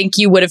still think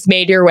you would have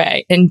made your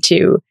way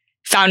into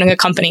founding a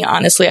company.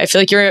 Honestly, I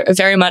feel like you're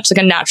very much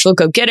like a natural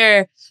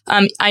go-getter.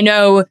 I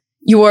know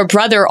your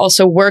brother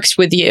also works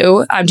with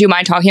you. Do you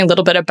mind talking a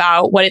little bit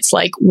about what it's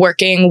like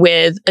working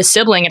with a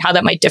sibling and how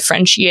that might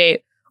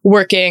differentiate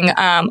working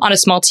on a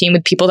small team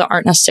with people that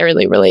aren't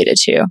necessarily related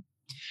to you?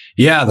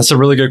 Yeah, that's a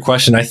really good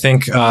question. I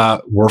think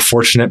we're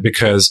fortunate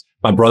because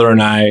my brother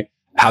and I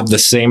have the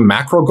same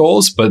macro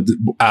goals, but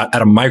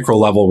at a micro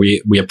level,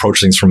 we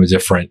approach things from a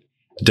different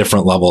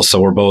level.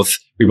 So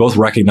we both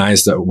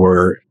recognize that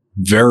we're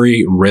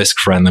very risk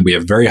friendly. We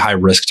have very high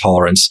risk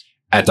tolerance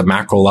at the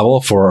macro level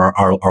for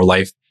our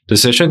life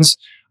decisions.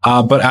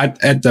 But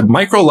at the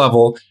micro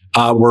level,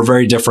 we're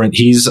very different.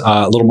 He's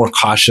a little more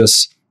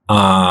cautious.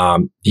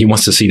 He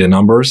wants to see the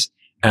numbers,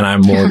 and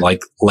I'm more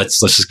like, let's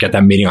just get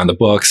that meeting on the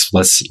books.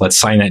 Let's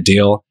sign that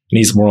deal. And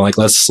he's more like,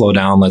 let's slow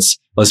down. Let's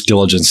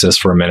diligence this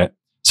for a minute.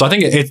 So I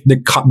think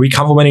we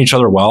complement each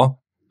other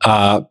well,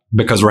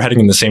 because we're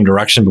heading in the same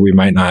direction, but we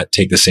might not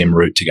take the same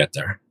route to get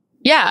there.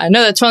 Yeah,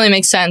 no, that totally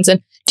makes sense.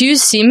 And do you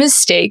see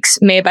mistakes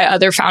made by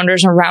other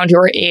founders around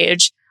your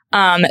age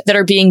that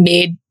are being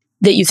made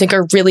that you think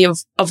are really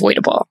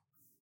avoidable?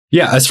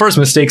 Yeah, as far as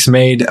mistakes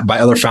made by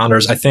other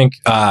founders, I think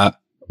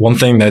one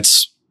thing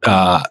that's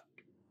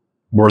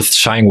worth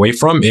shying away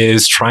from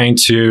is trying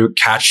to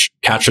catch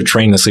a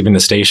train that's leaving the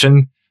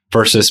station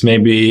versus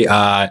maybe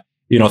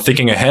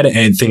thinking ahead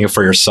and thinking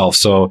for yourself.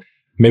 So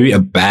maybe a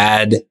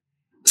bad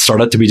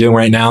startup to be doing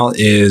right now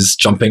is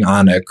jumping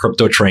on a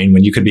crypto train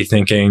when you could be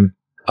thinking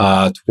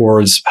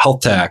towards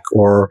health tech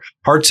or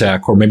hard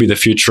tech or maybe the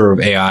future of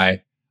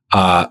AI.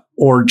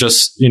 Or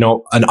just,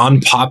 an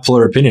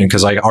unpopular opinion,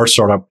 because like our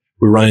startup,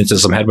 we run into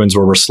some headwinds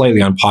where we're slightly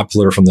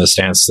unpopular from the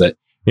stance that,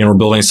 we're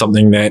building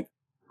something that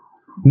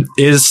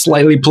is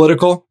slightly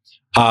political,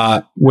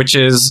 which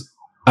is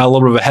a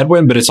little bit of a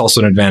headwind, but it's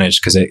also an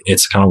advantage because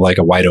it's kind of like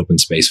a wide open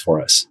space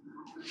for us.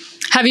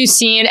 Have you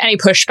seen any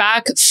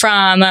pushback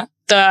from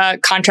the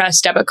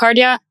Contrast debit card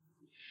yet?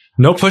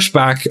 No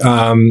pushback.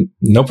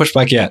 No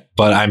pushback yet,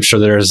 but I'm sure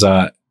there's,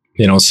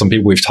 some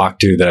people we've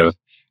talked to that have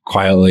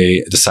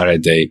quietly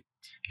decided they,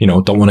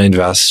 don't want to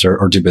invest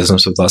or do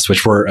business with us,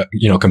 which we're,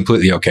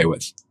 completely okay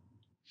with.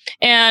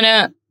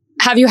 And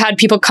have you had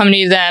people come to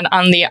you then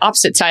on the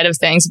opposite side of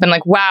things, been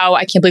like, wow,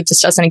 I can't believe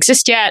this doesn't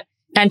exist yet?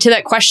 And to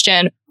that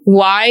question,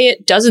 why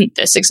doesn't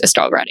this exist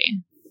already?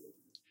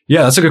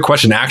 Yeah, that's a good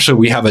question. Actually,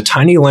 we have a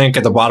tiny link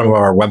at the bottom of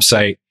our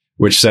website,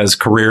 which says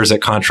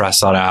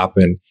careers@contrast.app,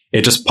 and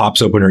it just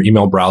pops open your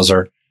email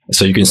browser.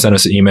 So you can send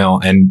us an email.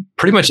 And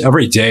pretty much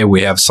every day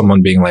we have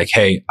someone being like,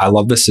 hey, I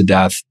love this to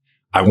death.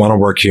 I want to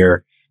work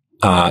here.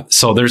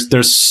 So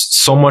there's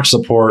so much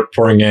support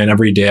pouring in.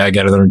 Every day I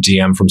get another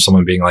DM from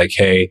someone being like,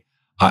 hey,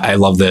 I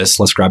love this.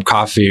 Let's grab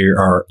coffee,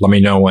 or let me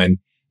know when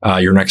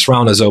your next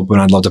round is open.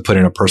 I'd love to put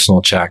in a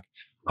personal check.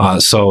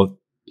 So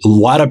a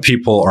lot of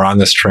people are on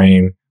this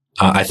train.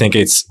 I think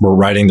we're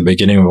riding the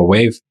beginning of a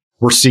wave.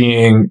 We're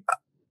seeing a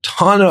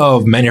ton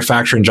of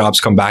manufacturing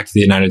jobs come back to the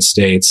United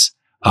States.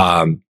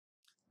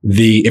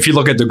 If you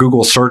look at the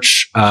Google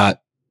search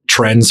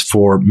trends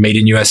for Made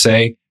in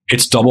USA,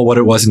 it's double what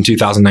it was in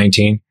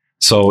 2019.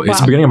 So it's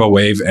the beginning of a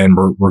wave, and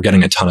we're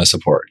getting a ton of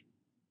support.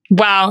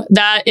 Wow,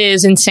 that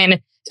is insane.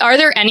 Are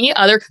there any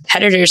other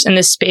competitors in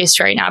this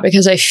space right now?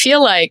 Because I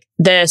feel like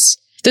this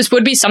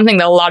would be something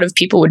that a lot of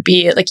people would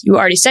be, like you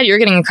already said, you're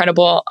getting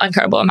incredible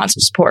amounts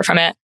of support from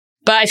it.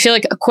 But I feel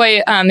like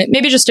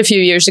maybe just a few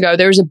years ago,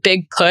 there was a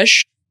big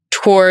push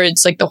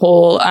towards like the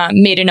whole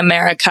Made in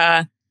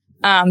America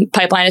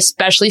pipeline,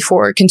 especially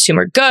for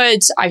consumer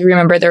goods. I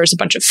remember there was a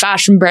bunch of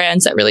fashion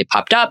brands that really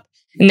popped up,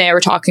 and they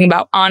were talking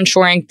about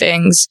onshoring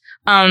things.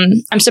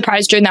 I'm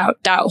surprised during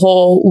that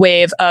whole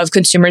wave of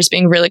consumers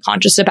being really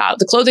conscious about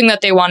the clothing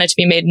that they wanted to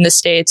be made in the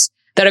States,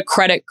 that a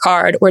credit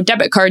card or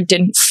debit card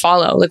didn't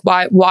follow. Like,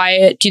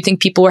 why do you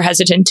think people were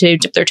hesitant to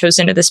dip their toes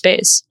into the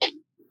space?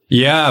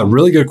 Yeah,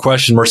 really good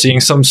question. We're seeing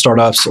some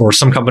startups or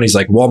some companies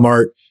like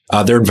Walmart.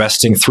 They're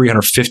investing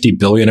 $350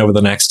 billion over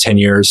the next 10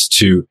 years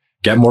to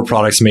get more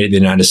products made in the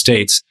United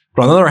States.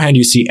 But on the other hand,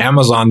 you see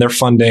Amazon, they're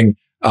funding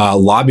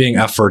lobbying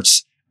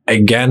efforts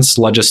against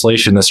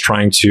legislation that's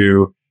trying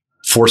to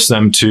force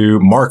them to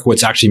mark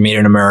what's actually made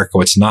in America,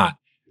 what's not.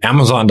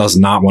 Amazon does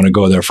not want to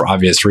go there for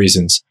obvious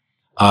reasons.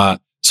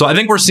 So I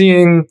think we're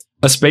seeing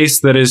a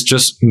space that is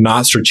just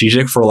not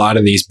strategic for a lot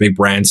of these big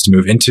brands to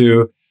move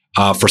into.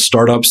 For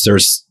startups,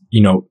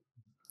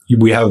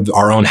 we have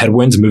our own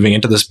headwinds moving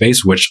into the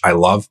space, which I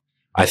love.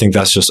 I think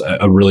that's just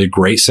a really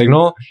great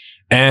signal.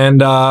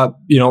 And,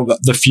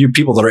 the few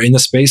people that are in the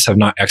space have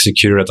not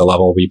executed at the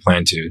level we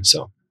plan to.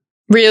 So.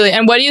 Really?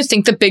 And what do you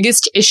think the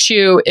biggest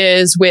issue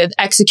is with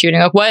executing?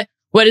 Like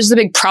what is the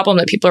big problem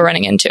that people are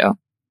running into?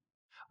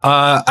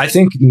 I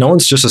think no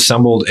one's just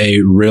assembled a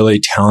really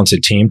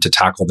talented team to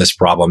tackle this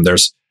problem.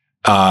 There's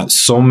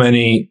so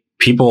many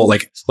people,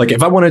 like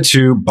if I wanted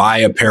to buy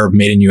a pair of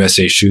Made in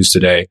USA shoes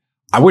today,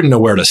 I wouldn't know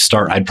where to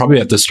start. I'd probably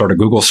have to start a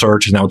Google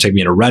search, and that would take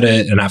me to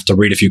Reddit, and I have to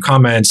read a few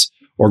comments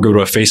or go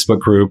to a Facebook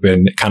group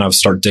and kind of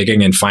start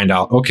digging and find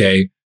out,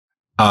 okay,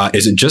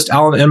 is it just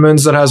Allen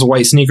Edmonds that has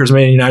white sneakers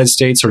made in the United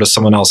States, or does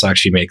someone else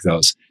actually make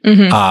those?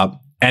 Mm-hmm.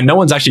 And no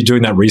one's actually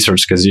doing that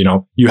research because,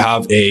 you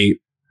have a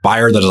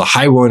buyer that has a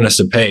high willingness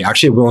to pay,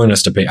 actually a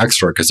willingness to pay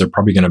extra because they're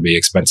probably going to be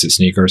expensive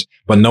sneakers,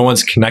 but no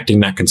one's connecting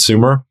that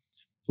consumer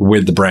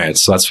with the brand.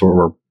 So that's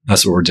what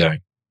we're doing.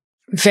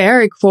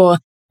 Very cool.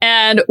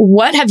 And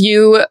what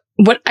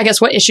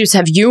issues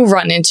have you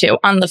run into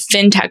on the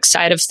fintech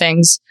side of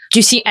things? Do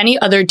you see any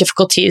other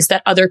difficulties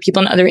that other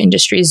people in other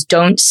industries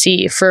don't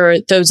see for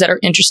those that are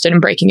interested in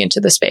breaking into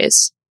the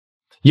space?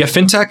 Yeah,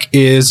 fintech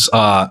is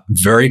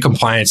very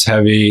compliance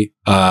heavy.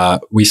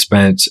 We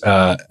spent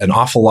an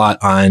awful lot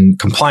on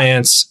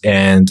compliance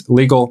and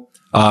legal,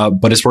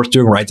 but it's worth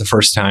doing right the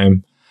first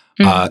time.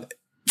 Mm-hmm.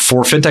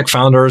 For fintech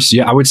founders,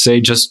 I would say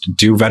just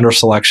do vendor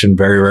selection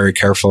very, very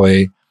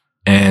carefully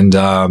and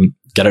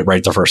get it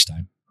right the first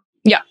time.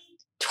 Yeah,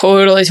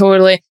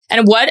 totally.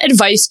 And what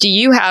advice do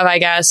you have, I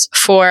guess,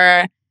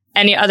 for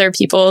any other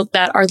people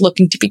that are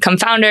looking to become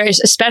founders,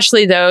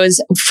 especially those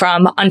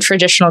from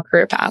untraditional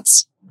career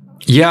paths?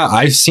 Yeah,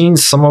 I've seen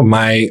some of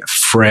my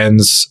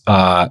friends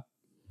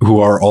who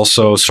are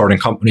also starting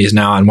companies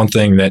now. And one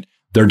thing that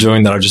they're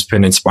doing that I've just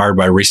been inspired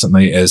by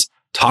recently is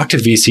talk to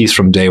VCs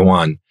from day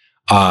one.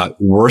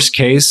 Worst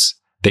case,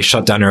 they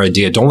shut down your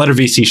idea. Don't let a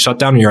VC shut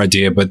down your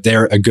idea, but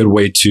they're a good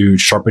way to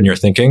sharpen your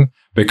thinking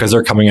because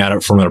they're coming at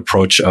it from an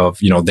approach of,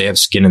 they have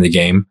skin in the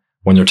game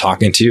when they're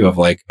talking to you of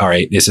like, all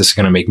right, is this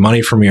going to make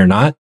money for me or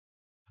not?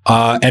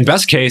 And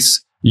best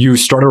case, you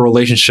start a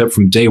relationship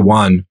from day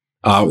one.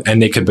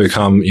 And they could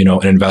become,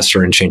 an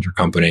investor and change your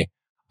company.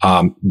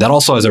 That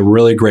also has a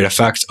really great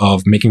effect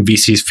of making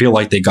VCs feel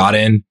like they got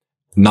in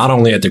not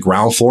only at the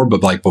ground floor,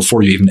 but like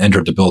before you even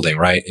entered the building,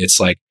 right? It's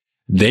like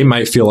they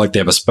might feel like they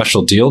have a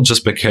special deal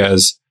just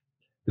because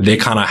they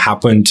kind of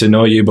happened to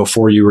know you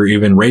before you were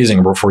even raising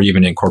or before you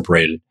even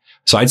incorporated.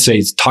 So I'd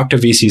say talk to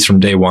VCs from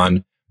day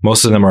one.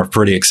 Most of them are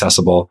pretty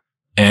accessible.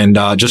 and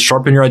just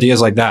sharpen your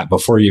ideas like that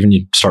before you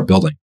even start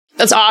building.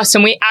 That's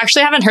awesome. We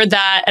actually haven't heard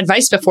that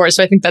advice before,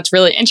 so I think that's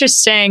really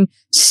interesting.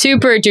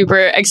 Super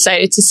duper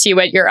excited to see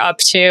what you're up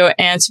to,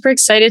 and super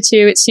excited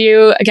to see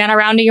you again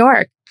around New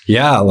York.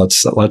 Yeah,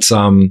 let's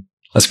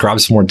grab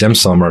some more dim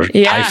sum or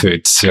Thai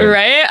food soon.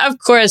 Right? Of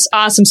course.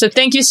 Awesome. So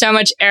thank you so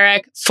much,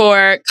 Eric,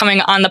 for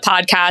coming on the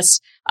podcast.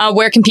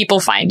 Where can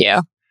people find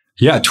you?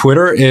 Yeah,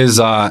 Twitter is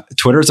a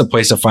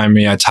place to find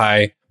me. I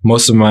tie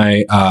most of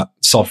my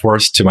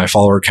self-worth to my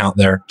follower count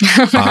there.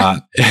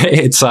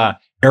 It's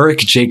Eric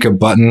Jacob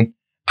Button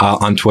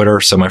on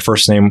Twitter. So my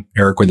first name,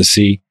 Eric with a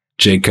C,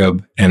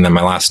 Jacob, and then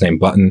my last name,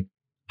 Button.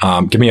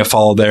 Give me a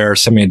follow there.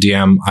 Send me a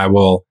DM. I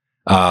will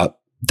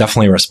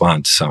definitely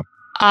respond. So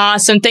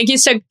awesome. Thank you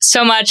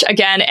so much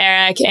again,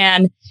 Eric.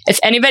 And if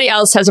anybody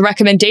else has a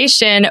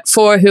recommendation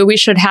for who we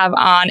should have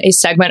on a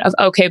segment of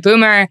OK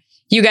Boomer,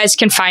 you guys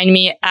can find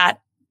me at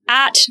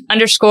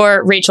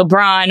 @_Rachel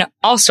Braun,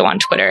 also on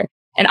Twitter.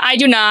 And I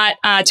do not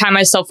tie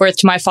my self-worth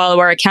to my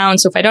follower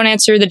account. So if I don't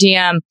answer the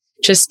DM,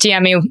 just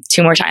DM me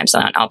 2 more times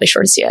and I'll be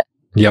sure to see it.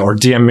 Yeah, or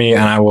DM me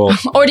and I will.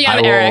 Or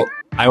DM Eric.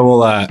 I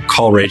will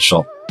call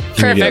Rachel.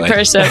 Perfect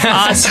person.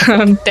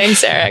 Awesome.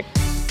 Thanks, Eric.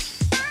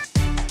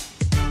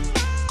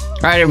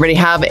 All right, everybody,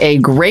 have a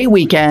great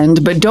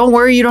weekend. But don't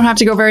worry, you don't have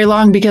to go very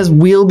long because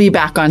we'll be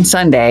back on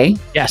Sunday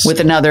with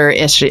another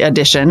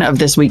edition of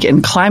This Week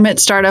in Climate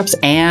Startups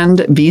and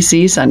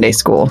VC Sunday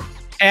School.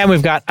 And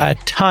we've got a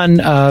ton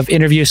of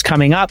interviews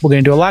coming up. We're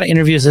going to do a lot of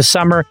interviews this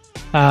summer.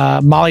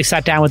 Molly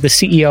sat down with the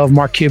CEO of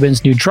Mark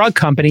Cuban's new drug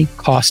company,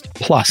 Cost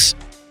Plus.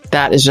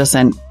 That is just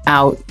an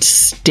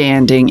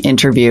outstanding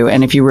interview.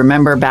 And if you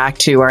remember back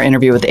to our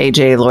interview with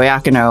AJ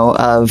Loiacono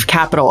of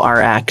Capital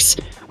RX,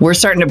 we're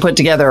starting to put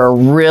together a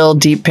real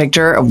deep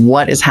picture of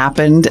what has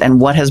happened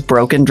and what has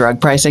broken drug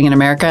pricing in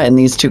America and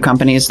these 2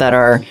 companies that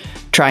are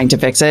trying to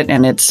fix it.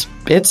 And it's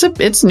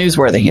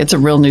newsworthy. It's a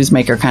real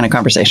newsmaker kind of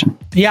conversation.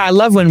 Yeah, I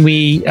love when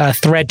we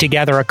thread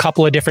together a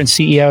couple of different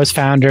CEOs,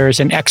 founders,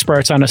 and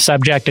experts on a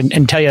subject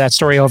and tell you that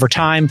story over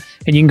time.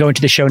 And you can go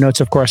into the show notes,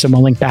 of course, and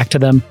we'll link back to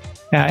them.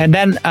 And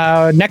then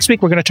next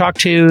week, we're going to talk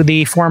to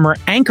the former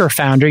Anchor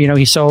founder. You know,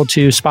 he sold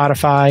to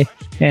Spotify,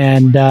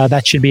 and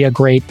that should be a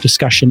great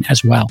discussion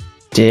as well.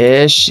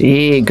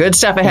 Dishy. Good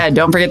stuff ahead.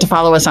 Don't forget to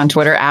follow us on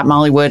Twitter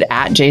 @Mollywood,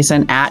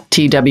 @Jason,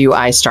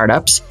 @TWI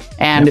Startups,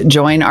 and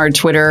join our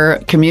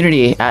Twitter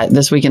community at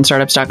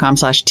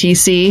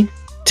thisweekinstartups.com/TC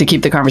to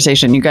keep the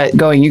conversation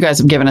going. You guys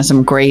have given us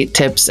some great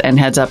tips and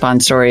heads up on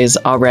stories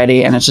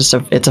already, and it's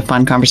a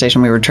fun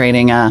conversation. We were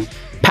trading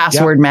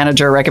password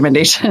manager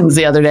recommendations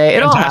the other day.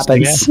 It all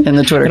happens in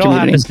the Twitter community. It all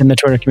happens in the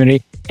Twitter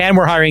community. And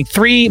we're hiring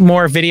 3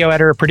 more video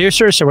editor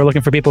producers. So we're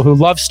looking for people who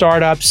love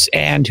startups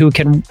and who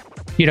can,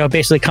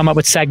 basically come up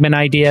with segment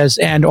ideas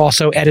and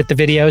also edit the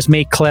videos,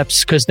 make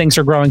clips, because things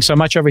are growing so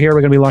much over here. We're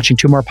going to be launching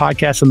 2 more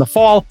podcasts in the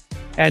fall.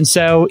 And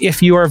so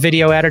if you are a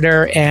video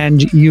editor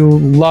and you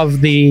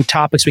love the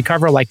topics we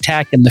cover, like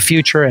tech and the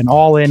future and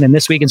All In and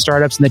This Week in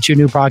Startups and the 2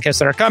 new podcasts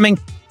that are coming,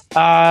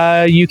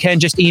 you can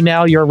just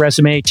email your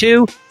resume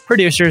to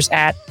producers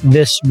at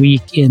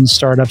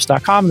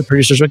thisweekinstartups.com. The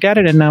producers will get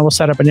it and we'll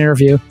set up an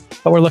interview.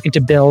 But we're looking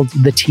to build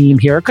the team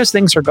here because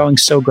things are going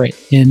so great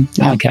in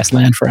podcast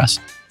land for us.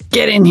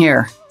 Get in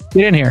here.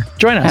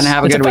 Join us. And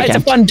have a good weekend. It's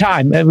a fun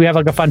time. We have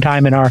a fun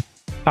time in our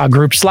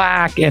group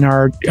Slack, in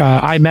our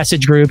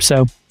iMessage group.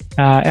 So,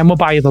 and we'll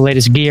buy you the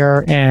latest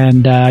gear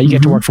and you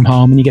get to work from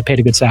home and you get paid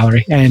a good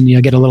salary and you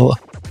get a little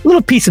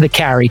piece of the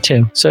carry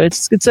too. So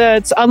it's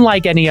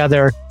unlike any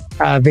other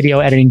video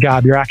editing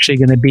job. You're actually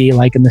going to be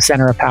like in the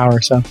center of power.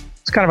 So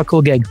it's kind of a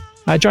cool gig.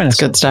 Join us.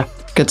 Good stuff.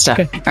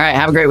 Okay. All right.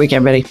 Have a great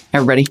weekend,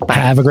 everybody. Bye.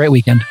 Have a great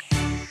weekend.